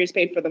 and then Sirius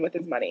paid for them with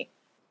his money.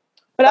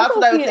 but That's also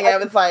what I was see it thinking. I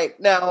as- was like,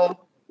 no,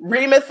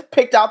 Remus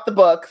picked out the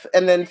books,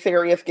 and then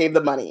Sirius gave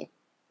the money,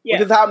 Yeah,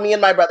 which is how me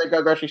and my brother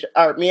go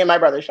me and my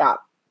brother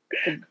shop.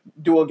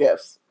 Dual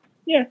gifts.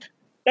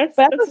 that's but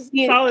I also a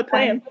see it solid as-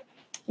 plan.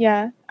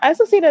 Yeah, I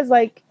also see it as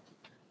like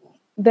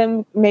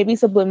them maybe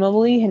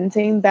subliminally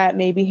hinting that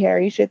maybe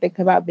Harry should think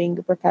about being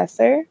a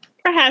professor.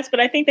 Perhaps, but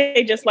I think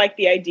they just like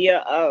the idea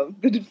of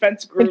the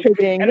defense group.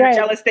 Contributing, And they're right.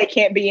 jealous they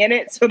can't be in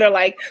it. So they're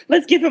like,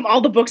 let's give him all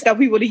the books that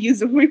we would have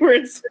used if we were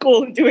in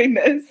school and doing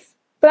this.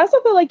 But I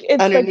also feel like it's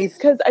like Underneath.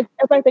 because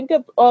if I think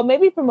of, or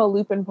maybe from a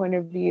Lupin point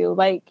of view,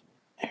 like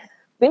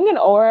being an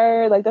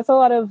aura, like that's a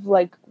lot of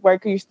like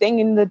work. You're staying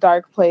in the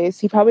dark place.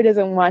 He probably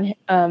doesn't want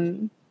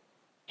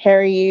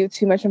Harry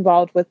too much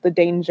involved with the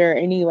danger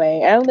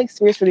anyway. I don't think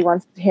Sirius really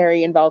wants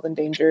Harry involved in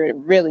danger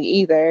really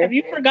either. Have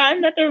you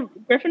forgotten that they're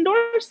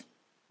Gryffindors?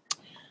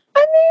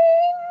 I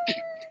mean,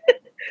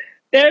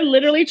 They're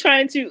literally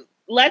trying to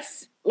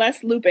less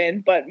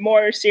Lupin, but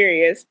more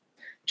serious,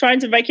 trying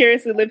to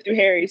vicariously live through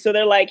Harry. So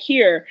they're like,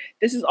 here,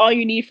 this is all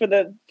you need for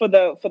the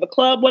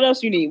club. What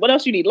else you need? What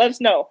else you need? Let us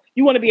know.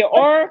 You want to be an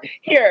aura?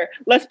 Here,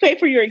 let's pay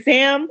for your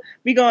exam.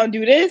 We gonna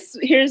do this.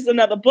 Here's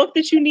another book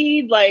that you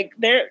need. Like,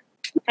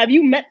 have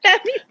you met them?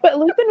 but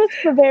Lupin was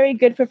a very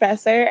good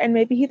professor, and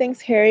maybe he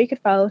thinks Harry could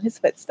follow his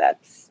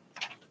footsteps.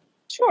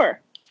 Sure.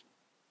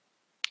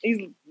 He's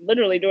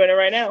literally doing it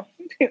right now.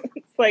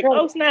 It's like, Right.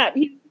 oh snap,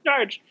 he's in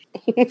charge.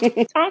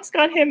 Tonks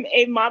got him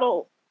a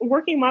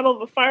working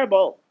model of a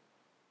firebolt,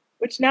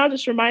 which now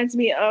just reminds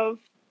me of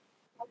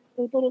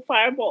the little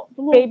firebolt,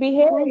 the little Baby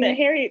room that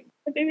Harry.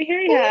 baby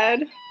Harry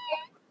had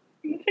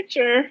in the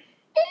picture.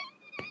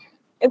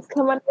 It's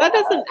coming. That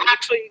doesn't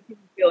actually give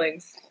me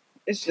feelings.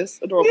 It's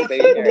just adorable Yes,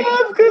 baby it Harry.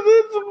 does, because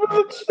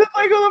it's just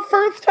like the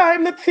first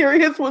time that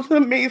Sirius was an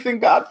amazing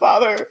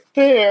godfather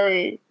to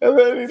Harry, and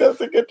then he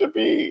doesn't get to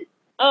be.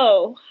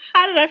 Oh,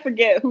 how did I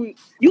forget who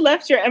you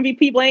left your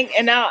MVP blank,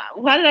 and now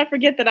how did I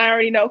forget that I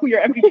already know who your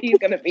MVP is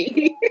going to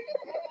be?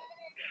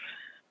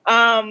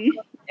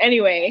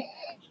 Anyway,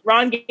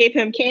 Ron gave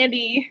him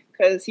candy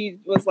because he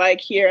was like,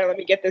 "Here, let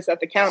me get this at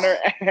the counter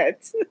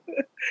at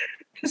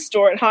the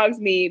store at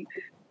Hogsmeade."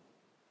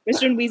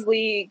 Mr.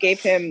 Weasley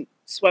gave him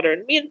sweater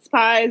and mince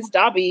pies.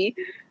 Dobby,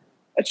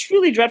 a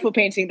truly dreadful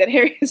painting that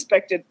Harry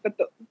expected, but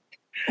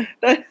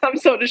that I'm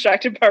so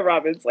distracted by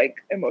Robin's like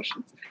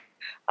emotions.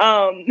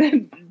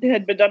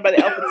 Had been done by the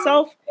elf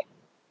itself.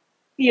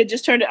 He had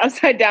just turned it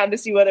upside down to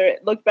see whether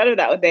it looked better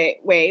that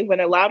way when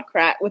a loud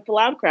crack,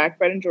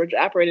 Fred and George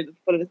apparated at the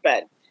foot of his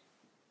bed.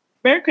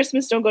 Merry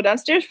Christmas, don't go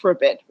downstairs for a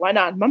bit. Why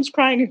not? Mom's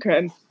crying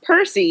again.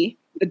 Percy,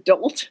 the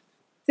dolt,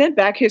 sent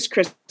back his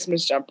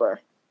Christmas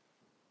jumper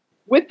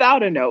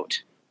without a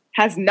note,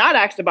 has not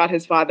asked about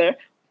his father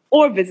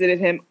or visited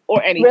him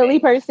or anything. Really,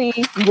 Percy?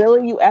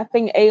 Really, you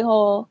effing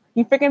a-hole?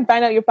 You freaking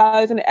find out your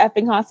father's in an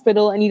effing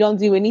hospital and you don't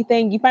do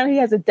anything. You find out he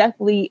has a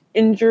deathly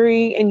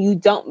injury and you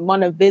don't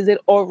want to visit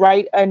or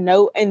write a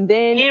note. And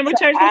then And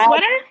returns the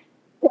sweater?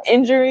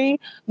 Injury,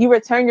 you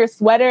return your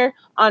sweater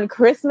on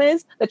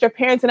Christmas that your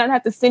parents did not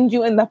have to send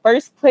you in the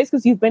first place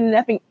because you've been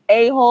an effing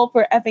a-hole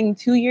for effing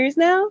 2 years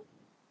now.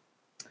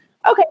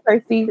 Okay,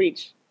 Percy.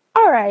 Preach.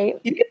 All right.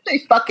 You can say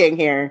fucking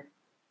here,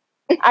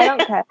 I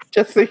don't care.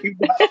 just so you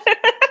know.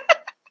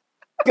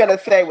 Gonna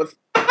say was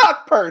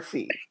fuck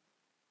Percy.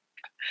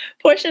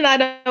 Portia and I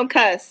don't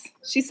cuss.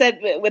 She said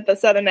with a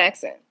southern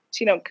accent.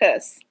 She don't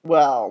cuss.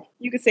 Well,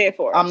 You can say it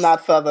for us. I'm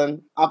not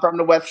Southern. I'm from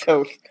the West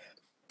Coast.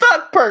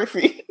 Fuck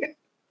Percy.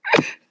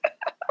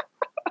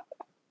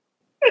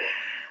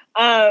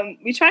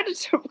 We tried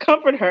to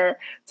comfort her,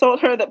 told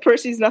her that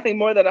Percy's nothing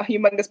more than a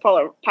humongous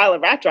pile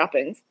of rat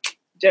droppings.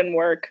 Didn't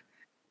work,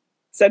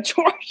 said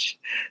George.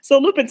 So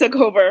Lupin took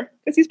over,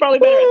 because he's probably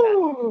better at that.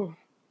 Ooh,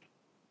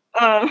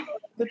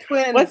 the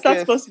twins. What's that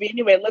just- supposed to be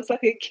anyway? It looks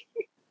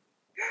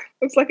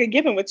like a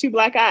gibbon with two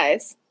black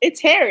eyes.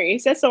 It's Harry.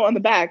 It says so on the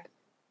back.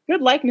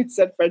 Good likeness,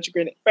 said Fred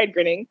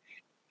grinning.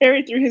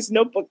 Harry threw his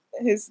notebook,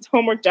 his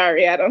homework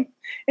diary at him,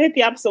 and hit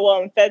the opposite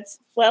wall and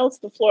fell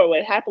to the floor where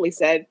it happily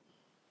said,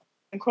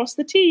 "And cross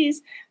the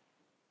T's,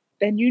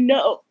 then you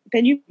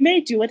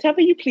may do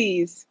whatever you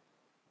please."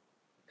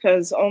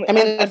 Because only I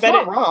mean, it's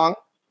not wrong.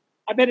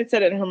 I bet it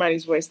said it in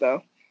Hermione's voice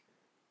though,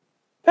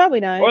 Probably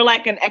not. or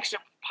like an extra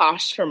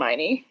posh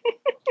Hermione.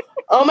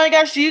 Oh my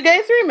gosh, do you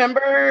guys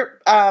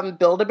remember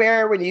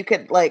Build-A-Bear when you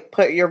could like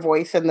put your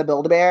voice in the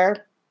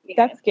Build-A-Bear?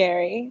 That's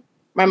scary.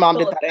 My mom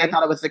did Still a that. I thing.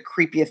 thought it was the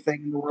creepiest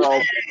thing in the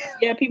world.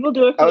 Yeah, people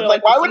do it. For I was their,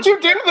 like, why would you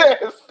do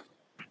this?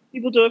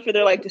 People do it for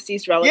their like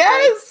deceased relatives.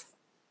 Yes.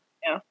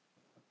 Yeah.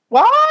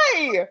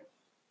 Why?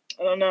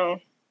 I don't know.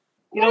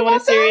 You What don't want a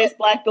about that? serious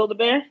black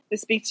Build-A-Bear to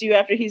speak to you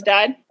after he's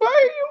died? Why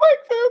are you like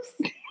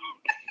this?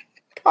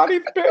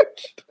 Connie's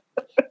bitch.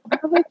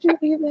 How would you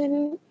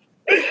even?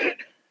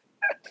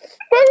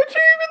 Why would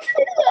you even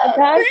say that?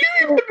 That's-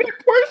 You even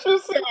make Portia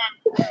say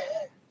it.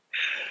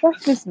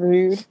 That's just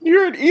rude.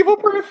 You're an evil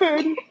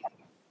person.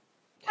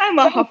 I'm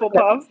a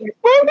Hufflepuff.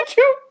 Why would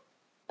you?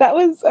 That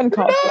was You're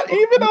uncalled not for.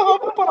 even a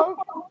Hufflepuff.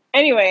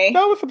 Anyway,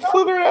 That was some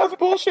Slytherin ass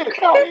bullshit,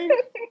 Connie.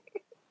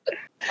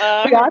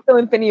 We got Phil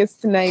and Phineas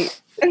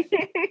tonight.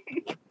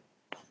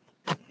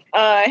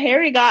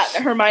 Harry got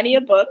Hermione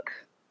a book,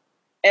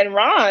 and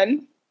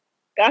Ron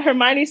got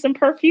Hermione some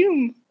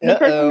perfume. The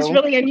perfume's Uh-oh.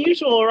 really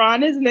unusual,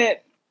 Ron, isn't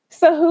it?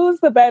 So who's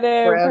the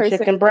better Brown person?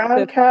 chicken,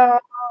 brown cow.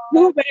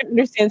 Who better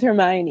understands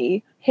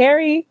Hermione?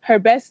 Harry, her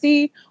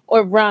bestie,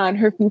 or Ron,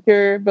 her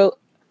future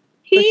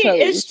He chose.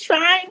 is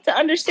trying to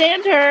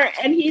understand her,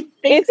 and he Is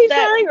thinks he that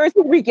trying, or is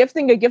he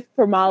regifting a gift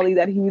for Molly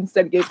that he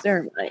instead gives to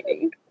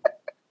Hermione?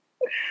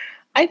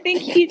 I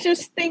think he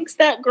just thinks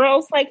that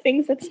girls like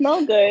things that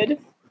smell good,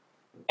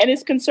 and is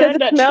Does concerned it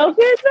that smell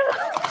good?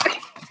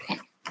 Though?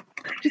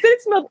 She said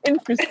it smelled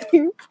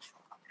interesting.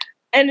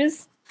 and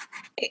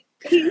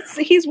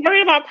he's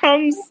worried about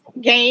Crumb's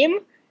game,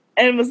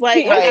 and was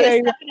like, Right. I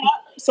gotta step it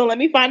up, so let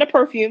me find a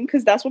perfume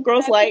because that's what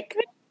girls like.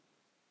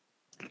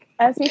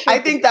 As he I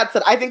think that's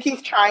it. I think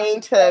he's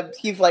trying to.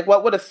 He's like,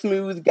 what would a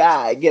smooth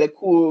guy get a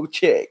cool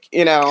chick?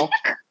 You know,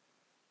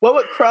 what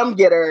would Crumb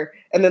get her,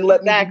 and then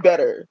let me Exactly. be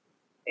better?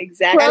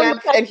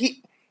 Exactly, And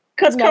he,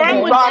 because No, Crumb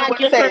no. would Ron not would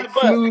give her say, a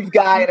book. smooth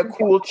guy and a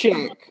cool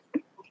chick.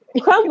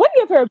 Crumb would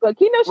give her a book.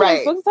 He knows she Right.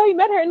 was books. That's how he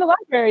met her in the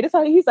library. That's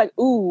how he's like,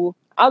 ooh,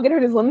 I'll get her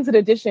this limited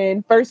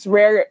edition, first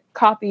rare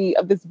copy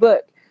of this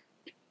book.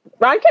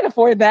 Ron can't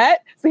afford that.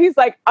 So he's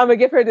like, I'm going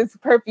to give her this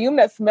perfume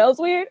that smells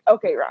weird.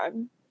 Okay,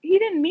 Ron. He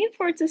didn't mean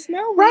for it to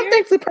smell Ron weird.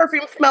 thinks the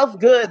perfume smells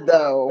good,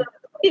 though.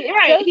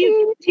 Right,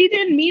 he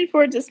didn't mean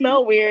for it to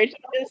smell weird.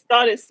 He just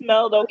thought it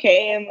smelled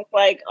okay, and was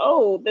like,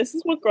 "Oh, this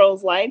is what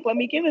girls like. Let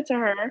me give it to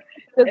her."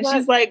 Does And not-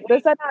 she's like,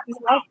 does that not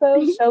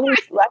also show his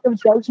lack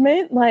of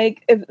judgment?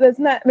 Like, if that's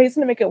not, it's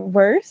going to make it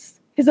worse.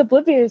 His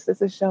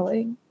obliviousness is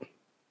showing.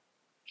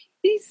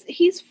 He's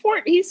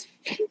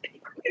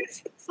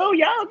so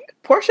young.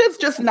 Portia's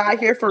just not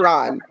here for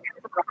Ron.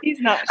 He's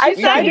not. I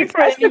She's not here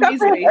for any stuck up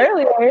for him Weasley.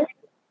 earlier.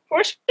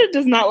 Portia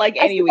does not like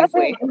I any stuck up for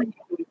Weasley. him.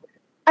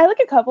 I like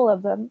a couple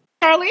of them.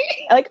 Charlie,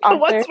 I like the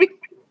Arthur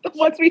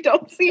ones we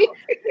don't see.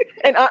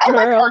 and Aunt I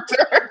like Merle.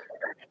 Arthur.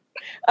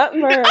 Aunt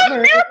Merle.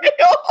 Muriel.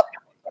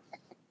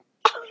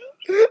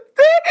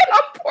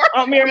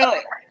 Aunt Muriel.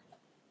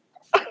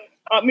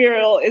 Aunt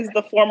Muriel is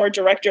the former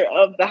director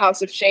of the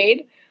House of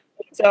Shade.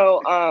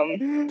 So,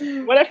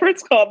 whatever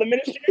it's called, the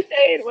Ministry of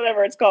Shade,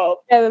 whatever it's called.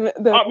 Yeah,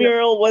 Aunt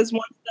Muriel was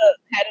once the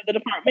head of the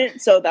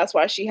department, so that's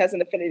why she has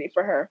an affinity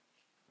for her.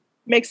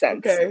 Makes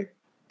sense. Okay.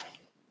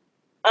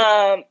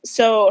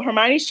 So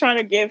Hermione's trying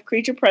to give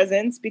Creature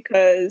presents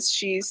because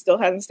she still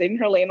hasn't stayed in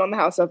her lane on the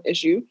House Elf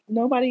issue.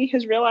 Nobody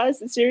has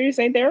realized that Sirius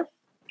ain't there.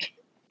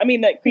 I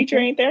mean, that Creature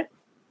ain't there.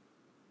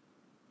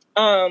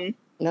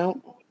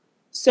 No,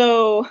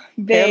 So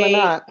apparently they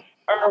not.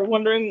 are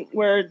wondering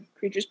where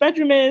Creature's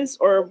bedroom is,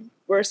 or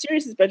where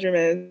Sirius's bedroom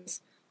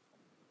is.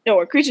 No,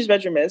 where Creature's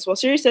bedroom is. Well,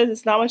 Sirius says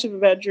it's not much of a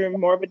bedroom,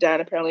 more of a den.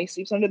 Apparently, he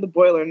sleeps under the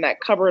boiler in that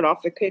cupboard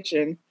off the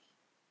kitchen.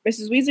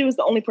 Mrs. Weasley was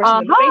the only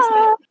person in the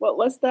basement. What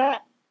was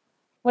that?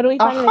 What do we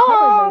find in the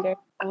Uh-huh. cupboard later?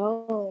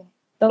 Oh,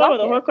 The oh,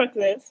 the locket.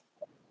 Horcrux is.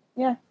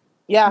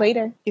 Yeah,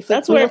 Later. he sleeps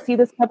That's We where- will see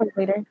this cupboard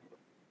later.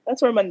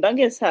 That's where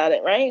Mundungus had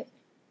it, right?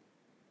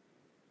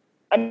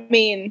 I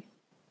mean,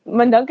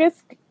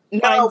 Mundungus. No,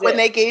 finds when it.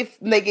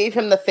 they gave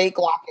him the fake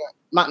locket.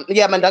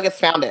 Mundungus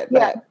found it,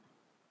 Yeah.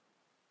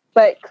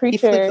 but But he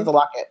sleeps Creature. with the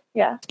locket.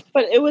 Yeah.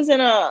 but it was in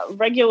a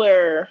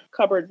regular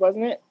cupboard,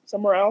 wasn't it?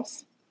 Somewhere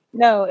else.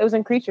 No, it was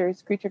in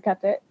Creatures. Creature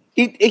kept it.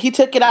 He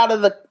took it out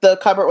of the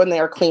cupboard when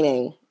they were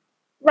cleaning,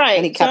 Right.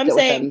 and he so kept I'm it with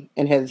saying, him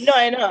in his. no,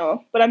 I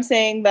know, but I'm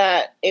saying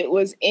that it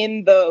was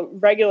in the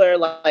regular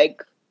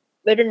like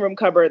living room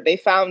cupboard. They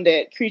found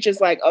it.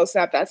 Creature's like, oh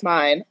snap, that's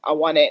mine. I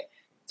want it.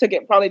 Took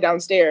it probably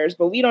downstairs,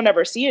 but we don't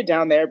ever see it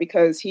down there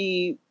because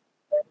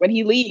when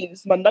he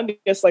leaves,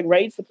 Mundungus like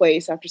raids the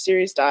place after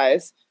Sirius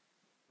dies.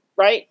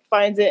 Right,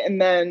 finds it,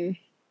 and then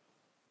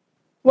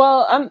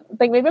Well,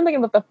 maybe I'm thinking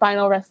about the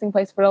final resting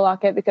place for the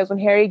locket because when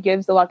Harry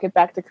gives the locket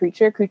back to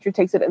Creature, Creature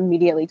takes it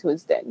immediately to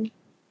his den.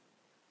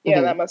 yeah,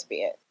 Mhm. that must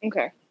be it.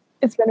 Okay.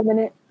 It's been a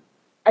minute.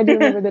 I do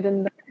remember that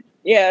in the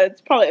Yeah,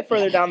 it's probably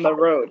further down the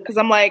road because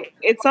I'm like,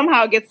 it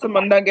somehow gets to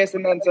Mundungus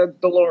and then to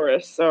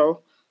Dolores. So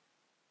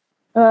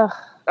Ugh.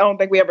 I don't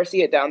think we ever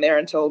see it down there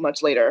until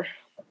much later.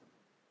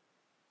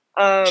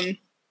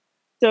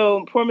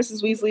 So poor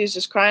Mrs. Weasley is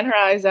just crying her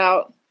eyes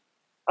out,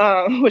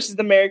 which is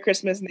the Merry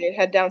Christmas, and they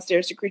head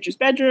downstairs to Creature's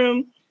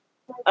bedroom.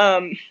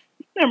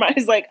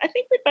 Hermione's like, I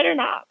think we better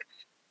knock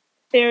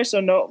there,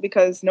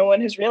 because no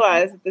one has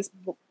realized that this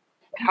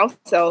house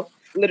elf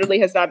literally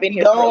has not been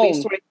here for at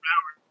least 24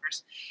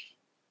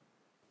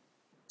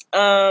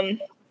 hours.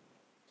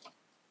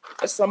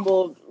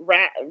 Assembled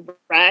rags.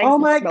 Oh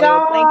and my smelly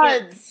God.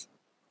 blankets.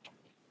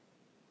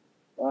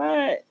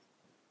 What?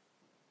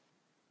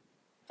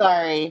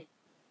 Sorry.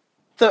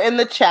 So in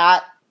the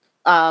chat,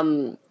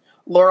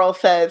 Laurel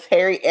says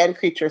Harry and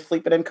Creature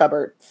sleeping in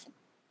cupboards,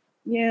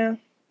 Yeah.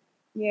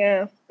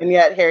 Yeah. and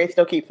yet Harry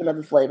still keeps him as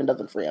a slave and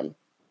doesn't free him.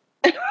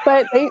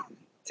 But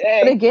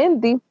Dang.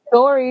 again, these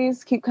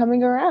stories keep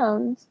coming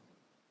around.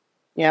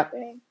 Yep.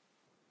 Dang.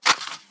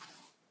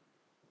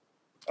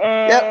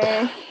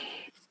 Yep.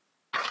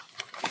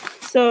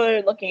 So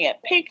they're looking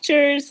at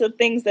pictures of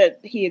things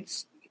that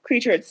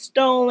Creature had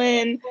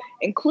stolen,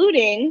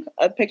 including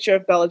a picture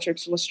of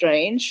Bellatrix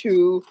Lestrange,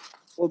 who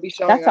will be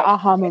showing That's an up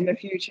aha in a moment.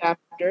 few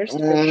chapters for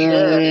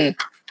sure.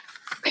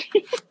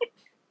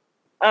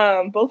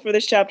 Both for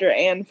this chapter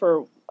and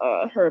for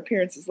her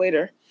appearances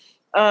later.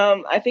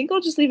 I think I'll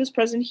just leave his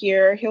present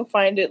here. He'll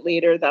find it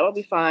later. That'll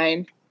be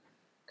fine.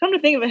 Come to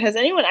think of it, has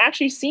anyone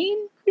actually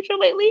seen Creature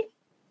lately?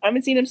 I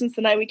haven't seen him since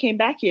the night we came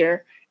back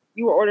here.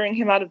 You were ordering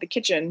him out of the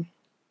kitchen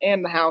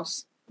and the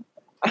house.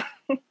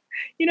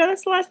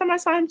 That's the last time I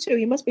saw him too.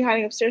 He must be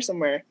hiding upstairs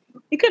somewhere.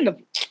 He couldn't have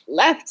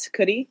left,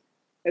 could he?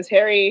 Because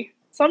Harry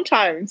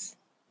sometimes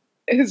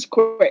is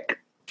quick.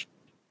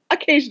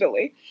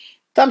 Occasionally.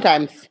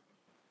 Sometimes.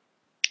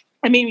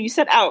 I mean, when you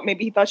set out,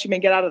 maybe he thought you may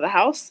get out of the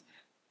house.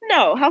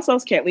 No, house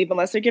elves can't leave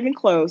unless they're given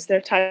clothes.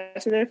 They're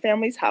tied to their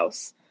family's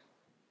house.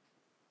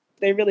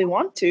 They really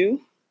want to.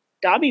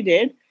 Dobby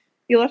did.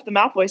 He left the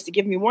Malfoys to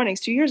give me warnings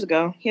 2 years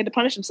ago. He had to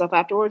punish himself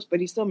afterwards, but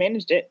he still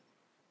managed it.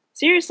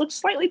 Sirius looked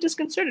slightly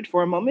disconcerted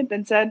for a moment,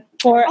 then said,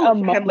 For I'll a look for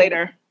him moment.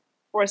 later.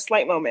 For a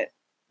slight moment.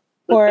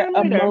 For Look for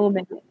him a later.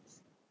 moment.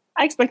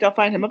 I expect I'll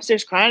find him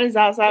upstairs crying his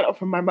eyes out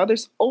over my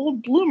mother's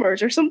old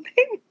bloomers or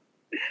something.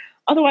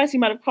 Otherwise, he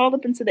might have crawled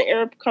up into the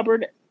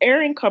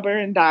airing cupboard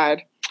and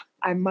died.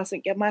 I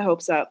mustn't get my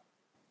hopes up.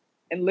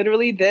 And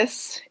literally,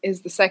 this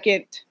is the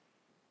second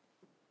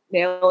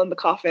nail in the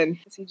coffin.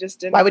 He just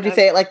didn't. Why would you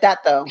say it like that,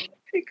 though?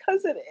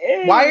 Because it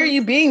is. Why are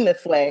you being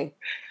this way?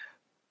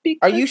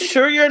 Because Are you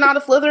sure you're not a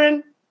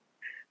Slytherin?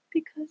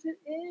 Because it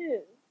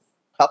is.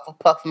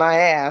 Hufflepuff my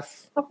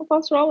ass.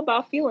 Hufflepuffs are all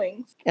about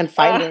feelings. And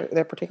Finder,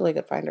 they're particularly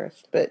good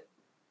finders. But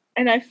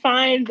And I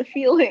find the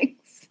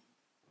feelings.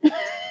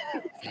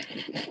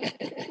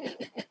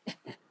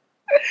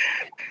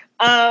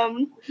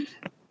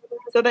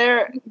 So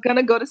they're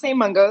gonna go to St.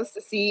 Mungo's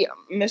to see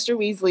Mr.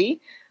 Weasley.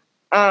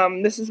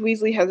 Mrs.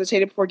 Weasley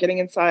hesitated before getting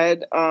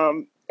inside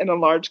in a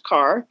large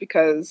car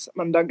because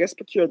Mundungus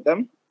procured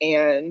them,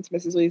 and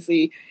Mrs.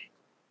 Weasley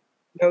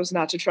knows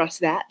not to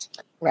trust that.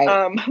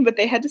 Right. But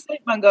they head to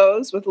St.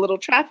 Mungo's with little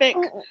traffic.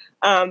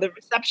 The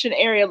reception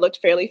area looked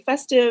fairly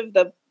festive.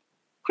 The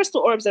crystal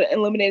orbs that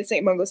illuminated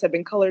St. Mungo's had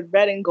been colored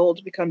red and gold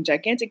to become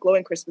gigantic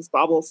glowing Christmas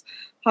baubles.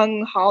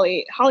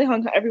 Holly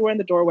hung everywhere in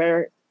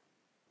the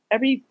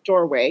every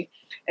doorway,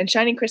 and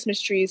shining Christmas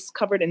trees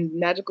covered in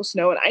magical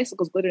snow and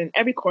icicles glittered in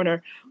every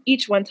corner,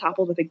 each one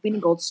toppled with a gleaming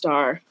gold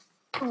star.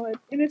 Oh,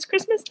 and it's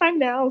Christmas time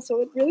now,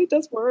 so it really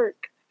does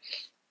work.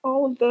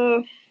 All of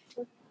the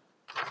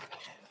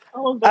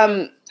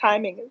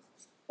timing is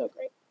so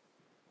great.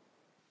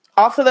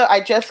 Also, though, I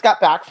just got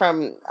back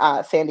from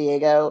San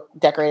Diego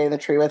decorating the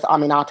tree with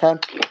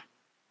Aminata.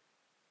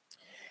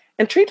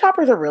 And tree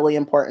toppers are really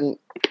important.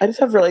 I just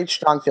have really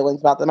strong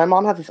feelings about them. My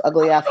mom has this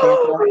ugly ass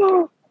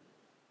Santa.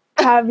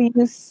 Have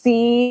you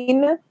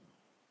seen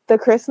the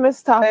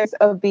Christmas toppers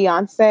of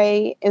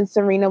Beyonce and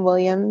Serena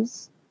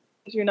Williams?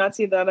 Did you not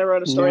see that? I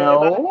wrote a story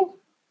about it. No.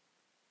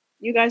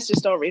 You guys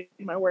just don't read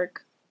my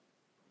work.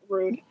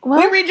 Rude.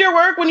 We read your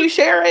work when you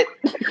share it.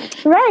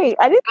 Right.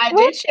 I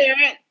did share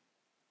it.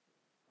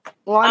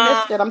 Well, I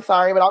missed it. I'm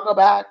sorry, but I'll go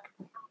back.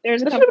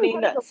 There's a company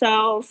that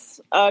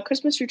sells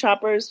Christmas tree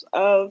toppers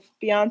of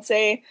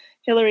Beyonce,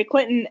 Hillary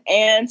Clinton,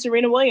 and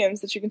Serena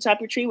Williams that you can top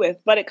your tree with,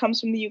 but it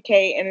comes from the UK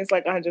and it's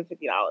like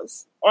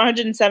 $150 or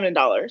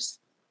 $107.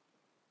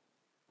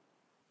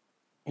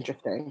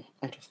 Interesting.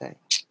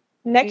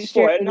 Next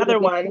For year, another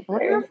one.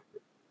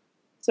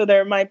 So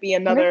there might be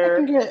another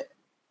Maybe I can get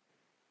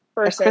a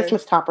person.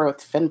 Christmas topper with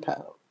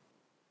Finpo.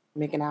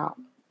 Making out.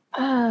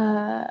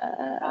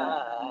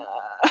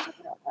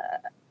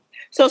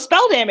 So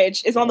Spell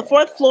Damage is on the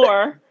 4th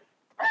floor.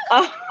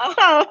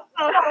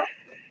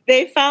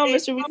 They found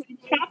Mr. Weasley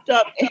propped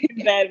up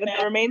in bed with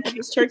the remains of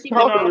his turkey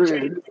dinner on a tray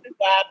in his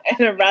lap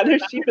and a rather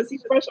sheepish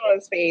expression on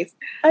his face.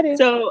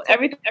 So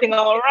everything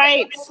all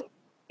right.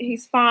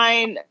 He's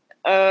fine.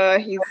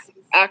 He's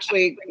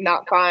actually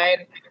not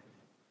fine.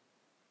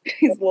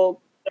 He's a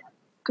little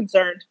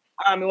concerned.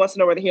 He wants to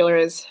know where the healer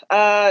is.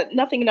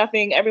 Nothing.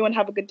 Everyone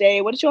have a good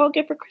day. What did you all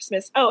get for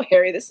Christmas? Oh,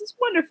 Harry, this is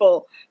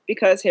wonderful.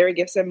 Because Harry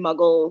gives him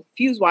Muggle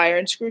fuse wire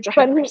and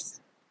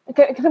screwdrivers.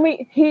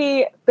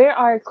 There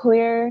are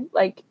clear,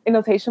 like,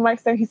 annotation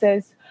marks there. He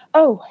says,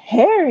 "Oh,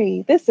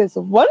 Harry, this is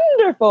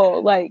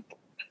wonderful." Like,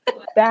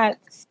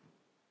 that's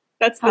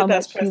the how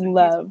best much he present.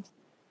 loved.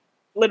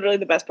 Literally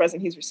the best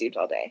present he's received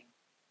all day.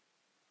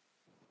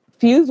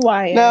 Fuse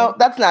wire. No,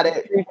 that's not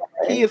it.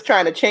 He is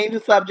trying to change the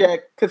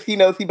subject because he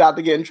knows he's about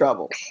to get in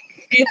trouble.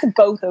 It's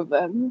both of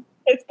them.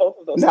 It's both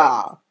of those.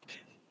 Nah.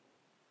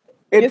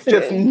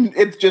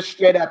 It's just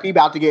straight up he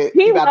about to get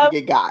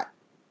got.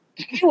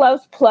 He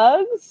loves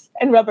plugs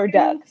and rubber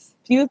ducks.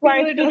 Fuse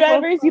wire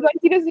really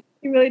screwdrivers.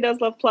 He really does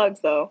love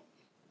plugs, though.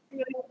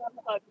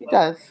 He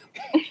does.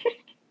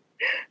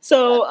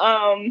 So,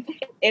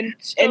 in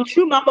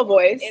true mama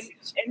voice,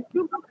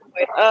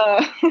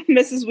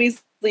 Mrs.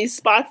 Weasley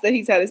spots that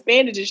he's had his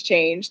bandages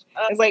changed.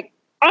 It's like,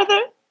 Arthur,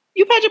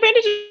 you've had your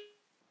bandages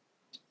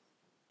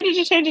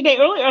changed a day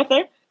early,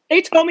 Arthur.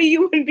 They told me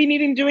you wouldn't be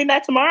needing doing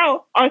that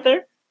tomorrow,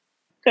 Arthur.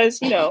 Because,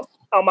 you know,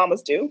 how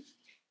mamas do.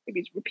 They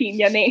be repeating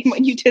your name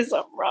when you did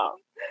something wrong.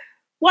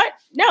 What?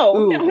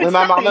 No. When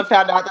my mama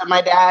found out that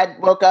my dad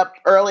woke up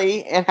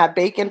early and had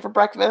bacon for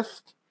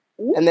breakfast,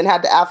 and then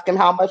had to ask him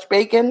how much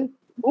bacon.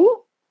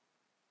 Ooh.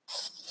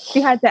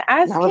 She had to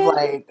ask And him.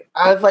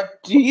 I was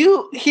like, do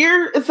you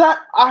hear? Is that?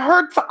 I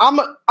heard. I'm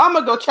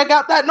gonna go check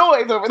out that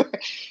noise over there.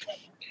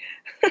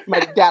 My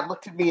dad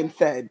looked at me and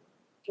said,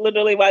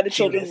 Literally why the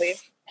children leave.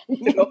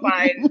 To go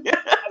find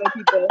other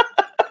people.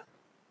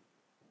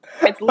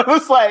 I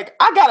was like,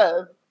 I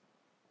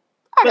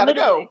gotta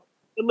go.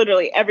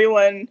 Literally,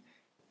 everyone,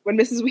 when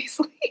Mrs.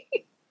 Weasley,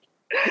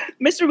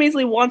 Mr.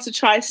 Weasley wants to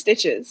try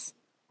Stitches.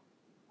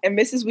 And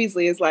Mrs.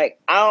 Weasley is like,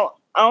 I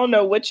don't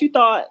know what you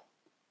thought,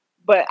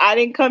 but I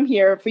didn't come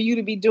here for you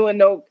to be doing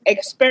no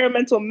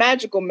experimental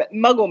magical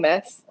muggle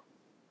mess.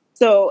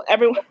 So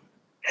everyone,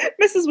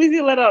 Mrs.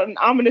 Weasley let out an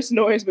ominous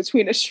noise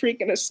between a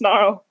shriek and a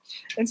snarl.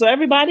 And so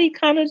everybody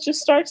kind of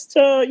just starts to,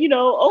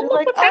 oh, look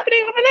like, what's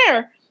happening over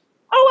there.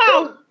 Oh,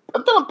 wow.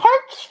 I'm feeling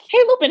parched. Hey,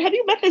 Lupin, have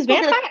you met this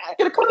vampire?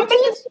 Get a cup of Have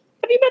tea.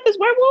 you met this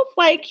werewolf?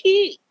 Like,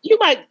 you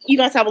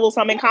guys have a little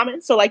something in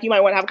common, so like you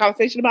might want to have a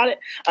conversation about it.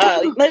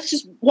 Let's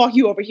just walk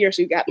you over here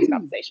so you can have this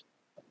conversation.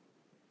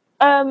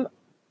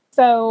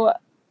 So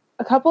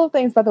a couple of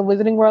things about the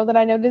Wizarding World that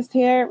I noticed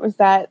here was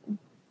that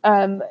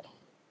Mr.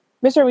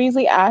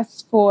 Weasley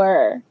asked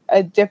for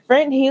a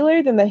different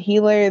healer than the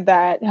healer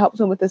that helped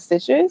him with the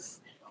stitches.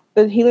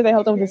 The healer that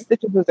helped him with the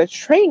stitches was a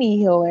trainee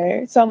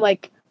healer. So I'm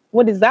like,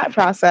 what is that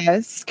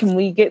process? Can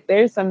we get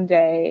there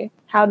someday?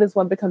 How does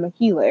one become a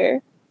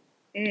healer?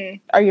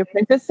 Are you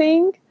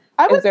apprenticing?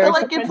 I would Is there feel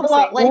like it's a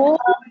lot like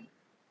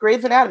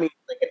Grey's Anatomy,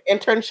 like an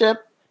internship,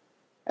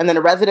 and then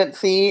a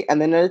residency,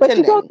 and then an But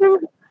attending.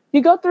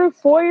 you go through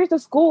 4 years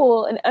of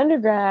school in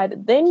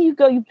undergrad, then you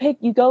go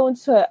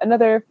into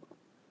another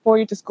 4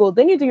 years of school,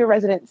 then you do your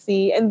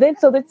residency, and then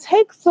so it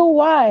takes a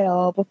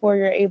while before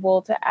you're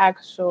able to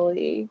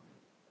actually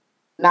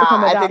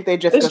become a I doctor. think they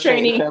just This go straight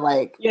trainee- into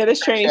like Yeah, this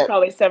trainee's shit.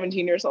 probably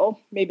 17 years old,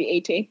 maybe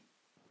 18.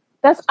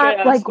 That's Straight out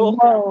of like school.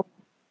 whoa.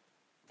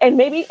 And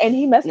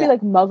he must be Yeah.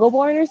 like Muggle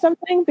born or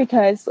something,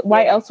 because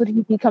why Yeah. else would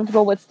he be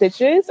comfortable with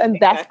stitches? And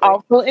that's Exactly.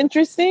 also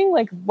interesting.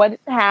 Like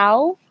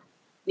how?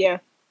 Yeah.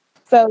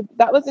 So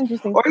that was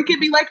interesting. Or you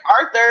could be like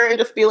Arthur and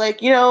just be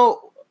like,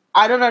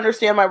 I don't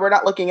understand why we're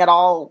not looking at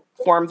all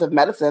forms of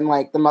medicine.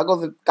 Like the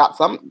Muggles have got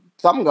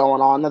something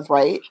going on. That's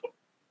right.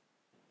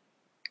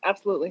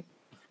 Absolutely.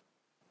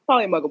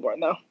 Probably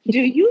Muggleborn, though. Do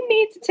you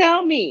need to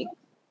tell me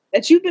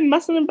that you've been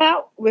messing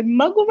about with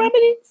Muggle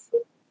remedies?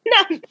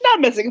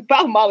 Not messing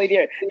about, Molly,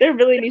 dear. There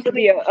really needs to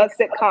be a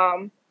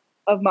sitcom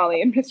of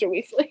Molly and Mr.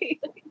 Weasley.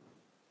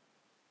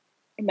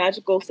 A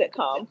magical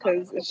sitcom,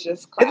 because it's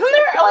just classic. Isn't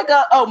there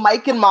like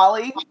Mike and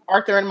Molly,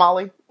 Arthur and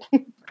Molly?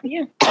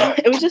 Yeah.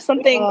 It was just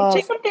something Uh,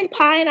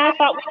 Pi and I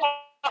thought we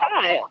could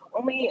try.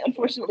 Only,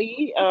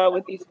 unfortunately,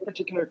 with these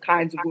particular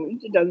kinds of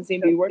wounds, it doesn't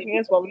seem to be working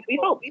as well as we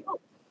hoped.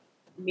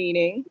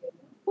 Meaning,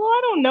 well,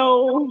 I don't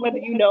know whether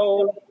you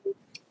know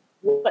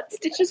what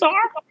stitches are.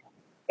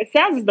 It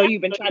sounds as though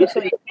you've been trying to sew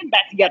your skin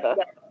back together.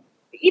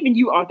 Even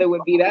you, Arthur,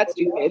 would be that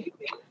stupid.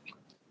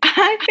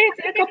 I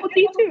fancy a cup of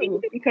tea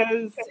too,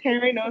 because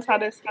Harry knows how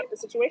to escape the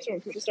situation when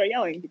people start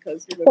yelling.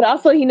 Because But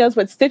also he knows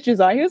what stitches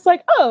are. He was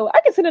like, oh, I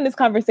can sit in this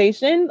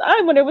conversation.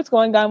 I wonder what's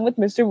going on with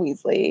Mr.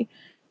 Weasley.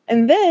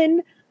 And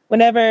then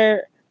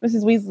whenever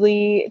Mrs.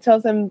 Weasley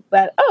tells him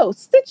that, oh,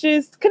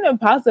 stitches couldn't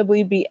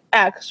possibly be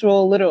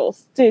actual literal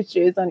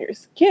stitches on your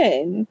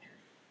skin,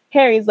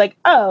 Harry's like,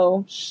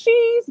 oh,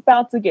 she's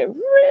about to get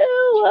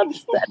real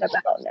upset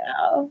about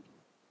now.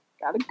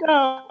 gotta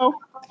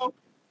go,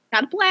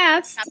 gotta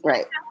blast.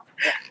 Right.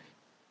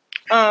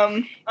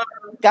 All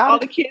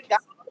Got the it. kids.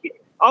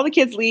 All the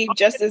kids leave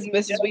just as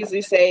Mrs.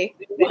 Weasley say,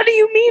 "What do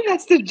you mean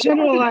that's the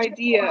general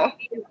idea?"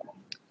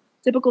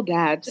 Typical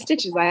dad.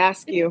 Stitches, I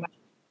ask you.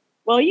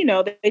 Well,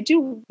 they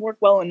do work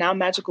well in now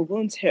magical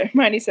wounds here,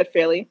 Hermione said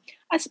fairly.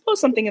 I suppose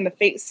something in the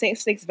St.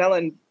 Snake's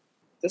Velen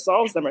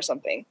dissolves them or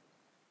something.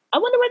 I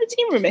wonder where the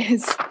tea room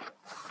is.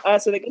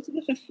 So they go to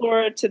the 5th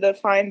floor to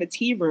find the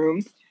tea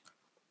room.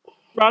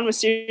 Ron was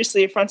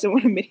seriously affronted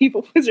when a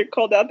medieval wizard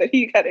called out that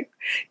he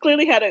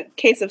clearly had a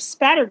case of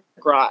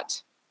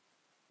spattergrot,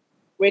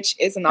 which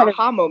is an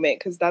aha moment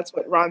because that's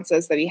what Ron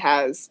says that he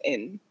has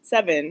in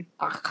 7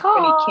 when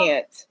he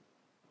can't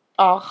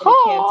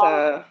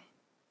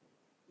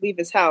leave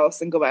his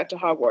house and go back to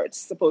Hogwarts,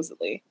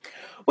 supposedly.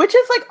 Which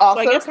is like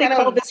also So I guess they kind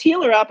call of this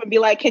healer up and be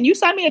like, "Can you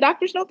sign me a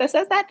doctor's note that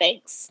says that?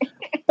 Thanks."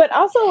 But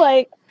also,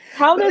 like,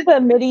 how does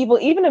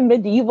even a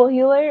medieval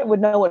healer would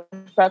know what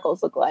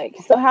freckles look like?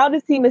 So how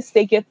does he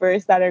mistake it for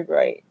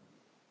spattergrot?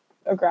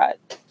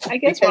 I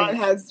guess Because Ron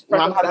has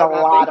Ron freckles has a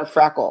that lot badly. of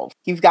freckles.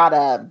 He's got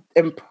a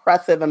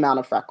impressive amount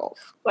of freckles.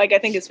 Like I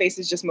think his face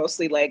is just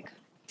mostly like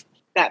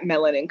that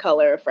melanin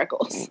color of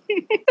freckles.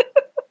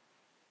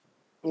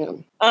 Yeah.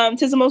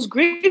 'Tis the most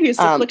grievous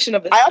affliction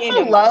of the I skin.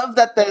 also love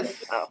that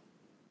this. Oh.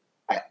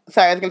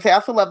 Sorry, I was gonna say. I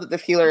also love that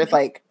this healer is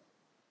like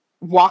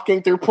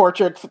walking through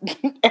portraits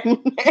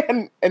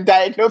and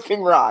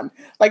diagnosing Ron.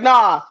 Like,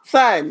 nah,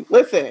 son,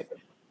 listen,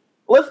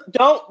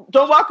 don't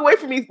walk away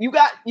from me. You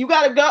got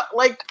to go.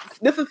 Like,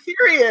 this is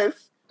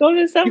serious. Go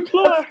to the 7th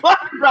floor.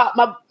 Drop,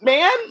 my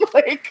man.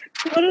 Like,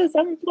 Go to the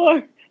 7th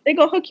floor. They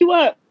gonna hook you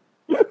up.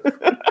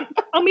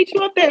 I'll meet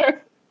you up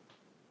there.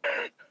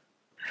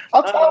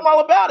 I'll tell him all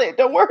about it.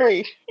 Don't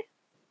worry.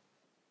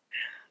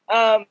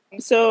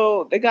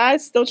 So the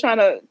guy's still trying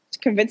to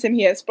convince him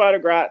he has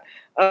spattergrot.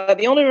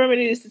 The only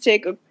remedy is to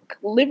take the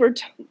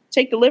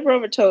liver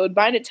of a toad,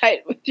 bind it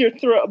tight with your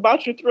throat,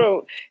 about your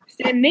throat,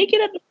 stand naked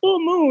at the full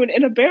moon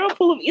in a barrel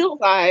full of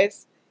eel's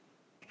eyes.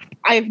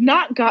 I have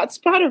not got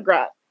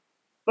spattergrot,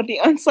 but the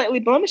unsightly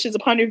blemishes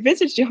upon your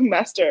visage, young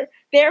master,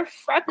 they're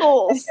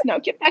freckles. Now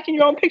get back in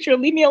your own picture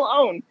and leave me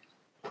alone.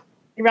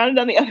 He rounded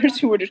down the others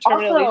who were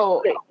determinedly.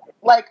 Also,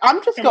 like,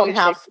 I'm just going to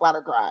have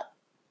splattergrot.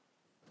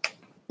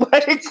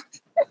 Like,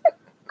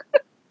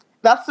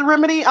 that's the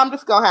remedy. I'm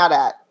just going to have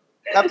that.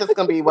 That's just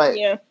going to be what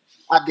Yeah,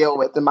 I deal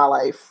with in my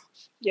life.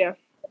 yeah.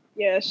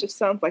 It just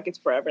sounds like it's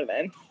forever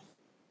then.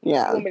 You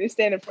Yeah. want me to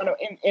stand in front of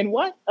in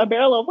what? A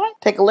barrel of what?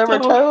 Take a liver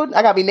toad.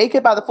 I got to be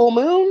naked by the full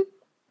moon.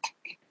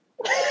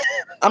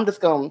 I'm just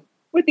going.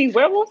 With these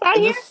werewolves out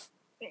here? Is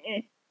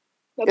Mm-mm.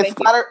 No, thank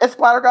you.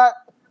 splattergrot?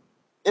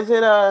 Is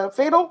it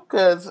fatal?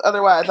 Because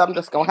otherwise, I'm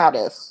just going to have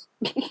this.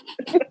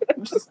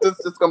 This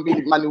is going to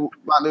be my new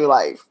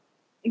life.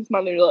 It's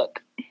my new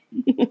look.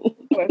 I'm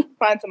gonna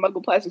find some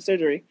muggle plastic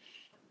surgery.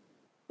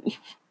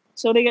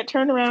 So they get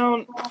turned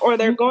around, or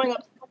they're going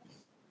up,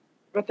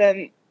 but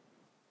then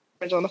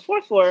on the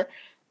 4th floor,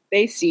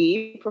 they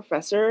see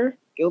Professor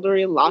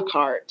Gilderoy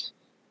Lockhart,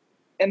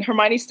 and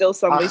Hermione still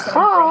suddenly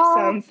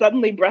sounds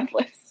suddenly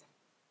breathless.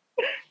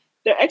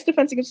 Their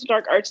ex-defense against the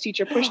dark arts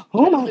teacher pushed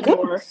Oh my the door.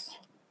 goodness.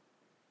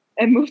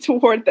 and moved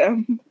toward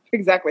them,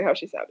 exactly how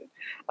she sounded,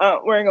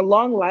 wearing a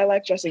long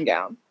lilac dressing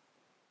gown.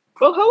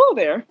 Well, hello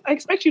there. I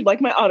expect you'd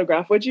like my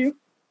autograph, would you?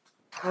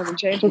 Hasn't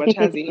changed much,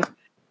 has he?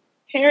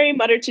 Harry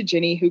muttered to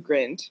Ginny, who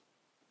grinned.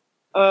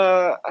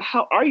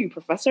 How are you,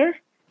 Professor?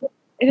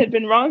 It had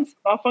been Ron's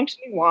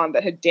malfunctioning wand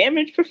that had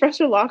damaged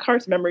Professor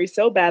Lockhart's memory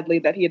so badly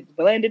that he had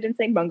landed in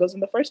St. Mungo's in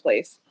the first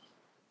place.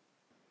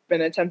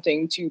 Been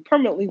attempting to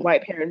permanently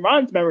wipe Harry and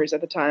Ron's memories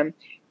at the time.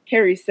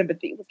 Harry's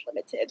sympathy was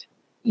limited.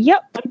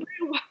 Yep.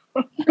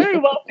 I'm very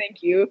well,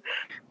 thank you,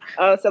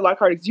 said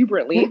Lockhart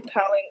exuberantly,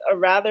 pulling a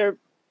rather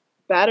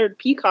battered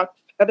peacock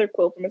feather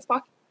quill from his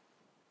pocket.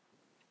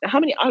 Now, how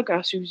many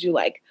autographs would you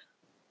like?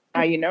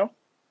 You know.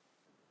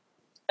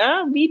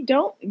 We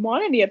don't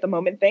want any at the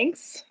moment,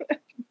 thanks,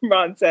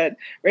 Ron said,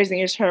 raising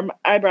his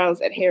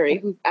eyebrows at Harry,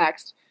 who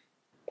asked,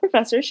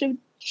 Professor, should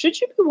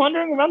you be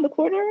wandering around the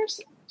corridors?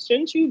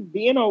 Shouldn't you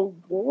be in a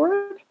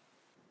ward?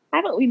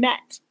 Haven't we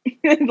met?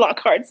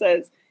 Lockhart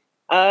says,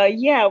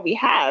 yeah, we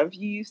have.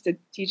 You used to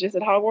teach us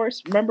at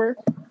Hogwarts, remember?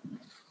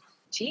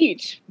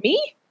 Teach?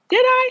 Me?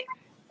 Did I?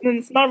 And then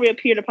the smile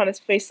reappeared upon his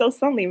face so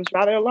suddenly it was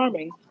rather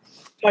alarming.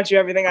 Taught you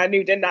everything I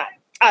knew, didn't I?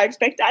 I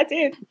expect I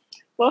did.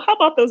 Well, how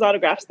about those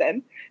autographs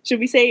then? Should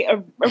we say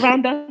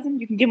around dozen?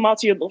 You can give them all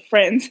to your little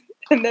friends,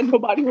 and then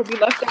nobody will be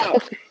left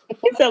out.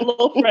 He said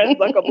little friends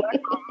like a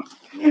black girl.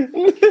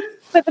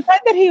 But the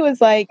fact that he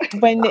was like,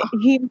 when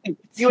he was like,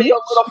 You and your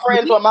 "Teach little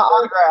friends me?" on my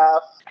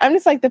autograph. I'm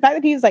just like, the fact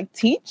that he was like,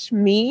 teach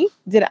me,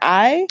 did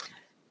I?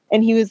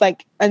 And he was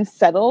like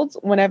unsettled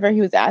whenever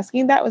he was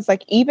asking that, was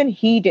like, even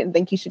he didn't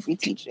think he should be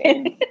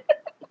teaching.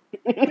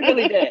 He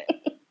really did.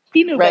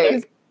 He knew Right.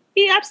 better.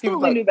 He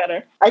absolutely like- knew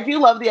better. I do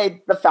love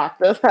the fact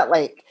though that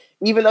like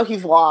even though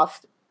he's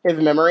lost his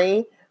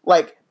memory,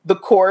 like the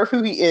core of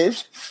who he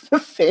is the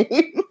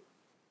same.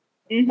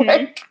 Mhm.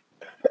 Like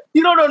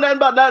you don't know nothing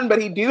about nothing,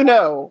 but he do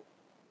know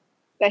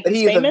That that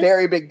he's he is a famous?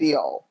 very big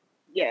deal.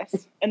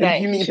 Yes. And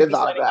that you he need should his be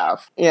studying.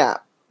 autograph. Yeah.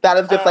 That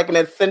is just like an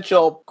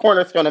essential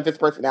cornerstone of his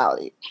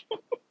personality.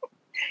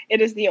 It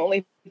is the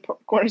only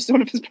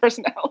cornerstone of his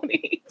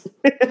personality.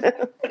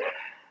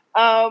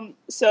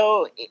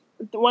 So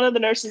one of the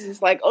nurses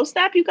is like, "Oh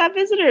snap, you got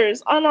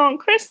visitors on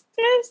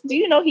Christmas? Do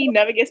you know he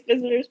never gets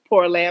visitors?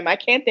 Poor lamb. I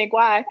can't think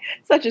why.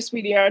 Such a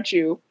sweetie, aren't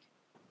you?"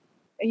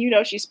 And you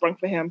know she sprung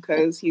for him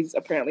because he's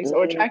apparently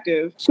so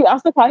attractive. She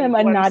also called him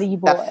a Once- naughty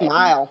boy. That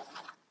smile.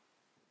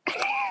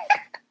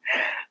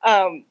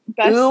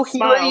 Best Ooh,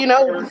 smile you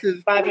know for this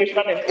is 5 years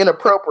running.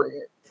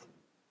 inappropriate.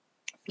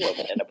 A little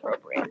bit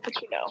inappropriate, but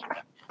you know.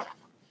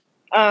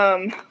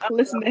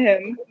 Listen to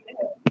him,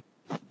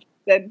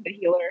 said the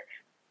healer,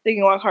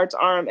 taking Lockhart's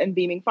arm and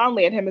beaming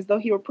fondly at him as though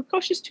he were a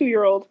precocious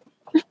 2-year-old.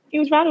 He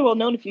was rather well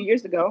known a few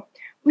years ago.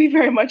 We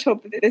very much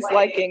hope that this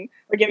liking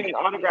for giving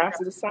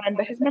autographs is a sign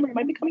that his memory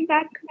might be coming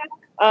back.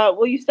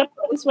 Will you step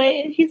this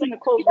way? He's in a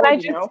closed Can I room,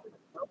 you just know.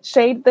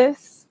 shade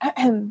this?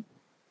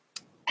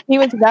 He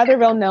was rather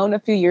well known a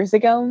few years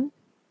ago.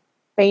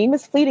 Fame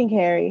is fleeting,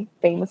 Harry.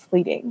 Fame is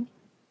fleeting.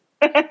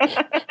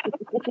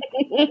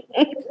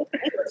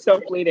 So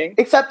fleeting.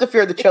 Except if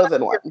you're the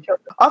chosen one.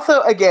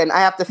 Also, again, I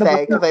have to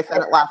say, because I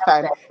said it last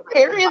time,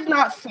 Harry is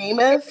not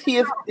famous. He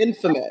is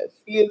infamous.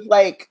 He is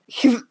like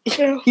he's.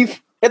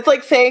 It's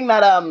like saying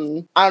that I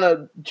don't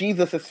know,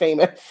 Jesus is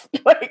famous.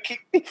 Like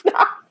he's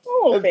not. A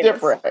little It's famous.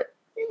 different.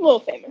 He's a little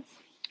famous.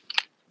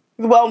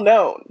 He's well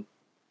known.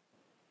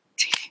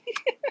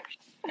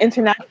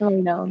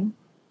 Internationally known.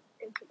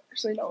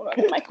 Actually, no, on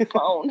the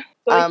microphone.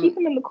 So they keep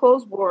him in the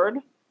closed ward.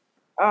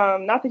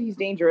 Not that he's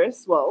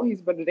dangerous. Well,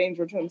 he's but a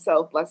danger to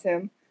himself, bless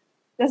him.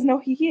 Doesn't know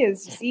who he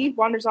is. You see,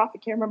 wanders off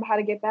and can't remember how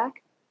to get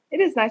back. It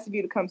is nice of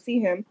you to come see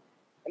him.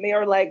 And they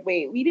are like,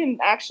 wait, we didn't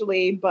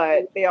actually,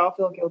 but they all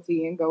feel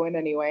guilty and go in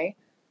anyway.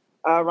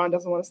 Ron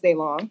doesn't want to stay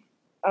long.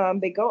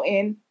 They go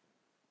in.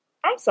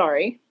 I'm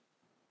sorry.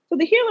 So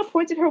the healer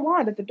pointed her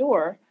wand at the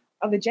door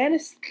of the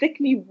Janice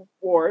Thickney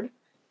ward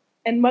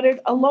and muttered,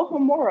 Aloha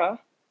Mora.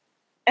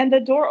 And the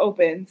door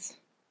opens.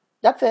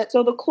 That's it.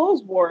 So the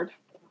closed ward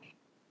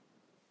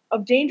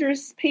of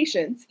dangerous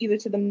patients, either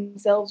to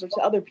themselves or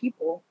to other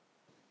people,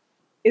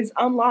 is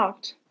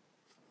unlocked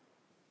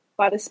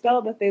by the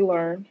spell that they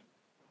learn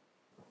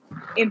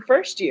in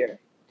first year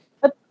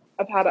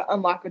of how to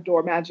unlock a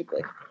door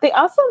magically. They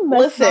also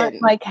Listen,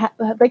 like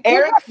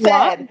Eric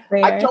said,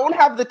 I don't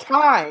have the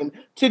time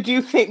to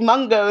do St.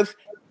 Mungo's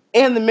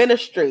and the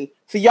ministry.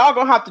 So y'all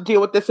gonna have to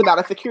deal with this amount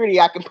of security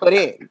I can put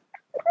in.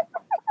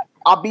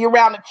 I'll be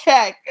around to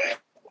check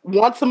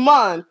once a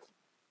month,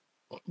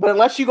 but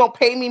unless you're gonna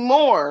pay me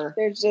more,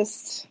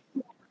 There's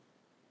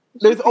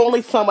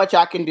only so much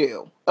I can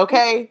do.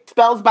 Okay?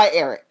 Spells by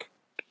Eric.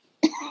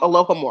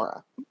 Aloha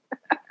Mora.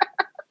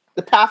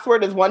 The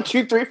password is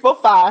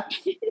 12345.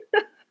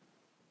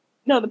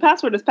 no, the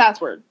password is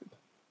password.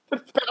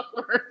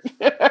 Password.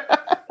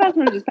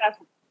 Password is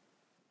password.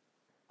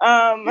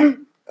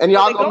 And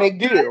y'all They gonna go- make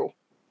do.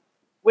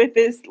 With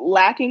this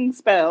lacking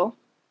spell,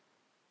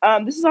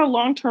 this is our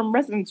long-term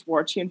residence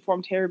ward, she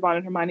informed Harry, Ron,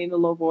 and Hermione in a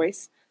low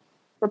voice.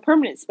 For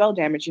permanent spell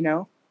damage, you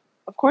know.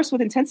 Of course,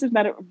 with intensive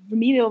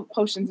remedial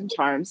potions and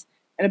charms,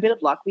 and a bit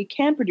of luck, we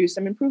can produce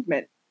some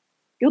improvement.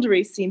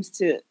 Gilderoy seems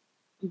to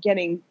be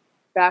getting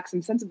back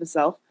some sense of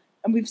herself,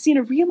 and we've seen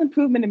a real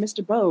improvement in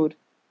Mr. Bode.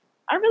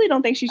 I really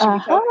don't think she should be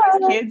telling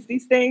these kids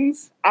these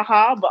things.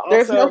 But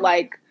There's also, no-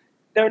 like,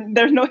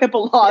 there's no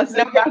HIPAA laws.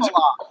 There's no HIPAA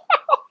law.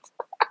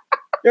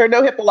 There are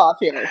no HIPAA laws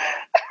here.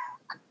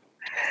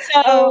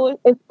 So,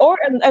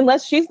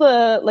 unless she's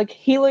the like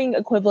healing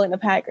equivalent of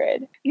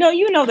Hagrid. No,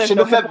 you know there's Should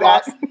no have said HIPAA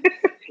laws.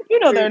 that. You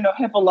know there are no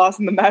HIPAA laws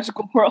in the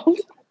magical world.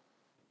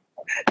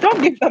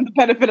 Don't give them the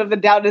benefit of the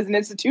doubt as an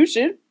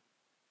institution.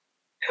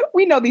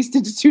 We know these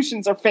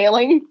institutions are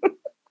failing.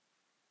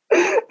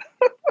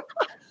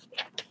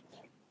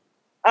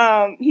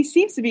 He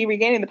seems to be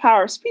regaining the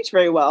power of speech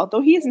very well,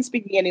 though he isn't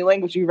speaking any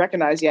language we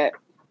recognize yet.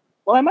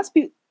 Well, I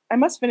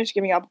must finish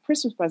giving out the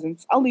Christmas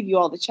presents. I'll leave you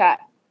all to chat.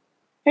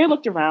 Harry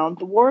looked around.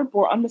 The ward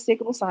bore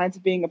unmistakable signs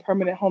of being a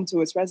permanent home to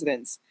its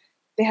residents.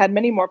 They had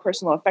many more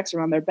personal effects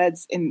around their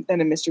beds than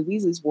in Mr.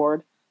 Weasley's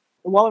ward.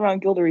 The wall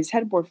around Gilderoy's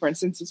headboard, for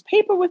instance, was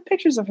paper with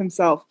pictures of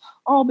himself,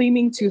 all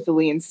beaming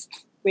toothily and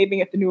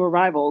waving at the new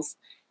arrivals.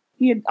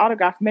 He had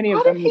autographed many How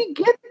of did them. he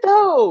get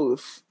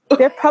those?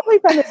 They're probably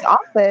from his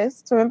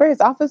office. Remember,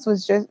 his office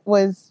was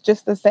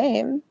just the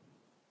same.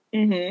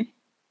 Mm-hmm.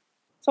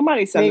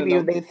 Somebody sent Maybe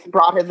them. they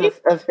brought his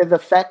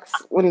effects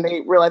when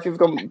they realized he was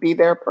going to be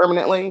there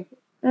permanently.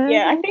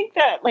 Yeah, I think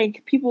that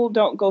like people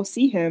don't go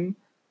see him,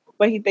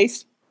 but they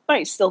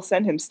might still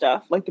send him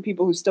stuff. Like the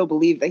people who still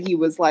believe that he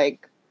was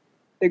like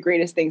the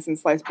greatest thing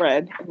since sliced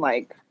bread, and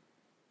like,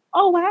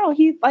 oh wow,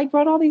 he like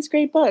wrote all these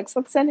great books.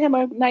 Let's send him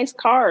a nice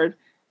card,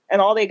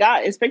 and all they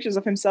got is pictures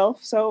of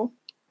himself. So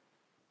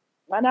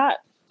why not?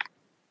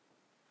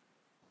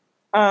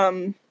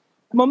 The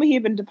moment he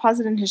had been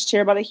deposited in his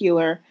chair by the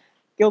healer,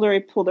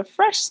 Gilderoy pulled a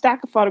fresh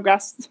stack of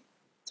photographs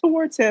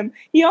towards him.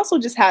 He also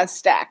just has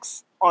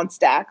stacks on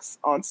stacks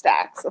on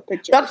stacks of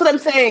pictures. That's what I'm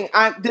saying.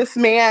 This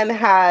man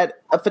had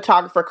a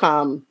photographer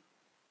come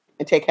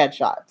and take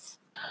headshots.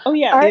 Oh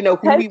yeah, He didn't know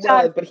who he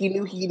Headshots. was, but he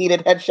knew he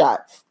needed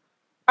headshots.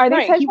 Are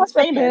these Right, he was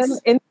headshots of him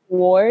famous. in the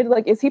ward?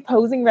 Like, is he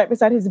posing right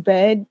beside his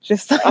bed?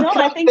 Just like, No,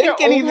 I think they're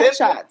Thinking old he's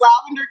in headshots. a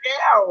lavender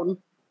gown.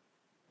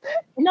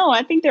 No,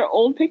 I think they're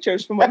old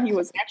pictures from when he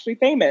was actually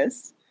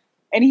famous.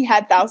 And he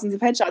had thousands of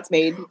headshots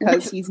made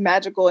because he's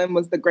magical and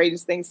was the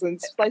greatest thing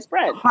since sliced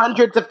bread.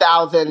 Hundreds of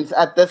thousands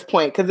at this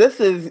point, because this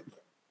is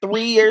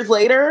 3 years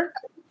later.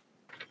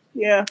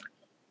 Yeah.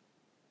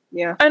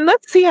 Yeah. unless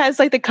he has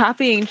like the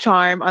copying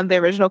charm on the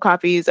original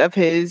copies of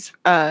his.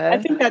 I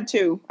think that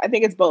too. I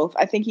think it's both.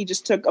 I think he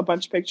just took a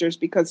bunch of pictures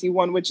because he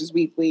won Witches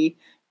Weekly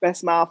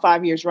Best Smile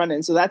 5 years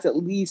running. So that's at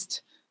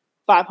least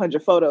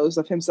 500 photos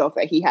of himself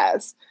that he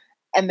has.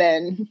 And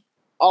then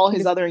all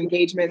his other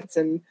engagements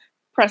and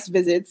press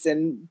visits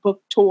and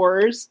book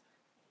tours.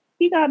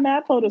 He got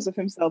mad photos of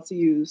himself to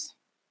use.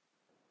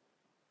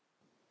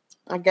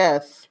 I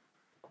guess.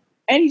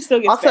 And he still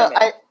gets Also, fan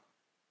mail.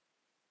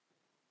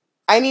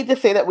 I need to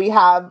say that we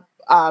have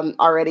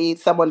already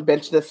someone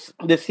benched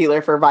this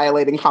healer for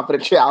violating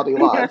confidentiality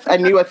laws. I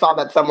knew I saw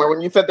that somewhere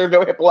when you said there's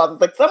no HIPAA laws.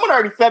 It's like someone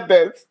already said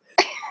this.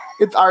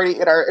 It's already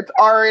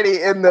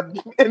in the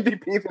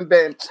MVPs and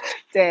bench.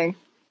 Dang.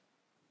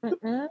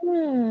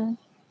 Mm-mm.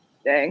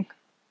 Dang.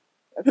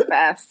 That's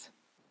fast.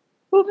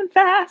 Moving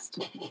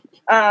fast.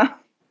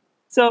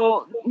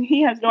 So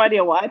he has no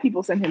idea why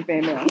people send him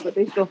fan mail, but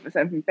they still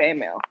send him fan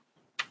mail.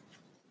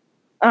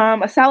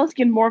 A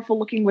sallow-skinned,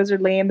 mournful-looking wizard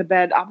lay in the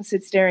bed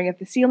opposite, staring at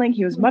the ceiling.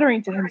 He was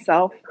muttering to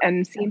himself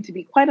and seemed to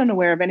be quite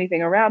unaware of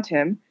anything around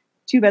him.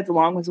 2 beds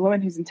along was a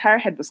woman whose entire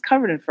head was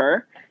covered in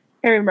fur.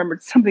 Harry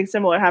remembered something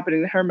similar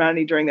happening to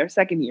Hermione during their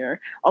second year,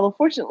 although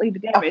fortunately the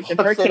damage in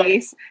her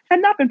case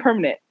had not been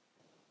permanent.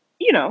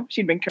 You know,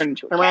 she'd been turned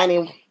into a cat.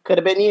 Hermione, could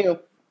have been you.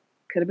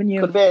 Could have been you.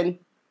 Could have been.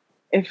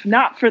 If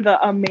not for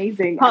the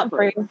amazing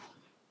Pomfrey. efforts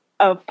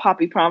of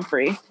Poppy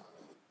Pomfrey,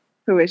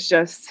 who is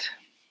just,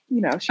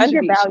 you know, she should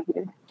be,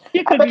 Undervalued.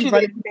 she could bet be you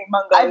running St.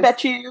 Mungo's. I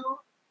bet you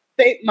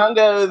St.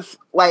 Mungo's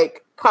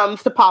like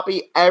comes to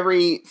Poppy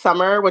every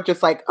summer with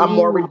just like a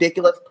more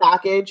ridiculous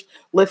package.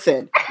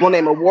 Listen, we'll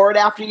name a ward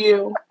after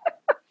you.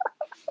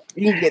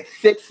 You can get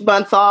 6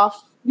 months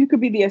off. You could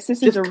be the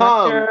assistant Just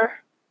director. come.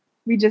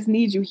 We just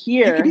need you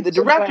here. You could be the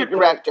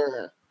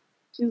director.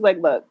 She's like,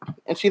 look,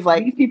 And she's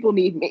like, these people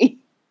need me.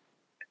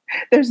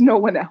 There's no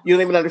one else. you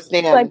don't even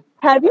understand. Like,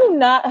 have you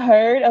not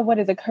heard of what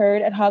has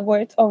occurred at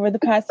Hogwarts over the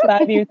past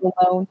 5 years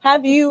alone?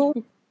 Have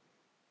you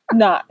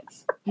not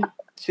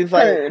She's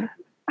like, heard?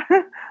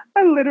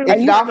 I literally.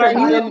 It's not for Are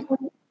me you- and,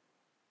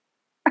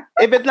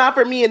 if it's not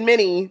for me and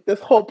Minnie, this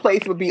whole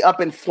place would be up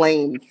in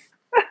flames.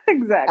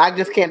 Exactly. I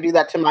just can't do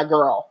that to my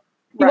girl.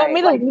 You want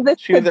me to leave this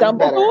to choose it better.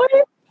 Dumbledore?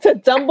 To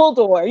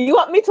Dumbledore. You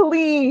want me to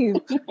leave?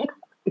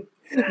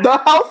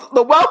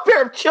 The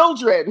welfare of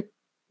children.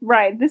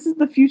 Right. This is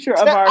the future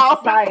of To our Albus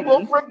society.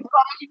 Wilfrid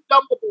Crummy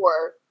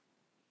Dumbledore.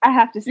 I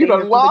have to say You this done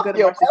for the lost good of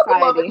your our society.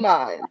 ever-loving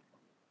mind.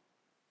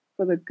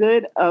 For the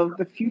good of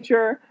the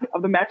future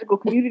of the magical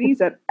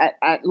communities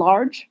at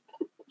large,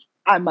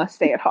 I must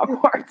stay at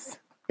Hogwarts.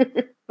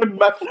 I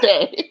must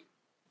stay.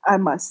 I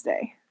must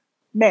stay.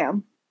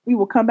 Ma'am, we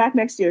will come back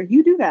next year.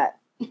 You do that.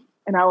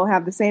 And I will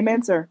have the same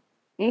answer.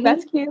 Mhm.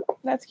 That's cute.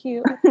 That's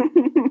cute.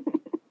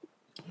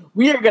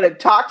 We are going to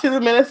talk to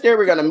the minister.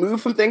 We're going to move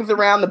some things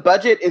around. The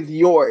budget is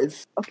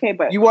yours. Okay,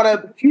 but You want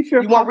the to? future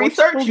of You want Hogwarts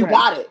research? children. You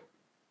got it.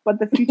 But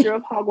the future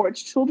of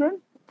Hogwarts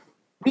children?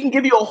 We can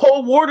give you a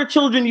whole ward of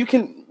children. You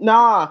can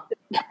no.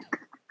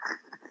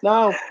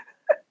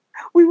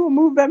 We will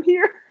move them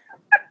here.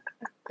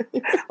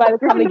 By the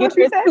time they get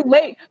there, it's too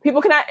late.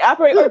 People cannot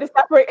operate or just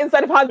operate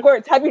inside of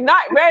Hogwarts. Have you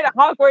not read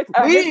Hogwarts?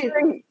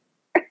 History?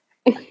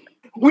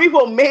 We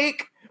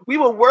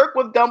will work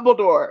with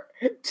Dumbledore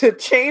to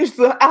change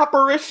the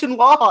apparition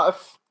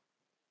laws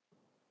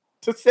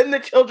to send the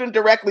children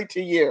directly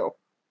to you.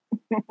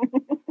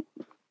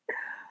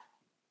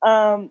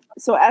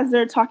 So as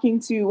they're talking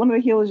to one of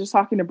the healers, just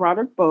talking to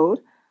Broderick Bode,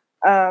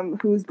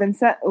 who's been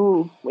sent.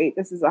 Oh, wait,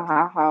 this is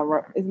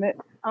a isn't it?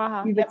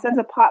 He's been sent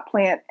a pot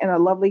plant and a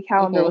lovely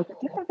calendar with a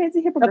different fancy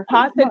The hippogriff.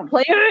 potted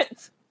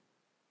plant.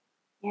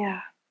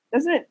 Yeah,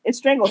 doesn't it? It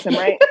strangles him,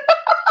 right?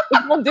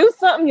 It's gonna do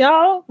something,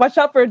 y'all. Watch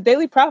out for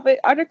Daily Prophet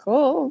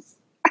articles.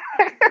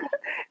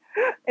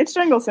 It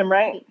strangles him,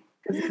 right?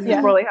 Because this is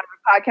Yeah. really having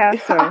a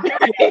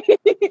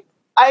podcast.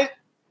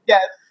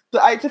 So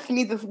I just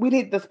need this. We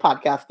need this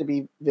podcast to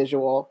be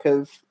visual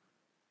because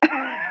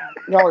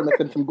y'all are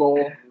missing some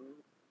gold.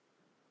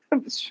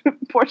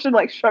 Portia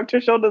like shrugged her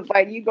shoulders,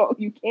 like you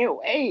can't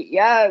wait.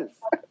 Yes,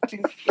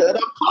 She said, "A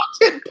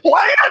potted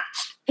plant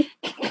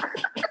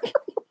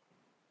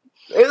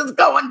is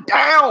going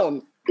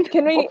down."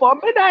 Can we? before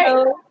midnight.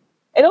 So,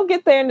 it'll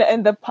get there in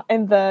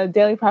the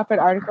Daily Prophet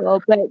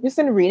article, but just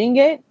in reading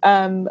it,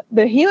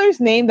 the healer's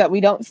name that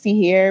we don't see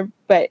here,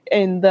 but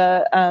in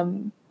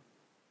the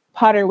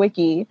Potter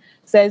Wiki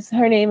says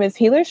her name is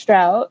Healer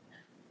Strout.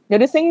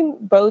 Noticing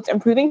Bode's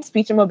improving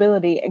speech and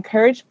mobility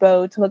encouraged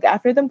Bode to look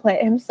after the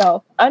plant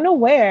himself,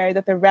 unaware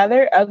that the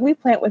rather ugly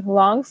plant with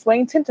long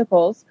swaying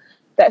tentacles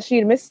that she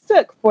had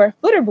mistook for a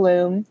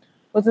flitterbloom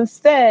was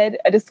instead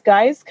a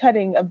disguised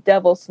cutting of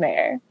devil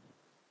snare.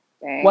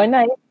 Dang. One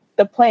night,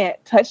 the plant,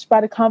 touched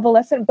by the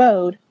convalescent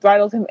Bode,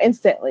 throttled him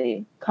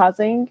instantly,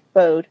 causing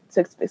Bode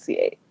to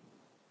asphyxiate.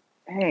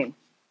 Dang.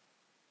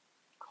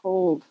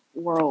 Cold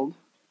world.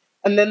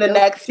 And then the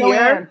next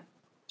year,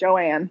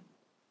 Joanne.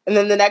 and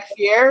then the next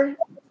year,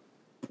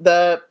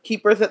 the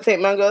keepers at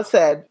St. Mungo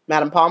said,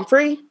 "Madam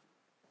Pomfrey,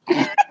 we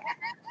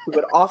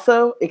would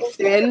also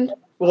extend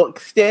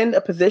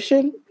a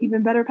position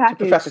Even better to package.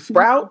 Professor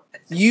Sprout.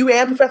 You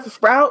and Professor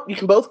Sprout, you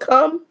can both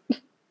come.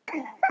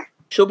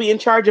 She'll be in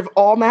charge of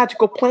all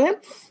magical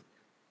plants.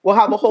 We'll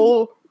have a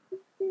whole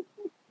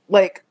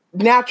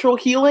natural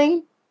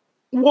healing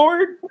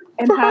ward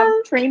And for have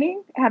her.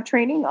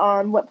 training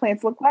on what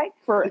plants look like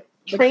for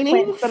the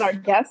Trainings? plants that our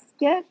guests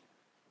get,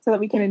 so that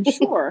we can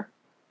ensure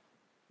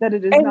that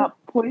it is And- not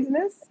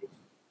poisonous.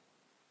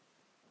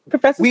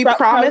 Professor We Sprout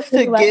promise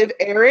to probably give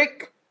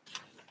Eric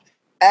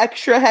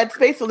extra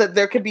headspace so that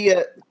there could be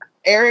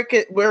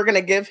we're going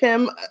to give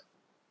him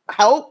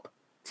help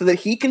so that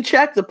he can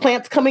check the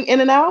plants coming in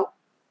and out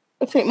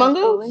of St.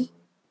 Mungo's. Absolutely.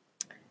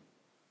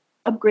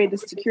 Upgrade the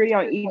security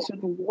on each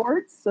of the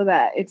wards so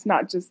that it's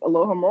not just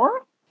Alohomora.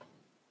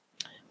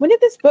 When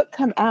did this book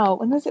come out?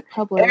 When was it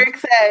published?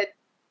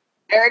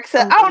 Eric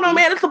said, "I don't know,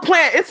 man. It's a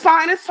plant. It's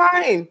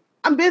fine.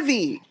 I'm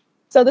busy.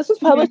 So this was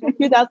published in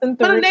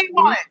 2003. Put a name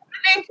on it. Put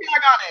a name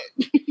tag on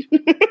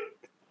it.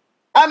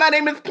 Hi, my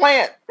name is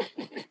Plant.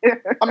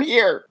 I'm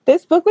here."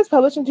 This book was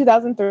published in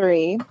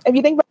 2003. If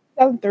you think about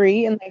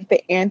 2003 and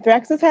the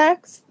anthrax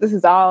attacks, this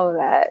is all of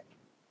that.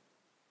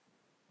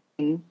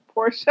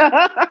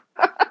 Portia.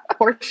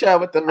 Portia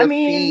with the I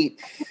mean-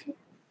 receipts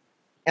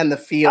and the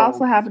field.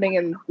 Also happening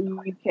in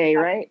the UK,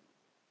 right?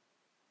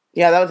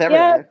 Yeah, that was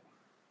everywhere.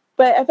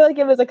 But I feel like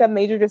it was a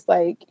major, just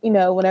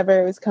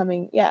whenever it was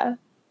coming. Yeah,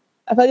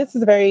 I feel like this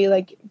is a very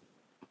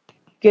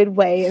good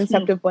way,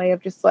 inceptive way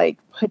of just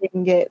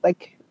putting it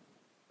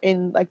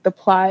in the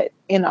plot,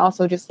 and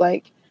also just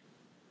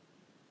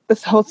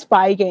this whole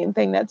spy game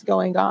thing that's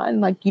going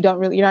on.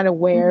 You're not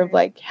aware of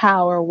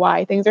how or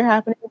why things are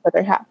happening, but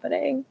they're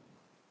happening.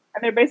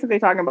 And they're basically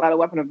talking about a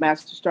weapon of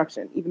mass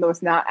destruction, even though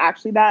it's not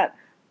actually that.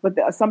 But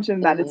the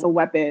assumption that it's a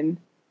weapon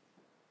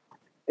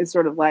is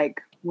sort of very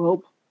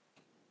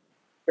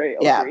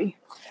Yeah. overy.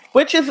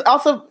 Which is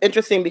also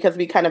interesting because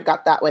we kind of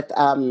got that with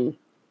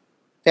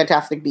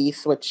Fantastic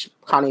Beasts, which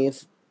Connie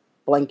is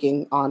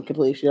blanking on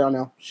completely. She don't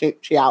know. She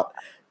out.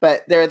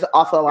 But there is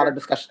also a lot of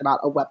discussion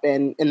about a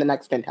weapon in the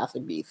next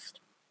Fantastic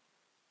Beast.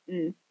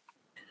 Mm.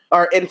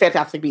 Or in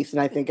Fantastic Beasts,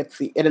 and I think it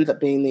ends up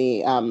being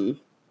the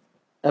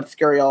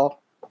Obscurial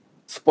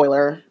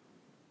spoiler.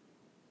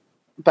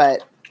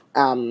 But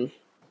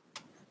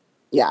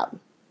yeah,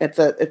 it's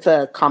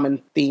a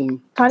common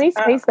theme. Connie's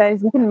face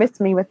says, "You can miss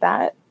me with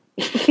that."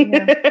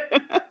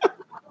 I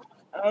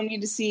don't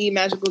need to see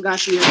Magical Guy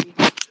Fieri.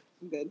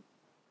 I'm good.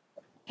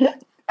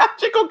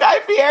 Magical Guy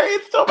Fieri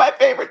is still my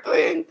favorite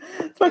thing.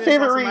 It's my It's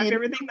favorite also read. my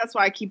favorite thing. That's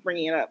why I keep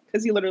bringing it up,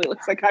 because he literally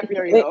looks like Guy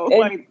Fieri. It- Though,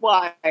 it-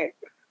 why?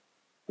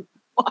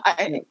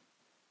 Why?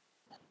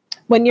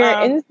 When your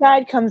Um,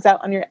 inside comes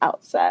out on your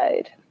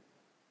outside.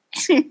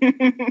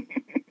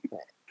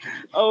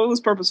 Oh, it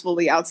was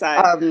purposefully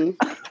outside.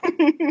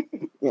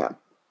 Yeah.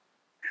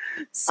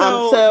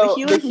 So,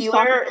 the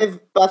healer is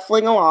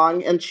bustling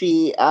along, and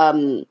she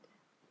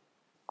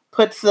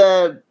puts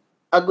the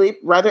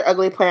rather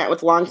ugly plant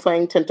with long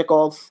swaying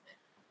tentacles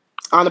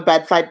on a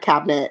bedside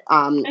cabinet,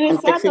 and and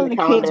it's sad fixing that the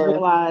the kids calendar.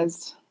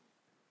 realized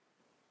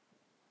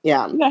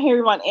Yeah. you got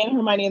Harry, Ron, and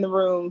Hermione in the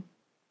room.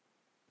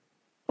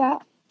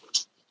 That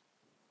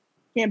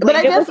can't But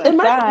I blame guess them. it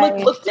might die.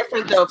 look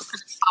different though, because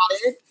it's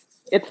potted.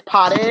 It's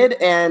potted,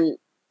 and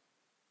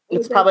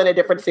it's probably in a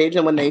different stage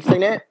than when they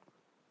seen it.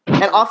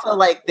 And also,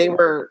 like, they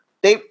were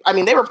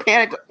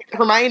panicked.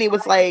 Hermione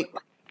was like,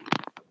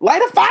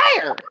 "Light a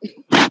fire!"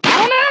 I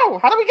don't know.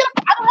 How do we get?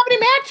 I don't have any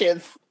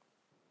matches.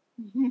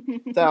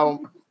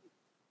 So,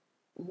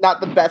 not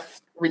the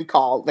best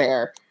recall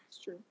there. It's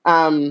true.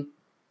 And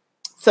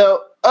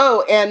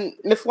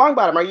Miss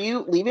Longbottom, are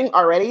you leaving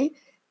already?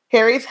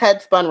 Harry's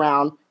head spun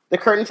round. The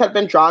curtains had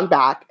been drawn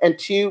back, and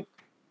two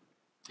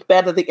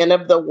beds at the end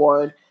of the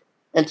ward,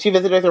 and two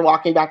visitors are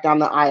walking back down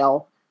the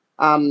aisle.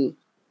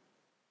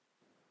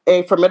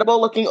 A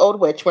formidable-looking old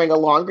witch wearing a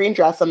long green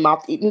dress, a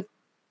moth-eaten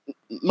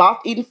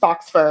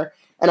fox fur,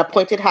 and a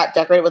pointed hat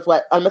decorated with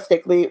what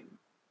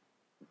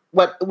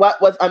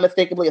was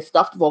unmistakably a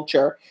stuffed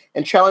vulture,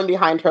 and trailing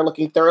behind her,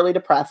 looking thoroughly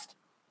depressed,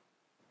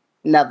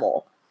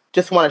 Neville.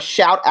 Just want to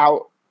shout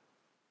out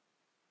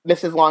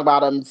Mrs.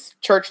 Longbottom's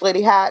church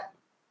lady hat.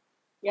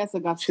 Yes,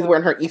 Augusta. She's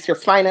wearing her Easter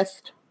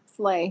finest.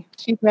 Slay.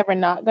 She's never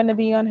not going to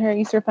be on her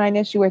Easter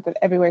finest. She wears it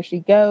everywhere she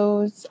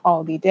goes,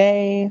 all the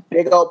day.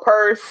 Big old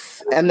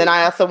purse. And then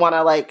I also want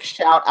to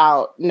shout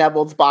out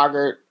Neville's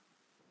boggart.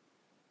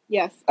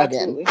 Yes,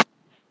 Again. absolutely.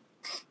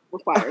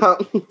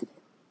 Required.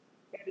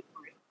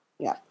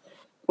 Yeah.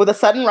 With a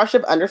sudden rush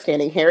of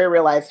understanding, Harry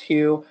realized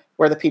who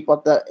were the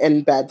people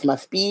in beds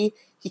must be.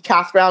 He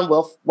cast around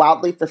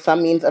wildly for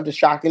some means of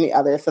distracting the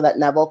others so that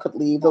Neville could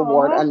leave the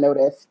ward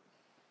unnoticed.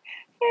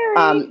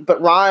 Harry.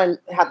 But Ron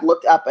had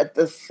looked up at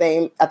the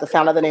sound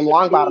of the name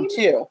Longbottom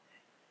too.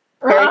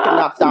 Harry could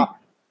not stop.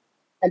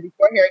 And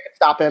before Harry could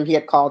stop him, he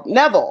had called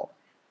Neville.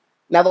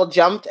 Neville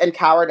jumped and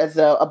cowered as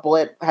though a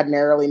bullet had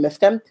narrowly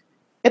missed him.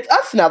 "It's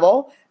us,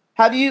 Neville.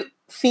 Have you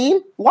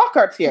seen?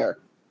 Lockhart's here.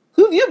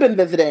 Who've you been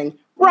visiting?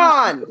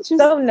 Ron! Just,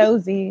 So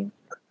nosy.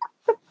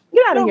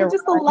 Get out of here,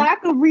 just the Ron.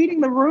 lack of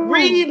reading the room.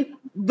 Read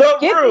the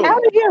Get room!"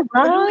 out of here,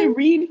 Literally Ron.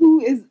 read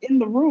who is in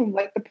the room,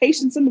 like the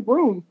patients in the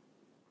room.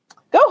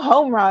 Go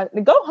home, Ron.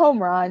 Go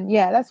home, Ron.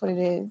 Yeah, that's what it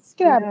is.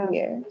 Get out Yeah. of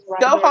here.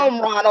 Right Go there.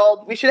 home,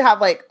 Ronald. We should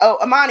have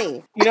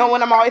Amani. You know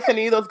when I'm always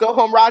sending you those go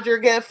home Roger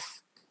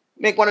gifts?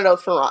 Make one of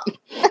those for Ron.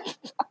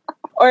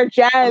 Or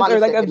Jazz, Amani or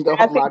like said a you can go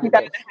Jazz home, thing Roger. he's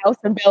at the house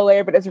in Bel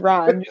Air, but it's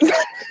Ron.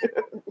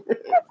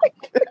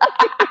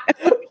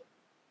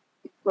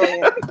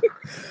 Brilliant.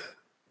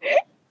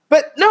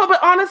 But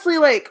honestly,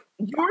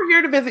 you're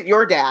here to visit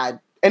your dad.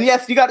 And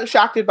yes, you got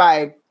distracted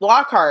by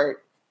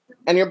Lockhart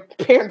and your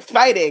parents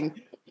fighting.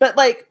 But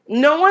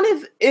no one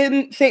is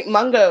in St.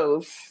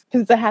 Mungo's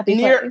Because it's a happy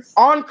place.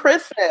 on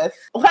Christmas.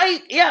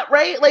 Yeah,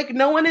 right?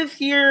 No one is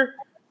here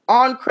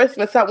on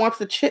Christmas that wants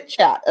to chit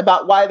chat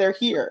about why they're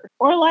here.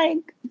 Or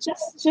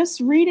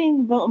just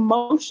reading the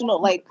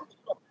emotional,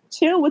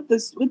 chill with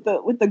this with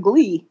the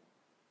glee.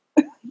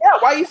 Yeah,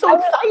 why are you so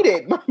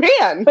excited?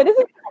 Man. But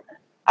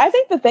I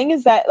think the thing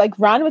is that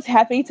Ron was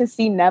happy to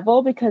see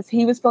Neville because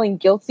he was feeling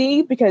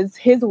guilty because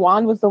his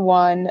wand was the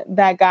one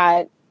that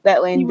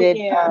landed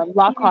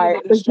Lockhart.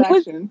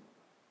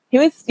 He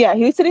was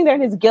sitting there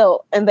in his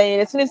guilt, and then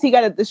as soon as he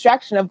got a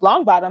distraction of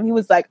Longbottom, he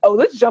was like, "Oh,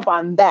 let's jump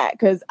on that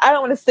because I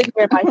don't want to sit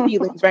there in my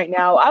feelings right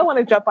now. I want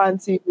to jump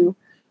onto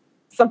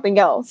something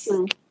else."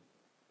 True.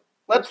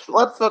 Let's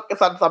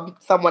focus on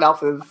someone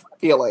else's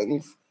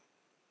feelings.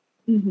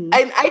 Mm-hmm.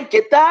 And I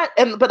get that,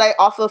 but I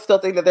also still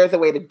think that there's a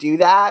way to do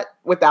that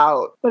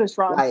without But it's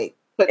Ron.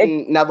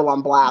 putting Neville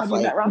on blast. Have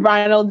you met Ron?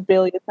 Ronald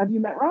Billy, Have you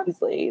met Ron?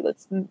 obviously.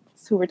 That's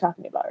who we're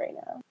talking about right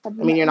now.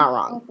 You're not I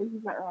wrong. don't think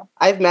you've met Ron.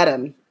 I've met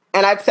him,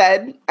 and I've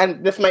said,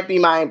 and this might be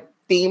my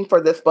theme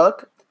for this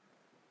book,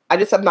 I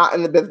just am not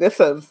in the business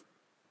of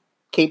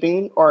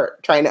caping or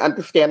trying to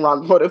understand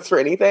Ron's motives for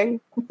anything.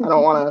 I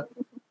don't want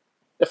to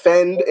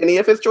defend any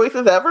of his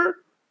choices ever.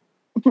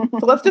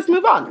 So let's just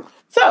move on.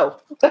 So,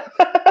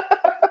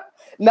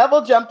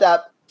 Neville jumped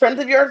up. "Friends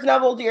of yours,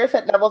 Neville, dear,"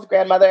 said Neville's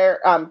grandmother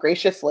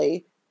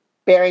graciously,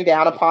 bearing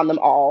down upon them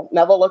all.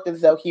 Neville looked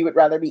as though he would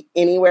rather be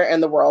anywhere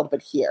in the world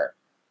but here.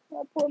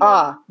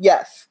 "Ah,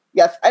 yes,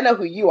 I know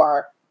who you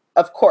are.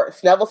 Of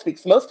course, Neville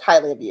speaks most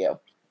highly of you,"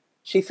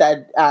 she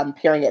said,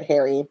 peering at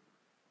Harry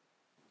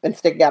and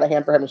sticking out a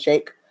hand for him to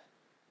shake.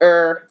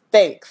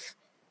 Thanks.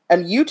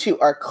 And you two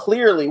are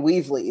clearly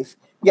Weasleys.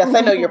 Yes,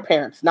 I know your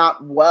parents.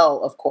 Not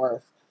well, of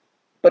course.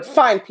 But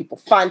fine people.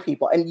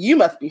 And you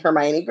must be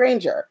Hermione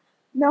Granger.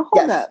 No,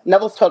 hold Yes, up.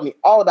 Neville's told me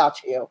all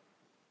about you.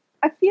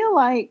 I feel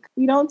like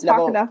we don't talk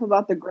Neville. enough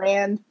about the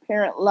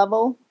grandparent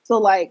level. So,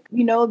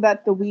 we know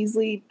that the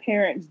Weasley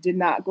parents did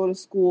not go to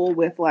school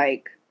with,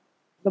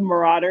 the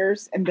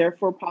Marauders, and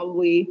therefore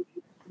probably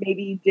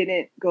maybe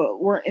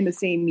weren't in the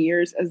same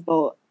years as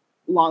the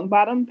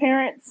Longbottom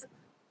parents.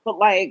 But,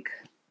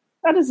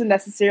 that doesn't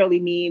necessarily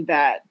mean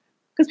that,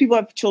 because people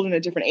have children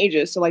at different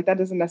ages, so like that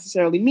doesn't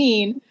necessarily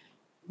mean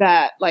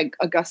that like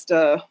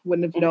Augusta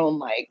wouldn't have known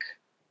like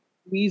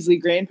Weasley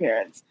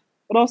grandparents.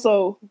 But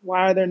also,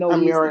 why are there no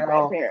Weasley Muriel.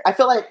 grandparents? I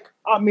feel like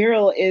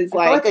Muriel is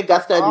I feel like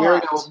Augusta and aunt.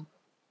 Muriel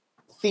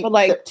But,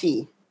 like- sip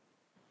tea.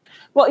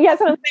 Well, yeah,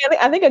 so I'm saying,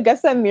 I think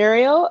Augusta and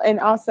Muriel, and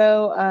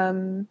also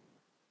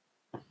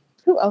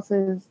who else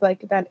is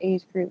like that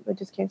age group that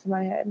just came to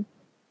my head?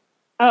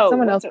 Oh,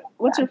 Someone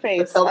what's her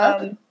face?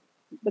 Matilda?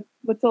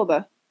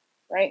 Matilda,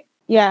 right?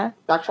 Yeah,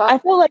 Backshot? I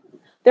feel like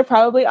they're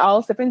probably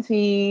all sipping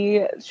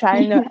tea,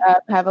 trying to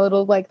have a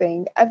little like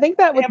thing. I think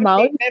that with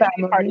Molly's They have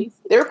tea family, parties.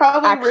 They were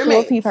probably actual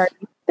roommates. tea party.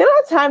 They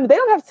don't have time. They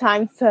don't have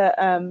time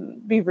to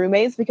be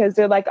roommates because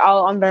they're like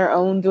all on their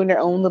own, doing their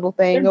own little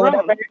thing They're or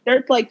grown. whatever.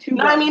 They're like two.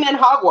 No, I mean in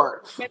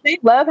Hogwarts. They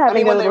love I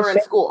having mean a when they little were in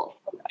shit. school.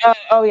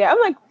 Oh yeah, I'm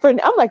like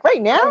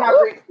right now. They have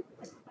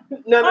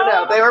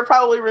no. They were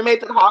probably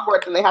roommates at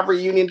Hogwarts, and they have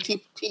reunion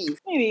teas.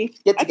 maybe.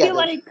 Get I feel together.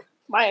 like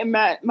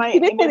my She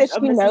did say image that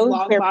of she Mrs.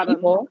 knows their Longbottom.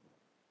 people.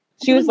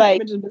 I She feel was my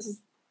like, image of Mrs.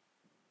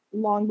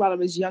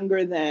 Longbottom is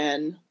younger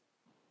than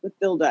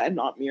Matilda and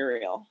not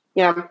Muriel.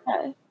 Yeah.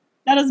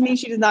 That doesn't mean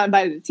she does not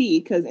invited to tea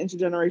because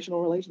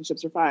intergenerational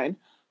relationships are fine.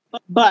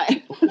 But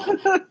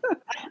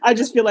I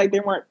just feel like they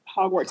weren't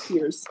Hogwarts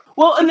peers.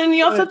 Well, and then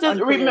you also It's have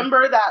to unclear.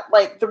 remember that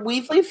like the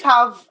Weasleys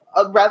have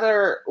a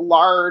rather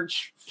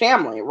large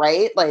family,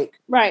 right? Like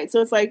Right.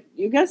 So it's like,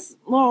 I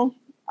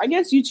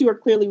guess you two are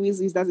clearly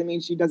Weasleys doesn't mean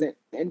she doesn't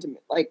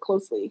intimate, like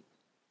closely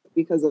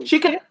because of she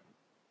could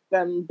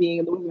them being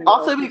in the Wizarding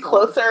also World. be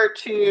closer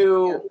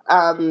to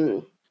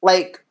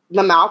like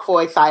the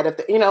Malfoy side of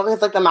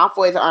because like the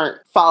Malfoys aren't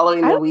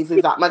following the I don't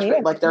Weasleys that much,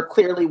 but like they're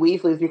clearly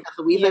Weasleys because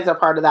the Weasleys are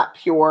part of that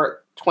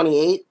pure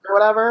 28 or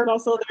whatever. But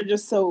also they're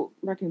just so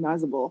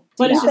recognizable.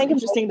 But Yeah. it's just I think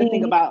interesting to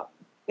think maybe- about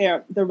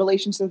the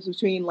relationships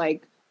between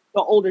like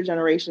the older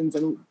generations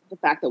and the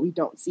fact that we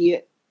don't see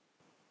it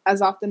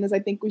as often as I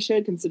think we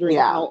should, considering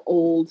Yeah. how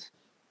old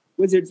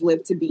wizards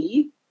live to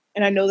be.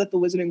 And I know that the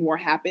Wizarding War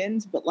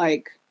happened, but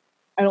like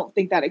I don't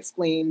think that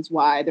explains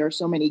why there are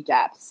so many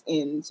gaps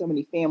in so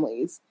many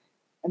families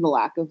and the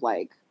lack of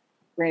like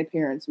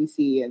grandparents we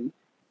see and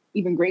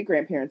even great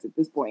grandparents at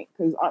this point.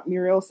 Because Aunt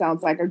Muriel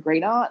sounds like a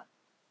great aunt,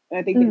 and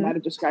I think they Mhm. might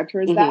have described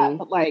her as Mhm. that.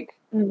 But like,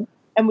 Mhm.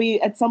 and we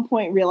at some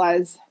point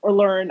realize or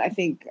learn, I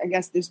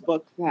guess this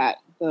book that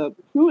the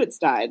Pruitts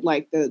died,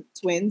 like the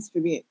twins,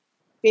 Fabian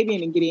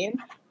and Gideon.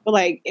 But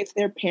like, if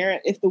the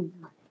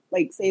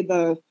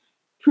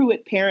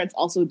Pruitt parents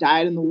also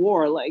died in the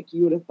war, like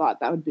you would have thought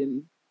that would have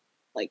been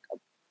like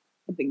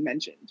something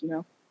mentioned, you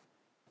know?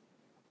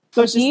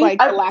 So it's just like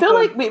the I lack feel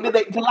of, like maybe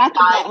they the lack of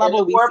died that level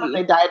in the we war, see. but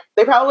they died.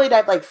 They probably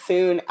died like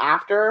soon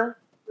after,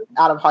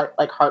 out of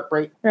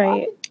heartbreak.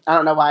 right. I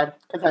don't know why,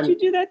 because But I'm you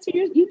did that to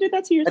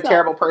a yourself.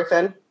 terrible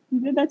person. You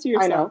did that to I know.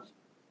 yourself.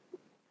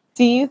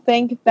 Do you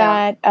think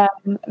that I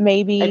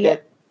maybe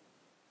did.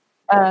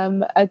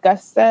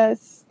 Augusta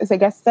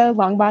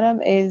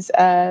Longbottom is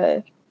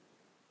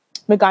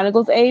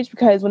McGonagall's age?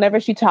 Because whenever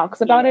she talks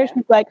about her,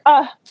 she's like,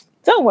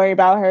 don't worry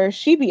about her.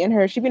 She be in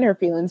her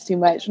feelings too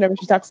much. Whenever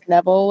she talks to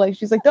Neville, like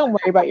she's like, don't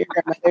worry about your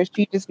grandmother.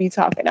 She just be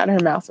talking out of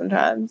her mouth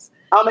sometimes.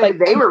 Oh, maybe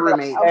like, they were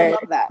roommates. I would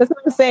love that. That's what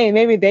I'm saying.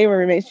 Maybe they were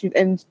roommates,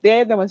 and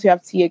they're the ones who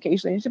have tea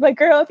occasionally. And she's like,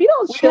 girl, if you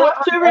don't We chill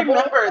have to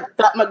remember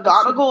that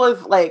McGonagall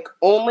is like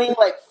only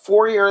like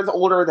 4 years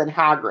older than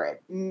Hagrid.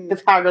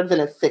 Because Hagrid's in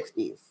his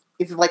 60s.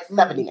 He's like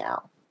 70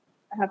 now.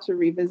 I have to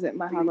revisit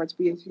my Hogwarts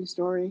BSU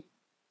story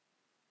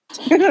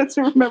to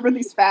remember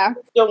these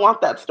facts. You'll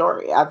want that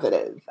story as it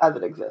is, as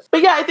it exists.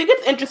 But yeah, I think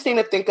it's interesting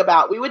to think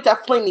about. We would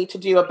definitely need to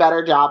do a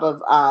better job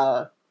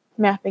of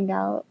mapping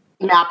out.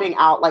 mapping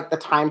out like the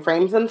time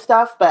frames and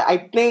stuff. But I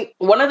think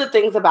one of the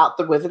things about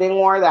the Wizarding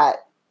War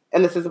that,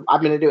 and this is, I'm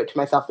going to do it to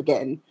myself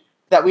again,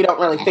 that we don't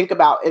really think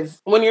about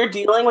is when you're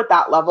dealing with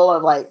that level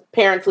of like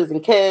parents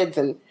losing kids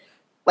and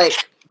like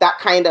that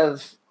kind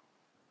of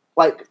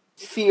like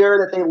fear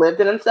that they lived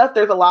in and stuff.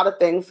 There's a lot of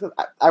things.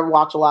 I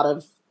watch a lot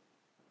of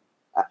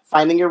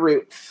Finding Your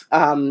Roots.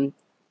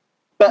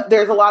 But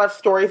there's a lot of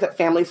stories that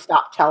families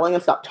stop telling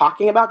and stop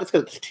talking about just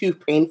because it's too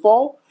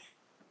painful.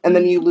 And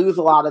then you lose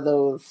a lot of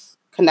those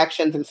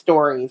connections and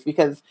stories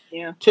because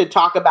to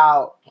talk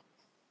about,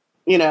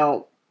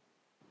 the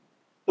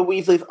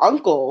Weasley's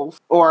uncles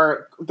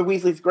or the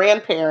Weasley's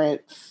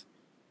grandparents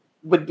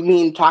would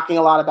mean talking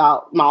a lot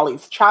about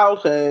Molly's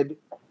childhood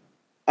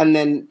and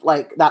then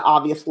like that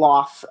obvious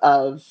loss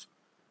of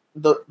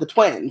the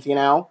twins,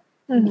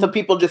 Mm-hmm. So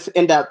people just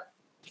end up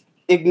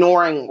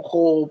ignoring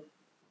whole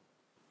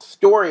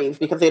stories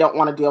because they don't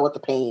want to deal with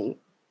the pain.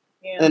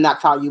 Yeah. And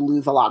that's how you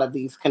lose a lot of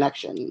these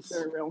connections.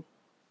 Very real.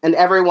 And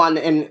everyone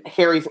in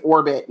Harry's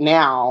orbit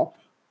now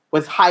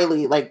was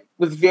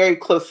very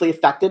closely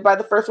affected by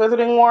the First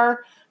Wizarding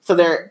War. So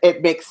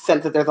it makes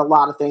sense that there's a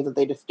lot of things that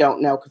they just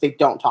don't know because they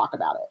don't talk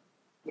about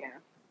it. Yeah.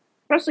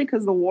 Especially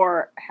because the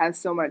war has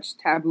so much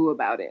taboo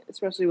about it,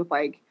 especially with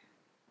like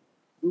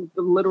the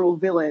literal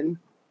villain.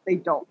 They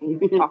don't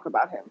talk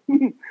about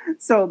him.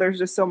 So there's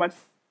just so much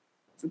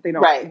that they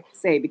don't Right.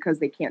 say because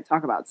they can't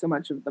talk about so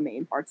much of the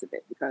main parts of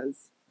it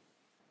because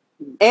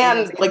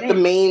And like the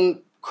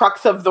main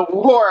crux of the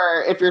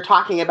war, if you're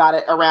talking about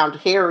it around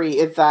Harry,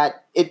 is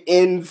that it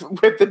ends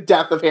with the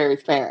death of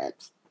Harry's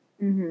parents.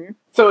 Mm-hmm.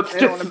 So it's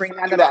They just don't want to bring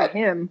that up to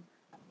him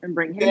and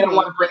bring him. They don't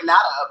want to bring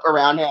that up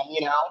around him,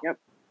 you know? Yep.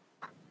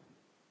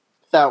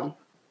 So,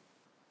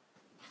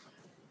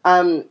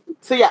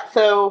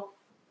 so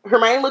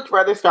Hermione looked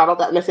rather startled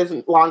that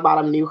Mrs.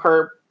 Longbottom knew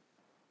her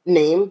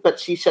name, but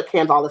she shook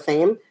hands all the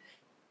same.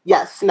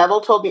 Yes,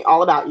 Neville told me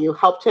all about you,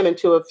 helped him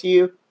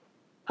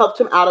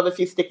out of a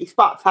few sticky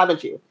spots,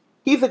 haven't you?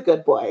 He's a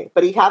good boy,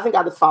 but he hasn't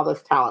got his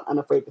father's talent, I'm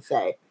afraid to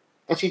say.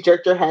 And she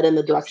jerked her head in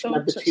the direction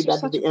of the two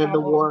beds at the end of the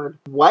ward.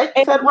 What?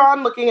 Said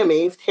Ron, looking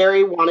amazed.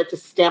 Harry wanted to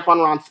stamp on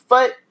Ron's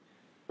foot,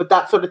 but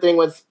that sort of thing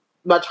was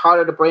much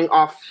harder to bring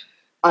off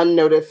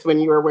unnoticed when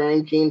you were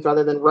wearing jeans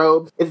rather than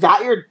robes. Is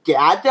that your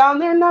dad down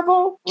there,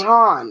 Neville?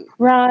 Ron.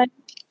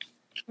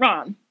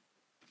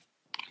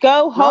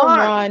 Go home,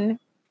 Ron.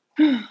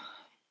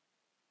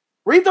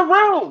 Read the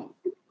room.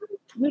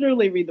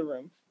 Literally read the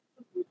room.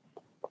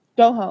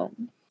 Go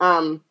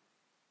home.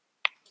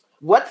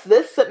 What's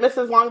this? Said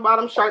Mrs.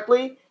 Longbottom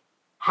sharply.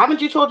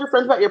 Haven't you told your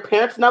friends about your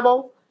parents,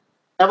 Neville?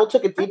 Neville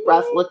took a deep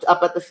breath, looked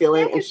up at the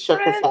ceiling, and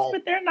shook his head.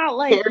 But they're not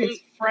like his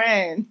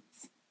friends.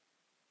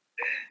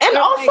 And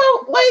they're also,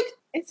 like,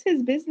 it's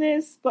his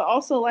business, but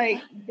also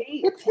like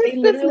they his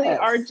literally business.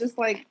 are just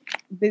like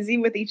busy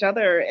with each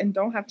other and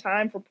don't have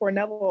time for poor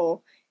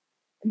Neville.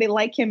 And they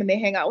like him and they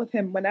hang out with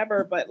him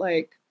whenever, but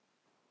like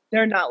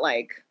they're not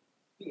like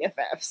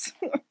BFFs.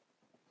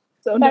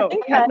 So no,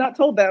 he has not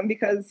told them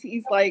because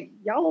he's like,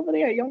 y'all over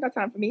there, you don't got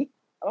time for me.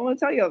 I don't want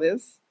to tell you all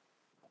this.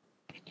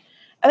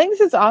 I think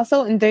this is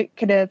also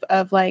indicative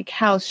of like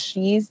how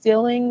she's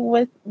dealing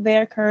with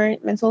their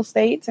current mental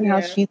states and how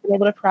she's been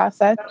able to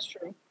process. That's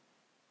true.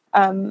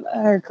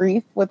 Her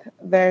grief with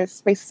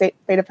the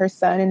fate of her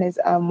son and his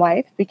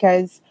wife,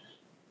 because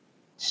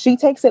she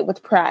takes it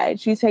with pride.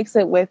 She takes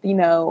it with, you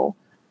know,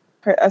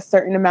 a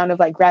certain amount of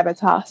like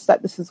gravitas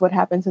that this is what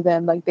happened to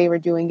them. Like they were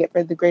doing it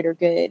for the greater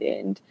good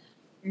and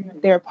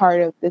they're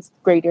part of this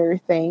greater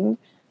thing.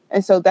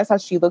 And so that's how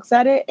she looks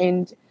at it.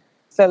 And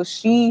so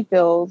she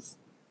feels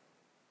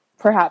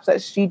perhaps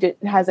that she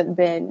hasn't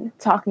been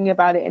talking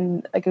about it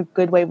in like a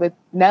good way with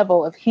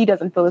Neville if he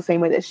doesn't feel the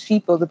same way that she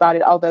feels about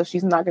it, although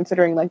she's not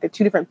considering like they're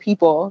two different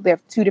people. They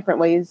have two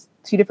different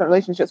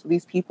relationships with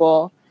these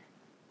people.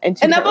 And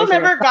Neville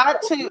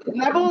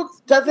Neville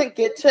doesn't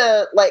get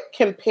to like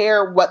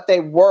compare what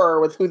they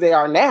were with who they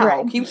are now.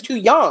 Right. He was too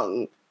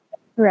young.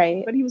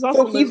 Right. But he was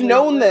also he's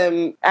known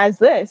them as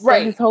this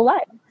his whole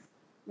life.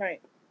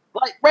 Right.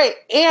 Right.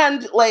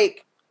 And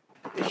like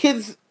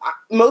his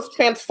most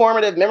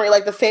transformative memory,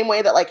 like the same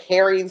way that like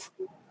Harry's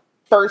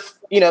first,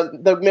 you know,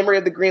 the memory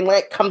of the Green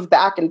Lake comes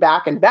back and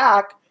back and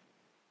back,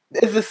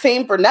 is the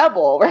same for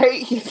Neville,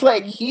 right? He's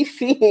like, he's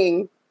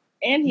seeing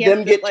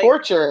them get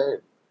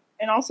tortured.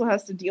 And also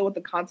has to deal with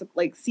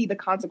see the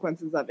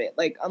consequences of it.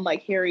 Like,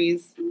 unlike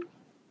Harry's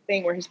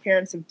thing where his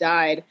parents have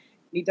died,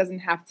 he doesn't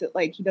have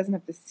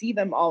to see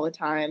them all the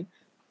time.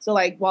 So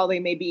like, while they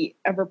may be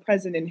ever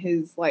present in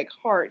his like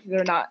heart,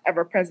 they're not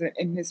ever present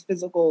in his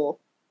physical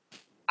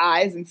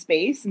eyes and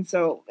space. And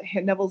so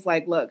Neville's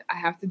like, look, I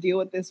have to deal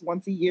with this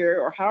once a year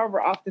or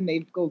however often they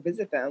go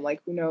visit them.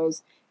 Like, who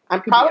knows?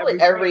 I'm probably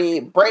every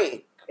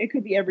break. It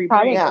could be every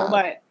break, Yeah.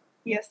 but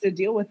he has to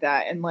deal with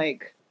that. And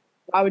like,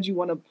 why would you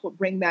want to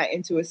bring that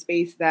into a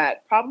space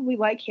that probably,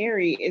 like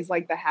Harry, is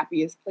like the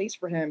happiest place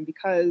for him,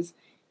 because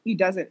he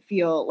doesn't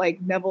feel like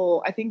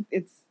Neville. I think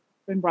it's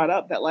been brought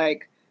up that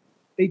like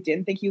they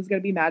didn't think he was going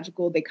to be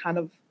magical. They kind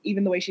of,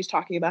 even the way she's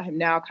talking about him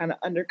now, kind of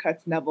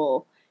undercuts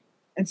Neville.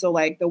 And so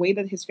like the way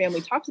that his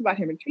family talks about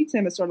him and treats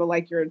him is sort of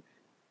like, you're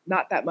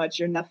not that much,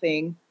 you're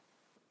nothing.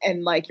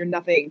 And like, you're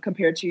nothing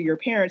compared to your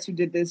parents who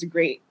did this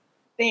great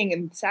thing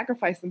and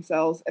sacrificed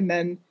themselves. And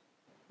then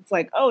it's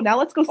like, oh, now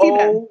let's go see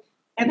them.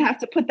 And have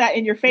to put that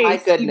in your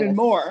face even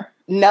more.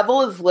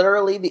 Neville is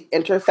literally the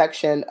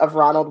intersection of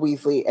Ronald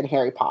Weasley and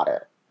Harry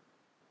Potter.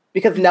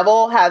 Because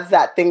Neville has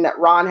that thing that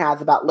Ron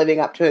has about living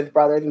up to his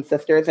brothers and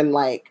sisters and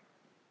like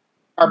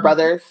our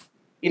brothers.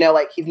 You know,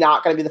 like he's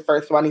not going to be the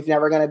first one. He's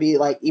never going to be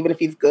like, even if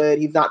he's good,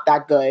 he's not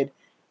that good.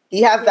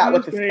 He has that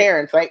with his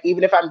parents, right?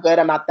 Even if I'm good,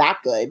 I'm not that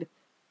good.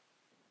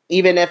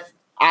 Even if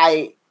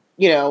I'm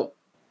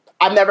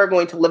never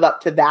going to live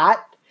up to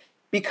that,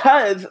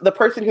 because the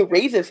person who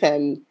raises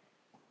him,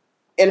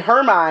 in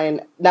her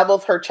mind,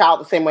 Neville's her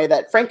child the same way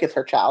that Frank is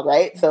her child,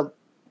 right? So,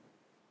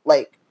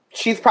 like,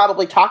 she's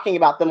probably talking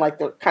about them like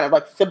they're kind of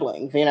like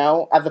siblings, you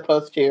know, as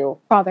opposed to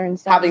father and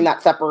son, having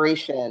that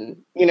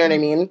separation. You know what I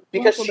mean?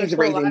 Because she's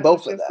raising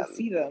both of them. To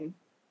see them.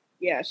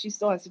 Yeah, she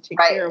still has to take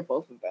care of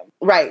both of them.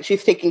 Right.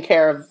 She's taking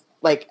care of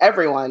like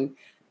everyone.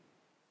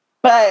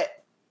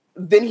 But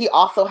then he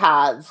also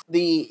has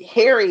the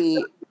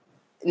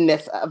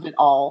Harry-ness of it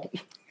all.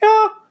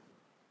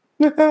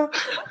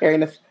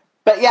 Harry-ness.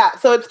 But yeah,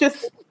 so it's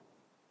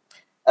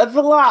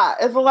a lot.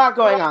 There's a lot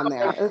going on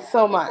there. It's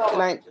so much.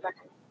 And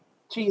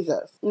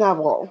Jesus,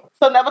 Neville.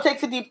 So Neville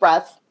takes a deep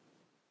breath.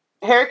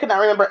 Harry could not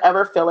remember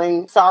ever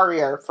feeling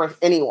sorrier for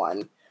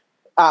anyone,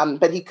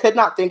 but he could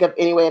not think of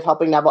any way of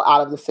helping Neville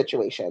out of the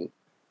situation.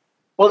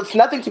 Well, it's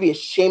nothing to be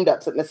ashamed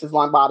of, said Mrs.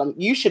 Longbottom.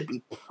 You should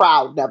be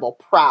proud, Neville,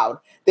 proud.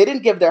 They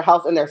didn't give their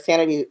health and their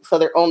sanity so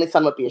their only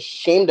son would be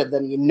ashamed of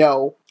them, you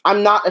know.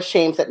 I'm not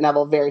ashamed, said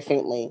Neville very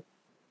faintly.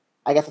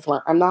 I guess it's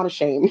more, I'm not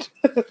ashamed.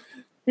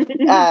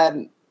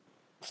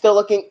 Still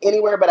looking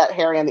anywhere but at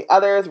Harry and the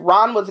others.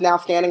 Ron was now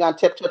standing on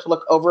tiptoe to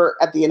look over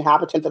at the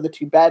inhabitants of the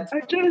two beds.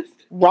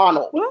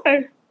 Ronald.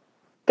 Why?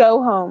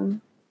 Go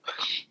home.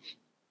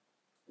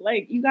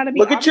 Like, you gotta be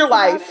Look at your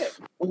obvious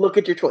life. Look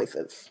at your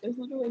choices. about it. There's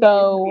literally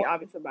Go be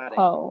obvious about it.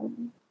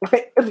 Home.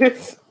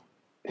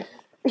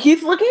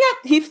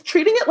 He's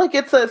treating it like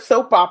it's a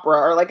soap opera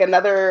or like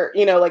another,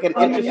 like an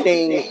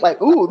interesting,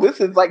 like, ooh, this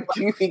is like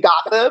juicy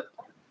gossip.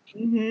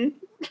 Mm-hmm.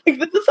 Like,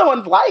 this is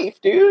someone's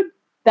life, dude.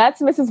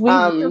 That's Mrs.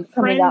 Weasley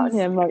coming out in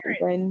him, friends.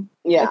 Logan.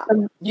 Yeah.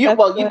 You've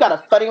That's got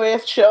a funny way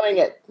of showing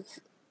it,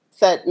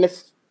 said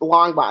Miss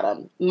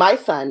Longbottom. My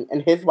son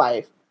and his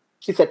wife,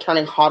 she said,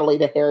 turning haughtily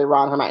to Harry,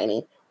 Ron,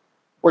 Hermione,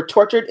 were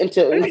tortured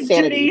into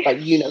insanity by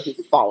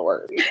whose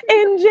followers.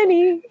 And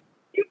Ginny.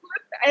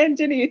 And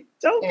Ginny.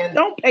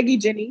 Don't Peggy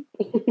Ginny.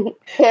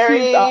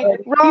 Harry,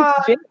 Ron,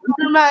 Ginny.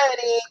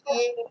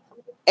 Hermione,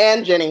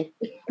 and Ginny.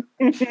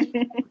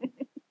 The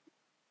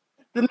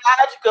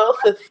magical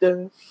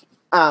sisters.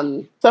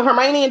 So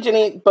Hermione and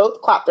Ginny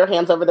both clapped their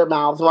hands over their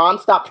mouths. Ron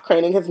stopped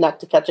craning his neck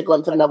to catch a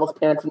glimpse of Neville's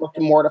parents and looked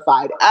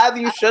mortified, as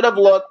you should have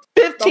looked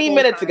 15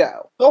 minutes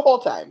ago. The whole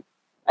time.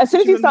 As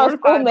soon as She you was saw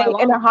mortified by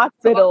schoolmate in a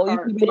hospital, you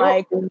could be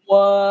like, As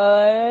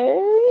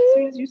what?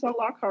 soon as you saw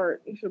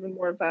Lockhart, you should have been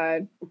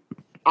mortified.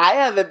 I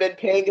haven't been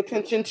paying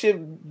attention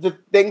to the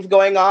things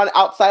going on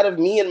outside of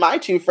me and my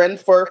two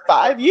friends for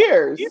 5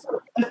 years.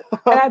 And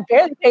I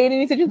barely paid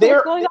any attention to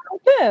what's going on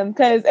with them.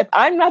 Because if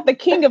I'm not the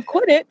king of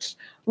Quidditch,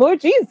 Lord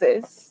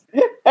Jesus.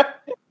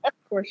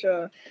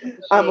 Portia.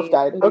 I almost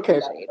died. Okay.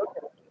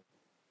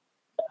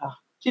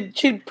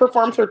 She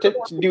performs her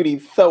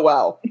duties so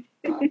well.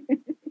 And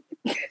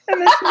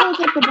then she holds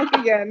up the book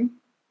again.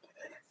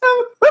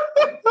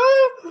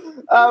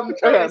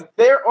 Okay.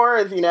 They're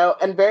auras,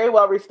 and very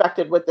well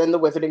respected within the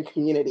wizarding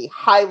community.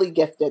 Highly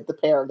gifted, the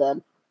pair of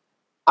them.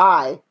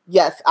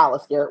 Yes,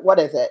 Alistair, what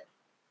is it?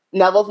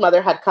 Neville's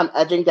mother had come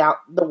edging down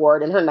the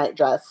ward in her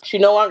nightdress. She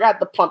no longer had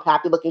the plump,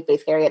 happy-looking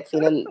face Harry had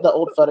seen in the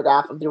old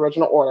photograph of the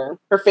original order.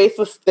 Her face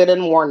was thin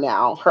and worn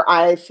now. Her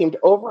eyes seemed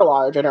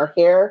overlarge, and her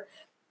hair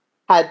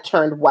had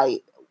turned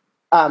white.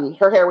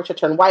 Her hair, which had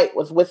turned white,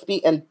 was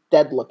wispy and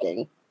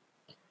dead-looking.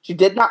 She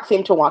did not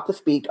seem to want to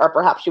speak, or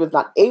perhaps she was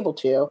not able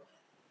to,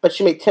 but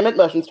she made timid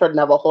motions toward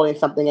Neville, holding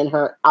something in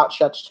her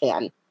outstretched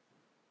hand.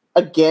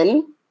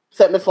 Again,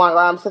 said Miss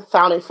Longbottom,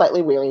 sounding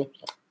slightly weary.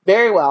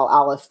 Very well,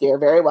 Alice, dear,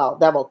 very well.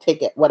 Neville,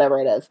 take it, whatever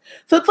it is.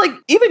 So it's like,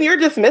 even you're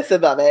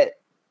dismissive of it.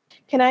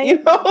 Can I?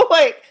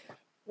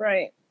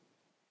 Right.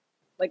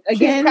 Like,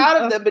 again. She's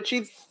proud of them, but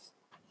she's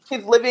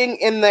living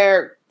in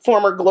their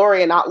former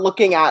glory and not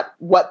looking at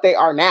what they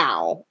are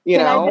now,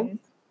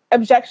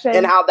 Objection.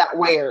 and how that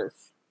wears.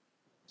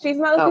 She's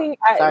not looking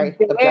at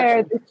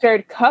the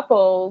shared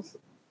couple's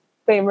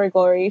fame or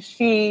glory.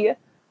 She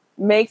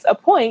makes a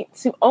point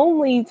to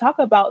only talk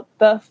about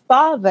the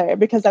father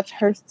because that's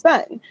her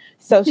son.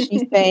 So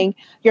she's saying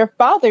your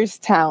father's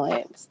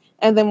talent.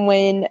 And then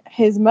when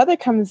his mother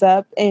comes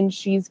up and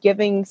she's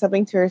giving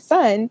something to her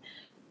son,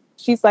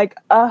 she's like,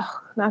 oh,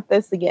 not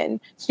this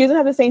again. She doesn't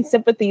have the same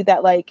sympathy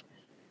that, like,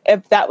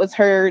 if that was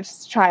her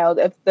child,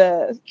 if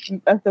the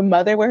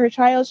mother were her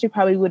child, she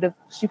probably would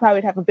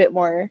have a bit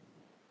more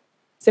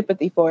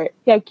sympathy for it.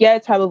 Yeah,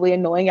 it's probably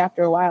annoying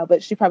after a while,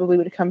 but she probably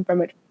would have come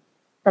from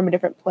a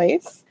different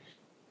place.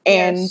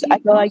 And I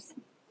feel like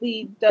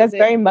that's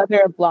very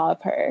mother-in-law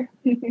of her.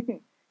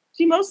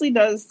 She mostly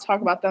does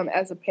talk about them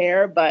as a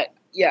pair, but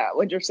yeah,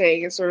 what you're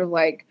saying is sort of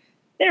like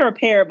they're a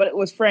pair, but it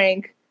was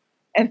Frank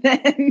and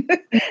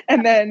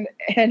then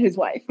his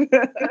wife.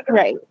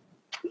 Right.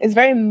 It's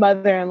very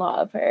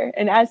mother-in-law of her.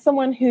 And as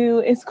someone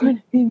who is going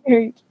to be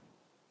married,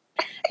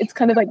 it's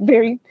kind of like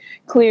very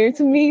clear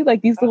to me,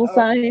 like these little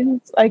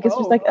signs. Like it's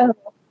just like,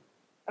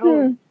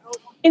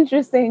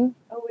 interesting.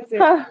 Oh, is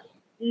it?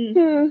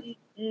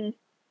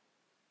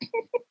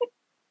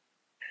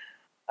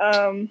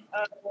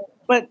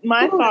 But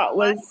my thought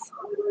was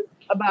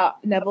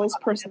about Neville's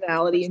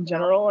personality in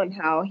general and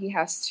how he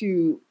has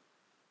to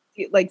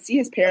see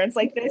his parents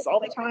like this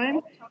all the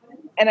time.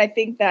 And I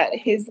think that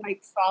his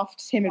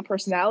soft, timid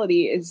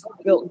personality is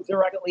built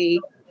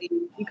directly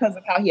because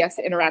of how he has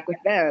to interact with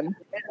them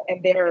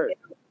and their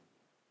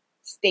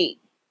state.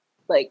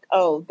 Like,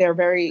 oh, they're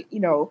very,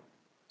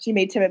 she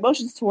made timid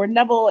motions toward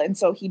Neville, and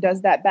so he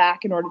does that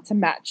back in order to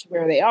match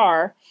where they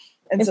are.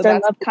 And so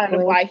that's kind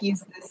of why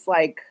he's this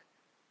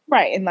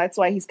right, and that's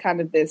why he's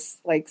kind of this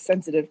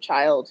sensitive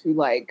child who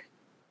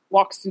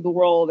walks through the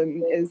world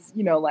and is,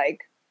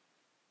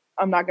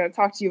 I'm not going to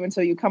talk to you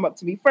until you come up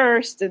to me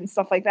first and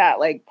stuff like that.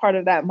 Like, part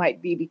of that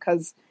might be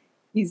because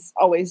he's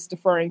always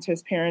deferring to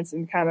his parents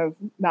and kind of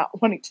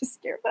not wanting to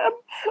scare them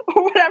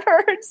or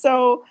whatever.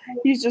 So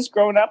he's just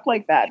grown up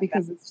like that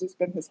because it's just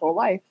been his whole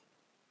life.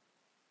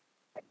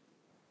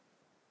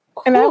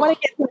 And I want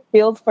to get to the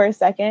fields for a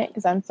second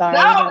because I'm sorry.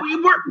 No,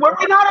 were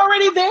we not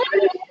already there?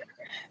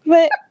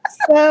 But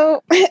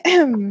so, We're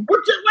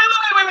just,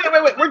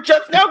 wait. We're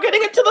just now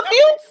getting into the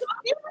fields?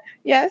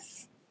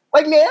 yes.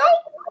 Like now?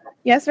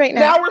 Yes, right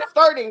now. Now we're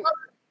starting.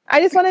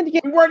 I just wanted to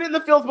get We weren't in the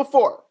fields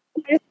before.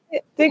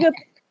 dig a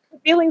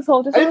feelings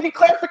hole just I a just little, need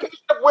clarification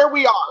of where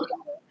we are.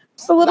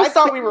 just a little I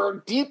thought we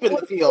were deep in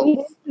the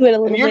fields. do it a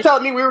little And you're bit.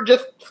 telling me we were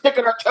just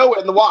sticking our toe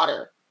in the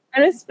water.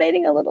 I'm just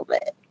fading a little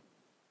bit.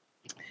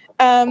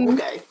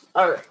 Okay.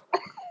 All right.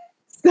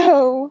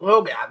 So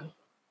Oh, God.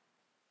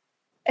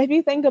 if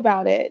you think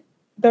about it,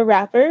 the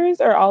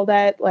rappers are all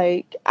that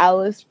like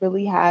Alice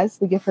really has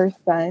to give her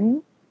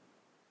son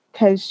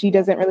because she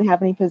doesn't really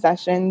have any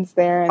possessions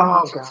there and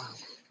Oh, God.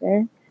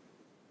 there.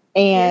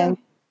 And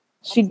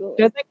she absolutely.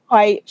 doesn't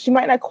quite, she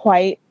might not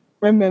quite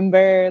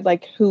remember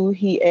like who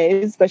he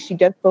is, but she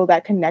does feel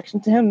that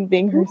connection to him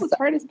being her Ooh, son. it's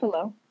hard as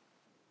pillow.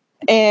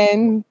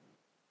 And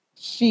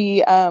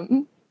she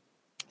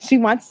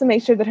wants to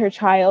make sure that her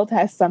child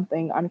has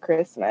something on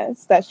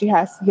Christmas, that he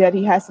has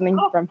something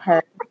from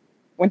her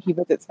when he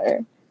visits her.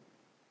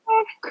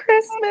 On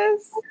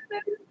Christmas.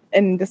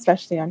 And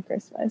especially on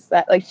Christmas,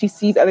 that like she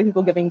sees other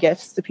people giving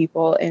gifts to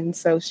people, and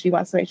so she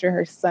wants to make sure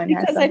her son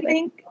has Because I something.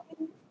 think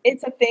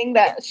it's a thing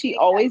that she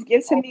always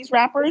gives him these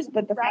rappers,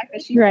 but the fact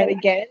that she Right. said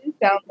again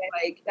sounds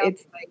like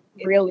it's like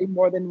really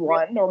more than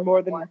one or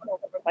more than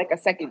like a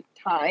second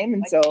time.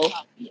 And so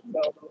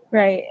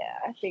Right,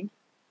 yeah, I think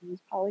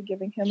he's probably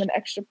giving him an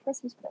extra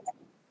Christmas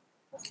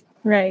present.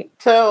 right.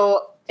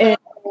 So And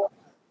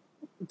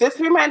this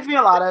reminds me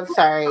a lot of,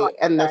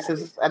 and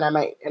I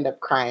might end up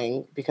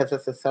crying because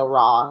this is so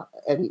raw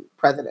and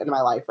present in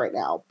my life right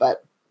now,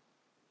 but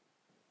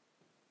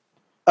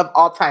of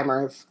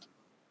Alzheimer's.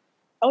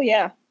 Oh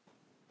yeah.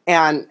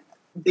 And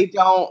they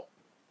don't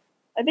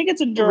I think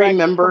it's a direct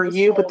remember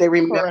you, but they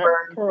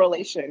remember.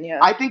 correlation, yeah.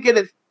 I think it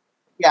is,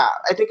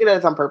 I think it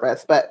is on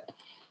purpose, but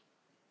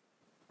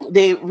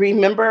they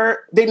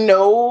remember, they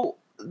know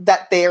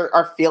that there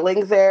are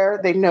feelings there.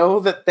 They know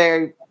that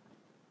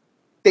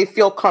they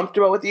feel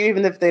comfortable with you,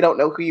 even if they don't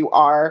know who you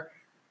are.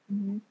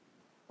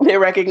 Mm-hmm. They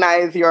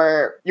recognize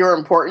your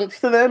importance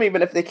to them,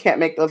 even if they can't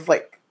make those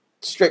like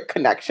strict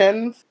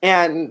connections.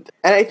 And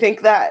I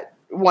think that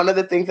one of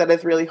the things that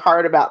is really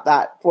hard about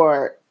that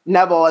for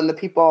Neville and the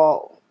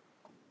people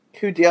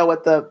who deal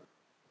with the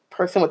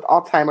person with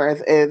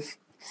Alzheimer's is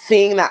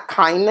seeing that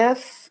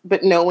kindness,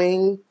 but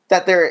knowing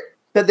that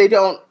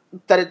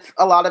it's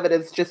a lot of it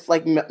is just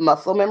like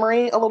muscle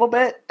memory a little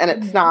bit, and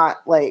it's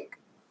not like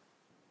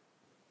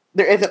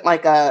there isn't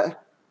like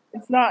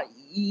it's not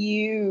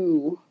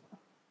you.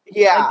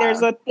 Yeah. Like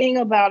there's a thing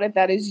about it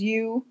that is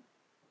you,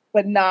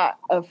 but not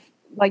of,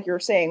 like you're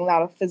saying,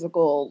 not a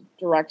physical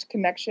direct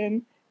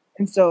connection.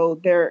 And so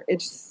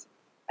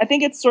I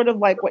think it's sort of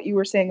like what you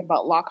were saying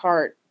about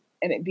Lockhart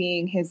and it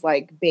being his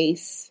like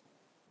base,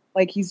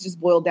 like he's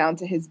just boiled down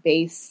to his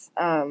base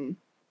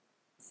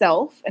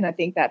self. And I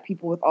think that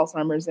people with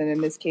Alzheimer's, and in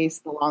this case,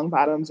 the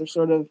Longbottoms,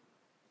 are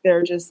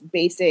they're just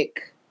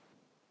basic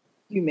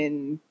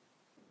human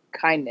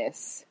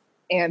kindness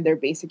and their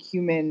basic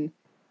human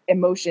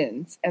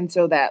emotions. And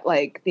so that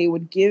like they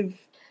would give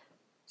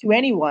to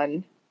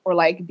anyone or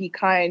like be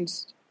kind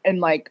and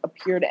like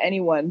appear to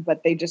anyone,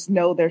 but they just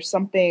know there's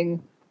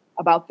something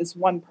about this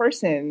one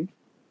person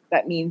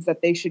that means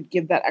that they should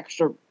give that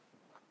extra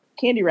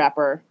candy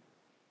wrapper,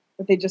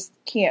 but they just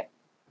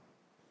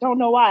don't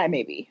know why,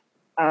 maybe.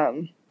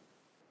 And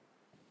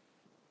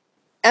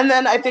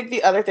then I think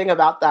the other thing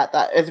about that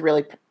is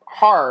really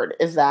hard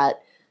is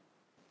that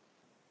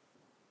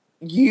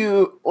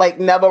you, like,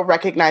 Neville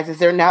recognizes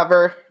they're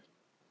never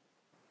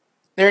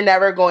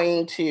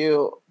going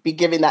to be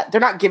giving that.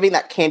 They're not giving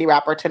that candy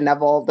wrapper to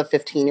Neville, the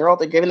 15-year-old.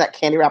 They're giving that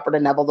candy wrapper to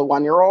Neville, the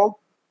 1-year-old,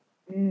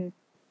 who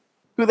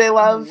they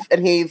love.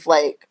 And he's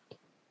like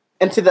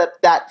into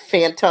that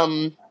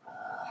phantom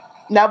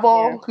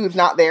Neville who's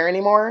not there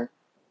anymore.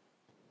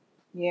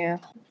 Yeah.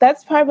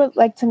 that's probably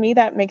like, to me,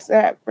 that makes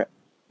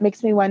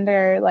me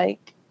wonder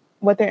like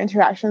what their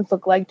interactions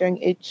look like during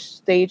each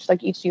stage,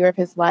 like each year of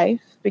his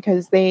life,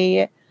 because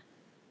maybe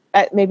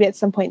at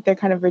some point they're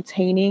kind of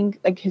retaining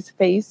like his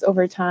face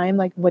over time,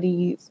 like what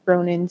he's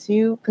grown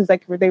into, because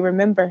like they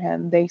remember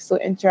him, they still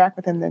interact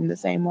with him in the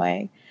same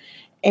way.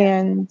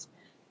 And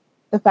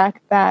the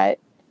fact that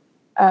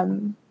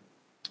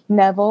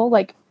Neville,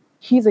 like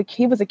he was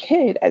a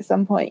kid at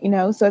some point,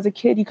 so as a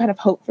kid you kind of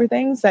hope for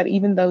things that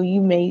even though you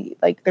may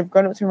like the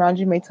grown-ups around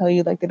you may tell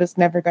you like that it's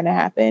never going to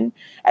happen,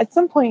 at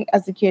some point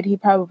as a kid he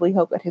probably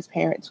hoped that his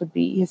parents would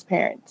be his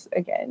parents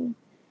again.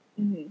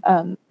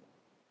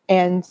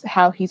 And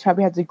how he's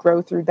probably had to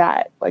grow through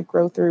that, like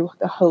grow through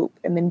the hope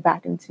and then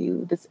back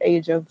into this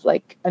age of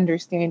like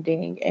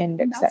understanding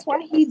and acceptance. That's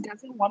why he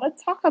doesn't want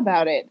to talk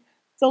about it.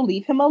 So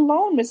leave him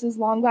alone, Mrs.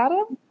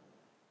 Longbottom.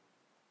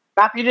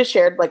 Matthew just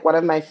shared like one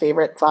of my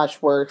favorite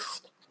 /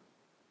 worst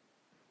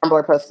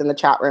Tumblr post in the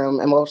chat room,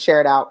 and we'll share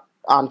it out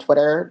on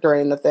Twitter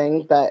during the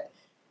thing. But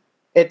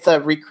it's a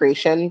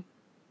recreation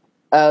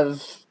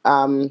of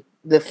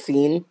this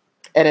scene,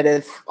 and it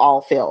is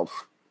all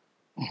filth.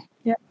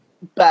 Yeah.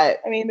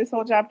 But I mean, this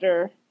whole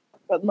chapter,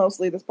 but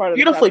mostly this part of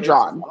Beautifully the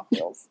chapter is drawn.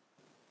 just all feels.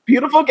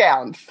 beautiful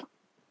gowns.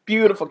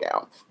 Beautiful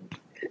gowns.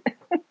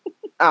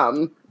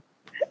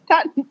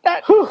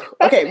 That Whew.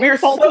 That's Okay, an we are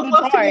so insult to the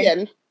close to drawing. the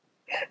end.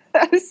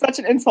 that is such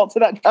an insult to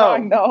that Oh.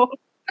 drawing, though.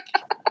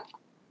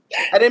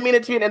 I didn't mean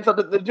it to be an insult.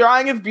 The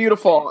drawing is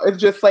beautiful. It's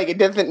just like it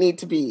doesn't need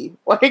to be.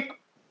 Like,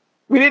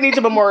 we didn't need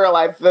to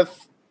memorialize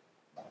this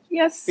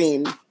Yes.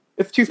 scene.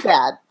 It's too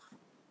sad.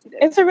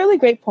 It's a really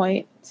great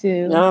point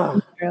to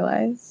Ugh.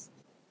 realize.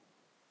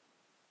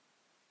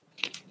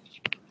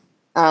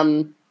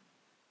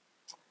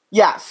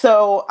 Yeah,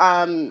 so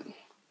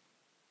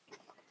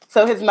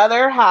his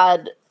mother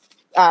had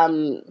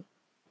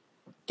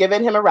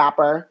given him a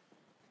wrapper,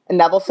 and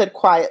Neville said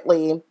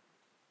quietly,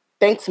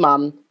 "Thanks,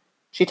 Mum."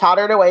 She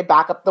tottered away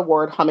back up the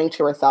ward, humming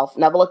to herself.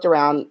 Neville looked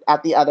around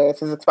at the others,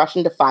 his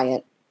expression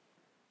defiant,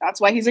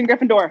 That's why he's in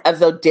Gryffindor. as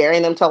though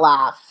daring them to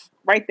laugh.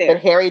 Right But there.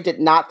 Harry did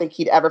not think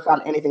he'd ever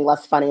found anything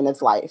less funny in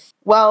his life.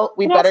 Well,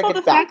 we And better also get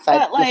the back, fact said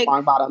that, Miss like,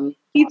 Longbottom.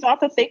 He thought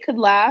that they could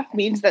laugh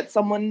means that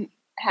someone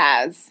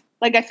has.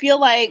 Like, I feel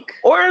like...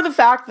 Or the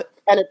fact that,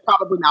 and it's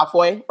probably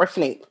Malfoy or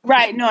Snape.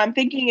 Right, no, I'm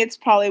thinking it's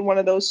probably one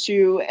of those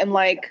two. And,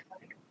 like,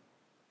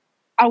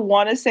 I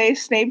want to say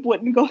Snape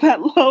wouldn't go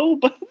that low,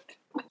 but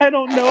I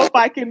don't know if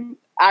I can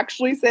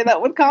actually say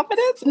that with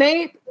confidence.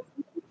 Snape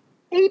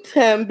hates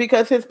him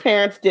because his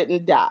parents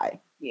didn't die.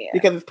 Yeah.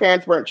 Because his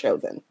parents weren't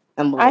chosen.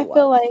 And Lily I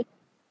feel was. like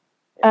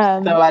So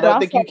I don't but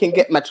think also, you can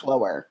get much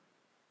lower.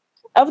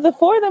 of the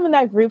four of them in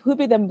that group, who'd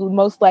be the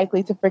most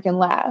likely to freaking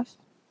laugh?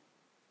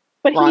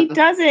 But he Ron.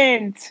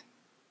 doesn't.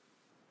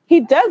 He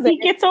doesn't. He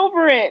gets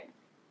over it.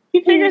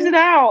 He figures it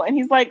out, and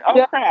he's like, "Oh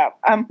Yeah. crap,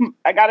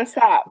 I gotta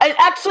stop."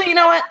 Actually, you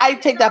know what? I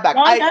take that back.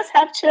 Ron does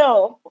have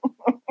chill.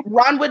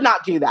 Ron would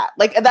not do that.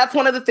 Like, that's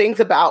one of the things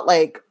about,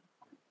 like,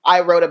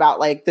 I wrote about,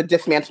 like, the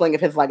dismantling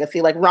of his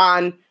legacy. Like,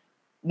 Ron,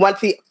 once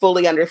he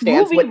fully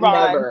understands, Movie would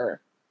Ron.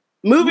 never.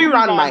 Movie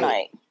Ron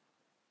might.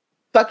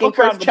 Fucking Book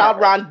Ron Cursed would Child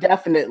never. Ron,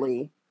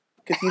 definitely.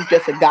 Because he's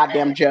just a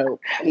goddamn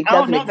joke. And he I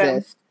don't doesn't know them.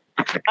 exist.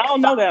 I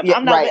don't know them. Yeah,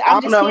 I'm not. right. I I'm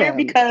don't just know here him.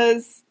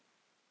 because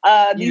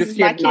You these just is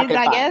here my to not kids. get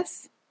I fired.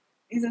 guess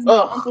these is my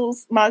Ugh.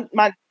 uncles, my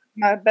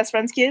best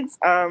friend's kids.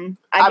 I I'm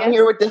guess.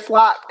 here with this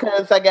lot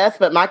because I guess,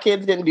 but my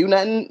kids didn't do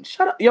nothing.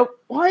 Shut up. Yo,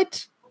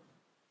 what?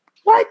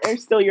 What? They're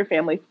still your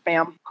family,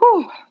 fam.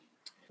 Whew.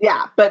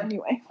 Yeah, but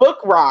Anyway, Book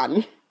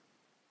Ron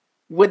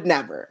would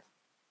never.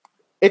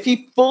 If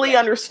he fully 'cause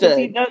understood,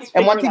 he does and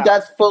figure once it he out.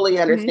 does fully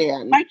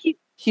understand, Like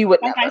he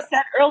would like never. I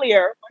said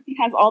earlier, once he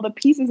has all the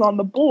pieces on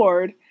the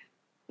board,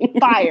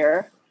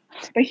 fire.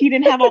 But he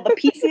didn't have all the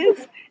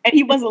pieces, and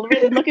he wasn't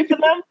really looking for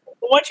them.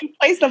 But once you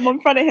place them in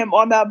front of him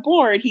on that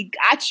board, he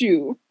got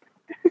you.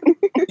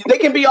 They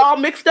can be all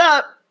mixed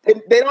up.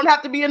 They don't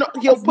have to be in.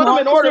 He'll As put them long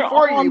in as order they're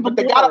for on you, the but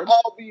they gotta board.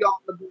 all be on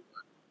the board.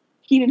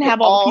 He didn't They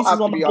have all all the pieces have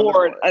to on the be on the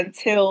board board.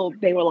 until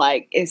they were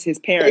like, "It's his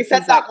They parents." set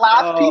He's that like,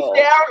 last piece "Oh."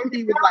 down, and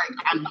he was like,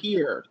 "I'm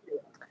here.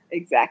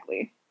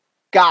 Exactly.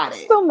 Got I'm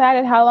it." so mad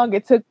at how long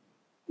it took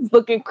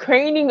looking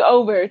craning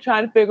over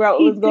trying to figure out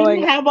He what was going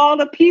didn't on. have all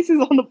the pieces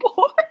on the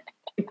board.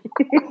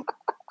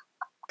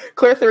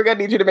 Clarissa, we're gonna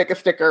need you to make a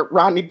sticker.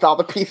 Ron needs all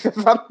the pieces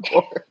on the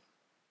board.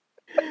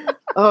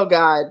 Oh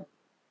God,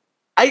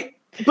 I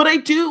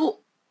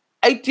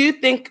do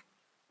think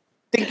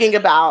thinking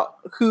about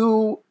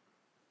who,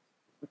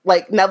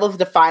 like, Neville's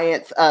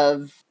defiance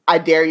of "I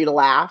dare you to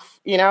laugh,"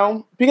 you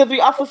know, because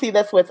we also see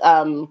this with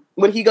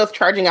when he goes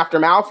charging after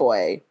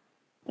Malfoy,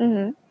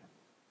 Mhm.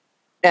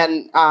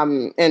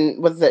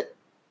 and was it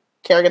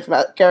Care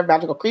of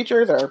Magical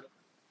Creatures, or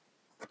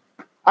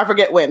I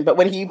forget when, but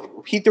when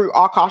he threw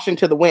all caution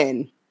to the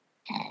wind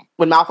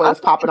when Malfoy was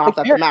popping off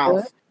at the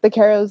mouth. The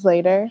Caros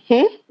later.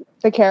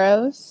 The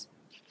Caros.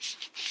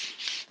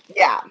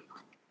 Yeah.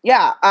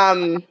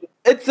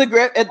 It's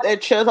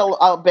it shows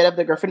a bit of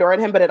the Gryffindor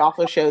in him, but it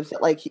also shows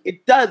that, like,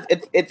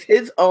 it's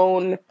his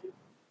own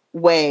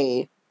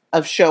way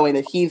of showing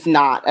that he's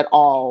not at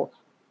all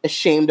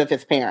ashamed of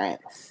his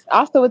parents.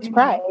 Also, it's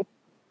pride.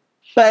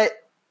 But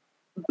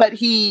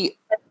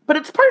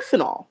it's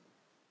personal.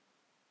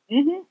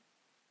 Mm-hmm.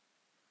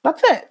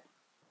 That's it.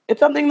 It's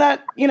something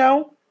that, you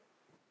know,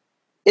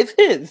 it's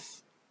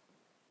his.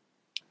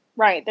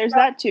 Right. There's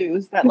that too.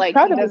 Is that, He's like,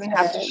 proud he of his doesn't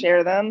have to parents.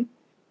 share them,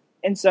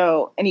 and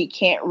he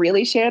can't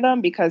really share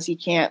them because he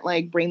can't,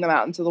 like, bring them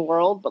out into the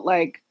world. But,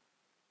 like,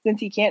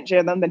 since he can't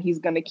share them, then he's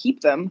gonna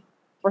keep them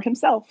for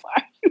himself. Why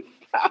are you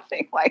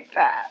frowning like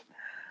that?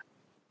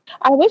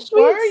 I wish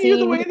we Why had are you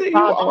the seen way his that you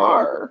father.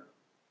 are?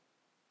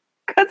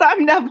 Because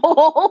I'm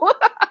Neville.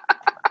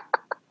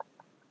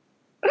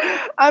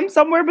 I'm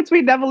somewhere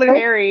between Neville and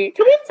Harry.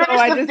 Can we So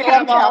finish I this just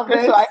damn have all chapter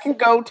this. so I can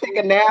go take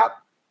a nap?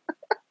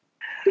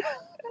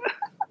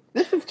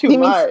 This is too You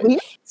mean much. sleep?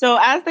 So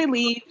as they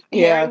leave,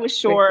 Harry was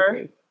sure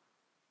basically.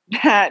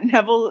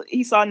 that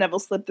he saw Neville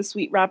slip the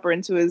sweet wrapper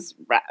into his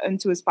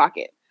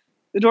pocket.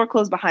 The door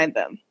closed behind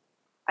them.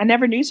 I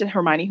never knew, said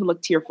Hermione, who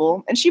looked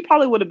tearful, and she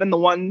probably would have been the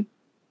one,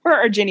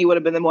 her or Ginny would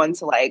have been the one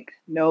to like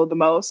know the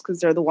most because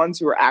they're the ones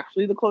who are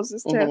actually the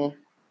closest to Mhm.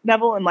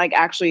 Neville and like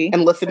actually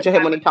And listen to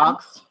him when he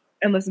talks.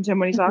 and listen to him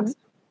when he talks.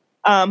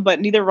 But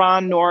neither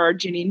Ron nor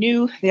Ginny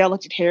knew. They all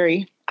looked at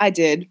Harry. I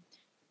did.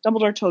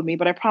 Dumbledore told me,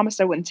 but I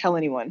promised I wouldn't tell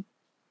anyone.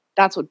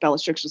 That's what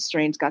Bellatrix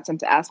Lestrange got sent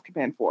to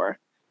Azkaban for.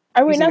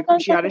 Are we Using the not going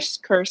to talk,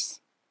 Cruciatus curse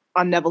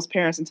on Neville's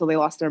parents until they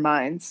lost their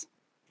minds.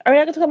 are we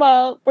not going to talk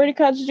about Bertie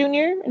Crouch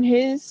Jr. and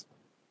his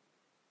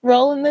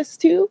role in this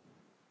too,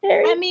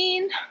 Harry?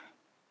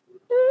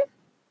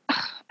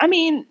 I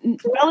mean,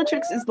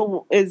 Bellatrix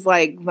is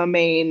like the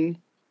main.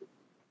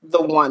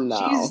 The one,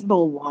 though. She's the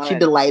one. She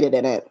delighted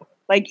in it.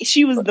 Like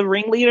she was the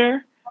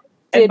ringleader.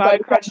 Did And Barty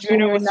Barty Crouch Crouch Jr.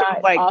 Jr. was sort of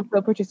not like.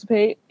 also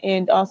participate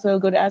and also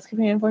go to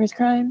Azkaban for his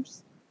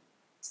crimes?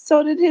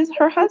 So did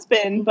her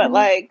husband, but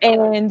like.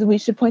 And we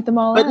should point them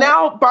all But out.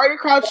 now Barty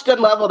Crouch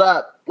done leveled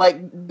up. Like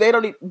they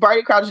don't.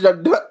 Barty Crouch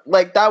done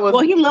like that was.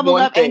 Well, he leveled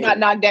one up thing. and got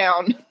knocked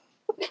down.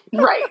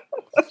 Right.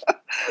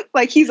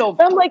 Like he's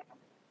over. I'm like,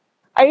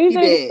 are you He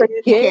going to did. He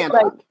forget?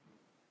 canceled. Like,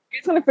 you're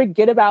just going to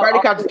forget about Barty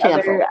all Crouch the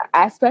canceled. other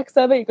aspects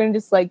of it. You're going to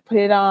just like put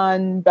it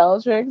on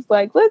Bellatrix.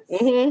 Like, let's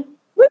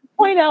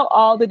point out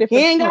all the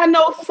different. He ain't got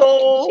no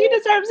soul. She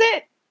deserves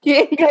it. He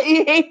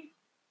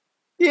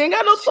ain't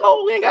got no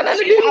soul. He ain't got nothing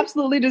to She do.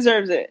 absolutely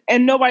deserves it.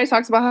 And nobody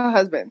talks about her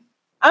husband.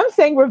 I'm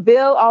saying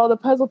reveal all the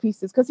puzzle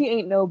pieces because he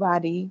ain't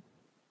nobody.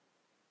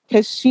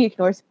 Because she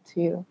ignores him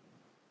too.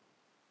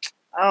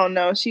 I don't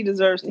know. She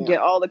deserves to Yeah. get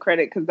all the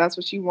credit because that's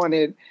what she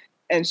wanted.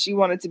 And she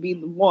wanted to be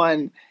the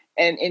one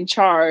and in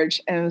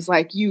charge. And it was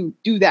like, you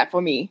do that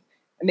for me.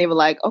 And they were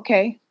like,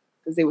 okay.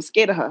 Because they were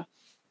scared of her.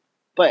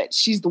 But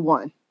she's the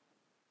one.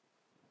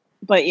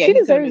 But yeah, she he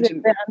could have deserves it.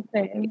 mentioned- But I'm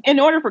saying, in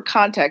order for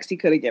context, he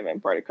could have given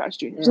Barty Crouch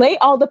Jr. lay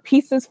all the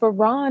pieces for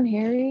Ron,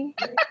 Harry.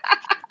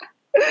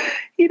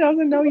 He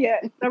doesn't know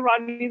yet that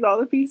Ron needs all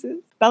the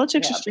pieces.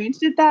 Bellatrix Yeah. Lestrange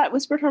did that,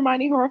 whispered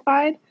Hermione,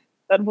 horrified.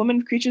 That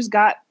woman creatures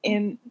got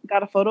a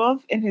photo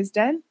of in his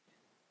den.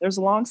 There's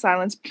a long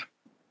silence.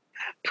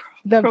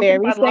 The broken very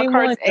by same Lockhart's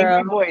one, girl.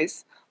 angry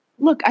voice.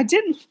 Look, I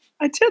didn't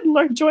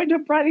learn joined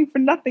up writing for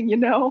nothing, you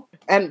know.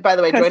 And by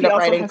the way, 'Cause joined he up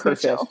also writing has no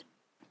cursive. shell.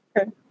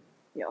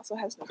 He also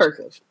has no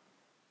Cursive.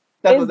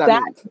 That's Is what that,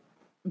 that- means.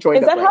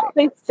 Joined Is up that how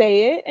writing. they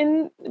say it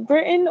in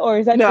Britain, or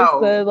is that No.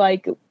 just the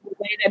like way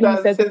that That's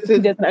he says his- he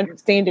doesn't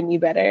understand any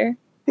better?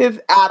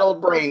 His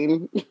addled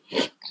brain.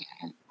 That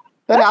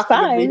That's has to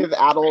fine. be his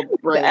addled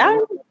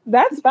brain.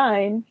 That's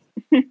fine.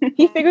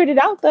 He figured it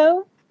out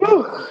though.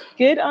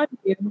 Good on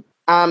you.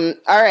 All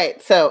right.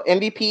 So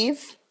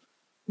MVPs.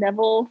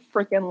 Neville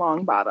freaking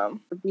Longbottom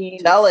for being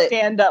Tell a it.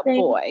 stand-up Same.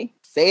 boy.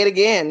 Say it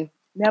again.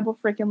 Neville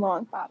freaking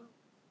Longbottom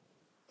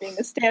being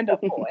a stand-up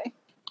boy.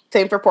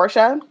 Same for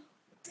Portia.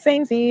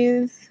 Same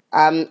seas.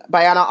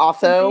 Bayana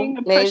also Being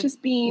a made precious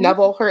bean.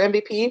 Neville her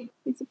MVP.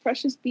 He's a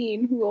precious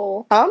bean who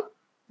will. Huh?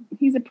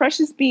 He's a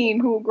precious bean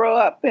who will grow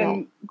up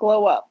and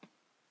glow up.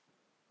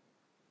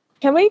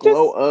 Can we just?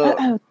 Glow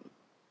up.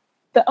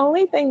 The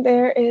only thing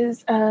there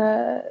is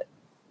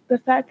the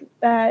fact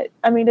that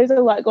there's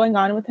a lot going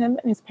on with him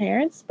and his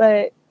parents,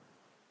 but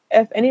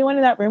if anyone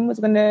in that room was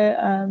going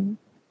to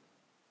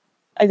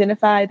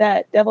identify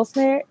that devil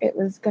snare, it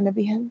was going to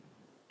be him.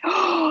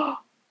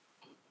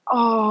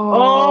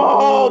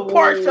 Oh,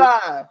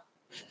 Portia.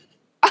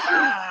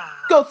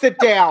 Go sit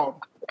down.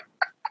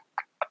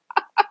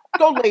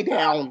 Go lay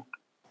down.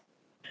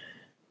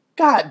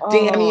 God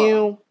damn Oh.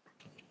 you.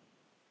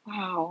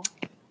 Wow.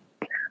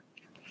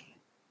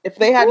 If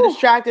they had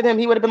distracted him,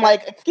 he would have been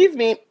like, excuse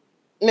me,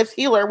 Miss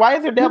Healer, why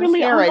is there devil Literally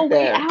snare on right the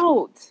way there?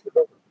 out.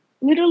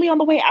 Literally on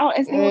the way out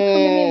as they were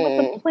coming in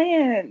with the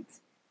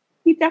plans.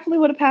 He definitely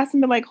would have passed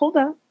and been like, hold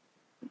up.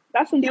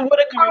 That's some He would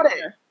have caught right it.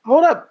 there.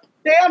 Hold up.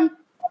 Damn.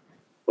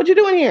 What you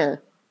doing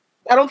here?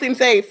 I don't seem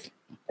safe.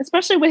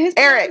 Especially with his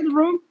Eric. parents in the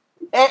room.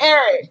 Hey,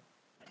 Eric.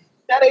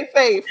 That ain't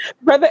safe.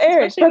 Brother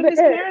Eric, Especially with brother his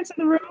Eric. parents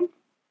in the room.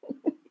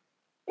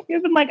 He'd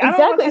have been like, I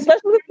don't Exactly, know.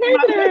 especially with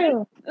parents in the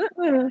room.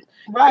 Mm-mm.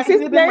 Right. This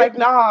He'd is been like,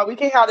 nah, we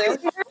can't have this.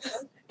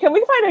 Can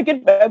we find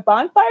a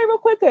bonfire real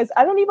quick? Because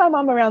I don't need my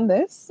mom around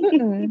this.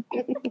 Mm-mm.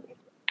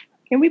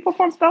 Can we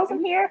perform spells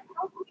in here?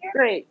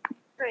 Great.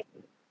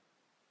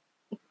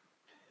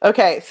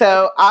 Okay,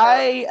 so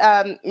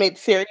I made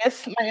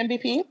Sirius my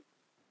MVP.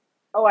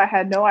 Oh, I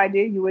had no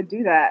idea you would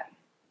do that.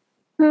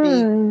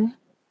 Hmm.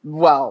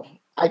 Well,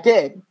 I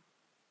did.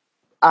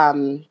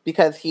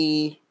 Because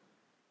he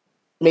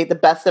made the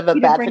best of a He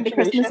did bad bring the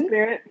Christmas situation.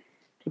 spirit.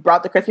 He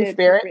brought the Christmas Did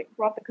spirit.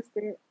 brought the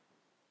spirit.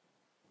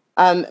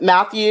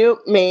 Matthew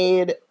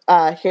made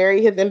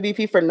Harry his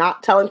MVP for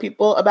not telling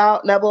people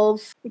about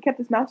Neville's He kept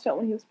his mouth shut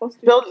when he was supposed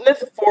to.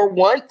 buildness. For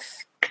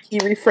once, he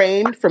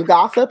refrained from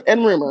gossip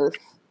and rumors.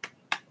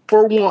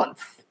 For once,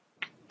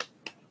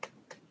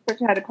 But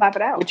you had to clap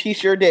it out. which he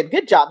sure did.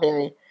 Good job,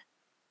 Harry.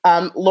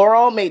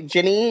 Laurel made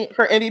Ginny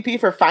her MVP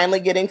for finally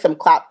getting some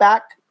clap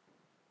back.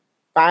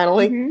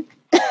 Finally. Mhm.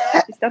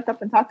 She stepped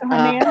up and talked to her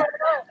Uh, man.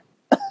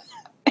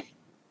 Of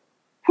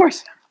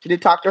course. She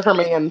did talk to her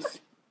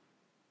mans.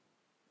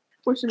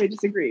 Portia may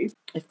disagree.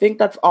 I think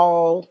that's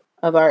all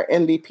of our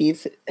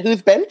MVPs.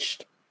 Who's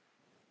benched?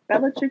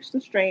 Bellatrix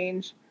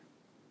Lestrange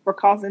for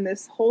causing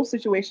this whole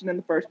situation in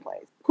the first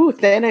place. Who?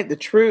 That ain't the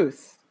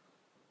truth.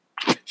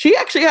 She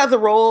actually has a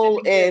role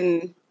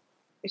in.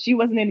 If she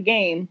wasn't in the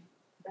game,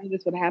 none of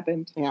this would have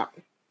happened. Yeah.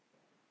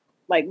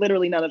 Like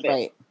literally none of it.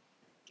 Right.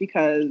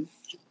 Because,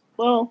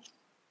 well,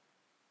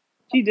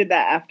 she did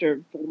that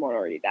after Voldemort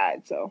already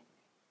died. So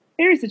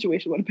Harry's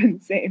situation would have been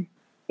the same,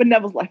 but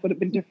Neville's life would have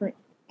been different.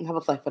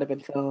 Neville's life would have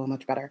been so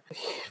much better.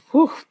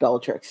 Whew,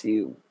 Bellatrix,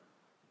 you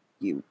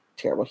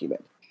terrible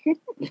human.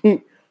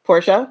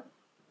 Portia?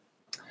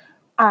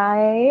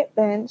 I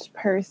bench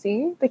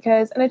Percy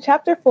because in a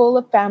chapter full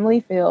of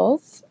family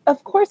feels,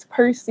 of course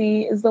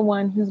Percy is the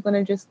one who's going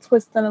to just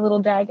twist on a little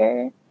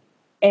dagger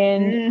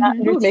and not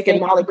Making understand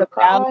Molly the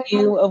cry.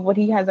 value of what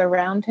he has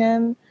around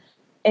him.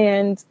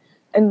 And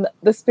in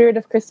the spirit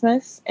of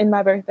Christmas and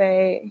my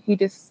birthday,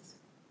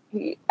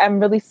 I'm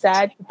really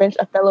sad to bench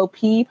a fellow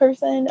P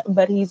person,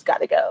 but he's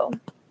got to go.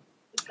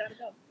 Just gotta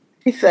go.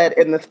 He said,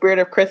 in the spirit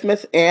of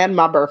Christmas and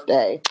my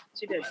birthday,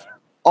 She did.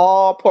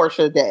 all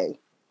Portia Day,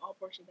 All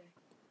Portia Day.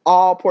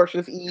 all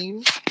Portia's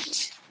Eve.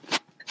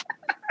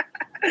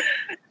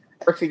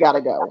 Percy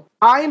gotta go.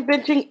 I'm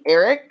benching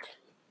Eric.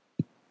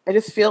 I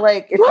just feel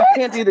like if you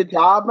can't do the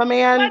job, my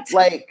man, What?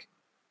 like,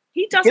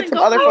 He doesn't get some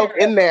go other folk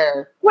there. in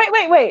there.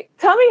 Wait.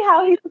 Tell me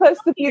how he's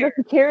supposed to be the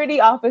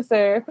security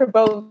officer for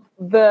both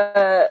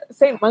the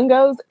St.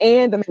 Mungo's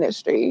and the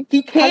ministry. He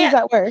How does can't.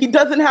 that work? He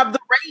doesn't have the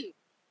range.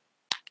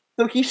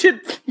 So he should.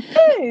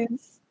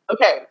 Yes.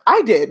 Okay,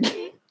 I did.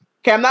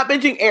 Okay, I'm not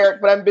benching Eric,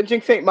 but I'm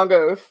benching St.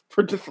 Mungo's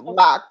for just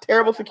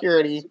terrible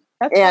security.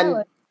 That's And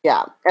valid.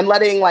 yeah, and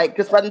letting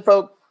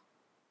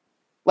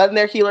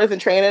their healers in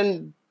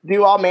training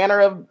do all manner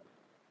of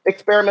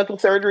experimental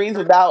surgeries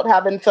without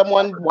having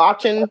someone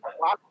watching,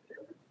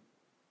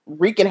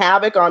 wreaking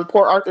havoc on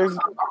poor Arthur's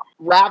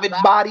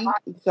ravaged body.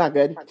 It's not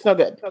good. It's no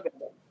good.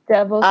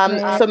 Devil's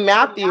So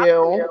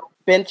Matthew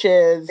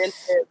benches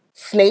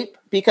Snape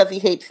because he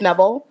hates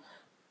Neville.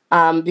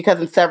 Because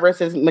in Severus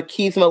his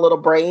machismo little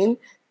brain,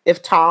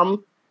 if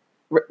Tom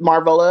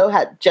Marvolo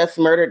had just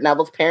murdered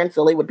Neville's parents,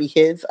 Lily would be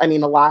his. I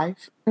mean,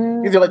 alive.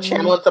 He's going to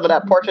channel in some of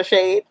that Portia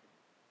shade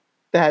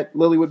that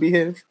Lily would be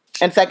his.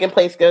 And second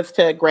place goes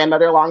to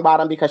Grandmother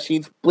Longbottom because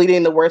she's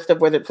bleeding the worst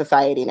of Wizard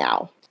Society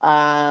now.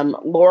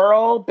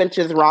 Laurel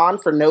benches Ron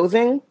for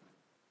nosing.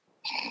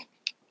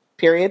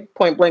 Period.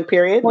 Point blank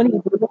period.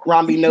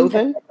 Ron be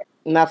nosing.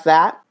 And that's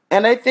that.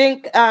 And I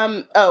think,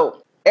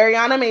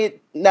 Ariana made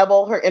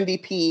Neville her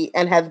MVP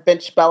and has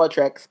benched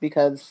Bellatrix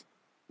because,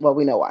 well,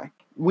 we know why.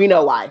 We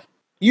know why.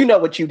 You know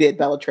what you did,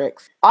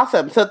 Bellatrix.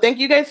 Awesome. So thank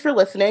you guys for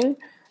listening.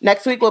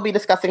 Next week, we'll be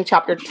discussing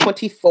chapter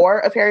 24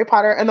 of Harry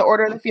Potter and the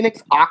Order of the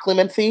Phoenix,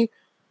 Occlumency.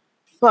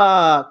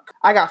 Fuck.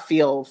 I got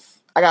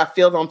feels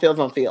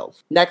on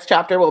feels. Next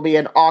chapter will be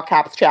an all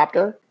caps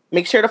chapter.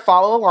 Make sure to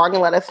follow along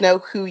and let us know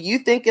who you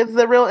think is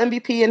the real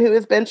MVP and who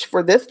is benched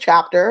for this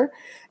chapter.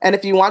 And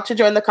if you want to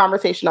join the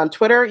conversation on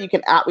Twitter, you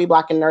can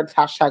 @WeBlackandNerds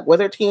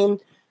 #WizardTeam.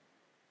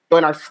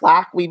 Join our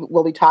Slack. We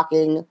will be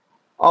talking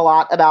a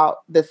lot about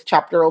this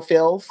chapter of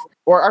feels,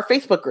 or our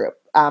Facebook group,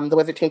 the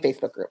Wizard Team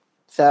Facebook group.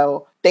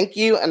 So thank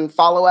you, and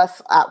follow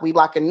us at We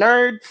Black and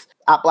Nerds,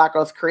 at Black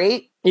Girls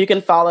Create. You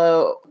can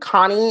follow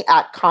Connie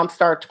at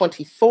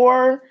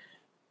Constar24,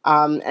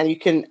 and you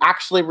can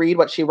actually read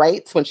what she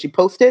writes when she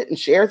posts it and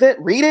shares it.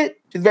 Read it.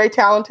 She's very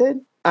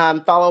talented.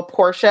 Follow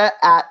Portia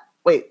at,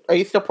 wait, are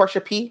you still Portia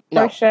P?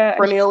 No, Portia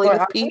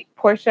Cornelius P.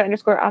 Portia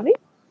 _Avi.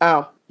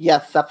 Oh,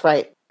 yes, that's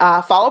right.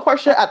 Follow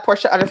Portia at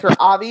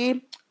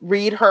Portia_Avi.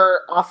 Read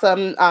her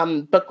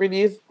awesome book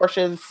reviews.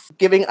 Portia's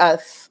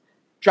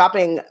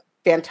dropping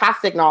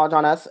fantastic knowledge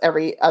on us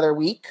every other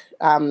week,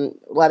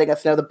 letting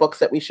us know the books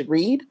that we should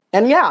read.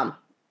 And yeah,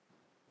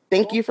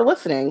 thank you for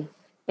listening.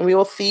 And we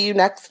will see you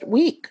next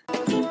week.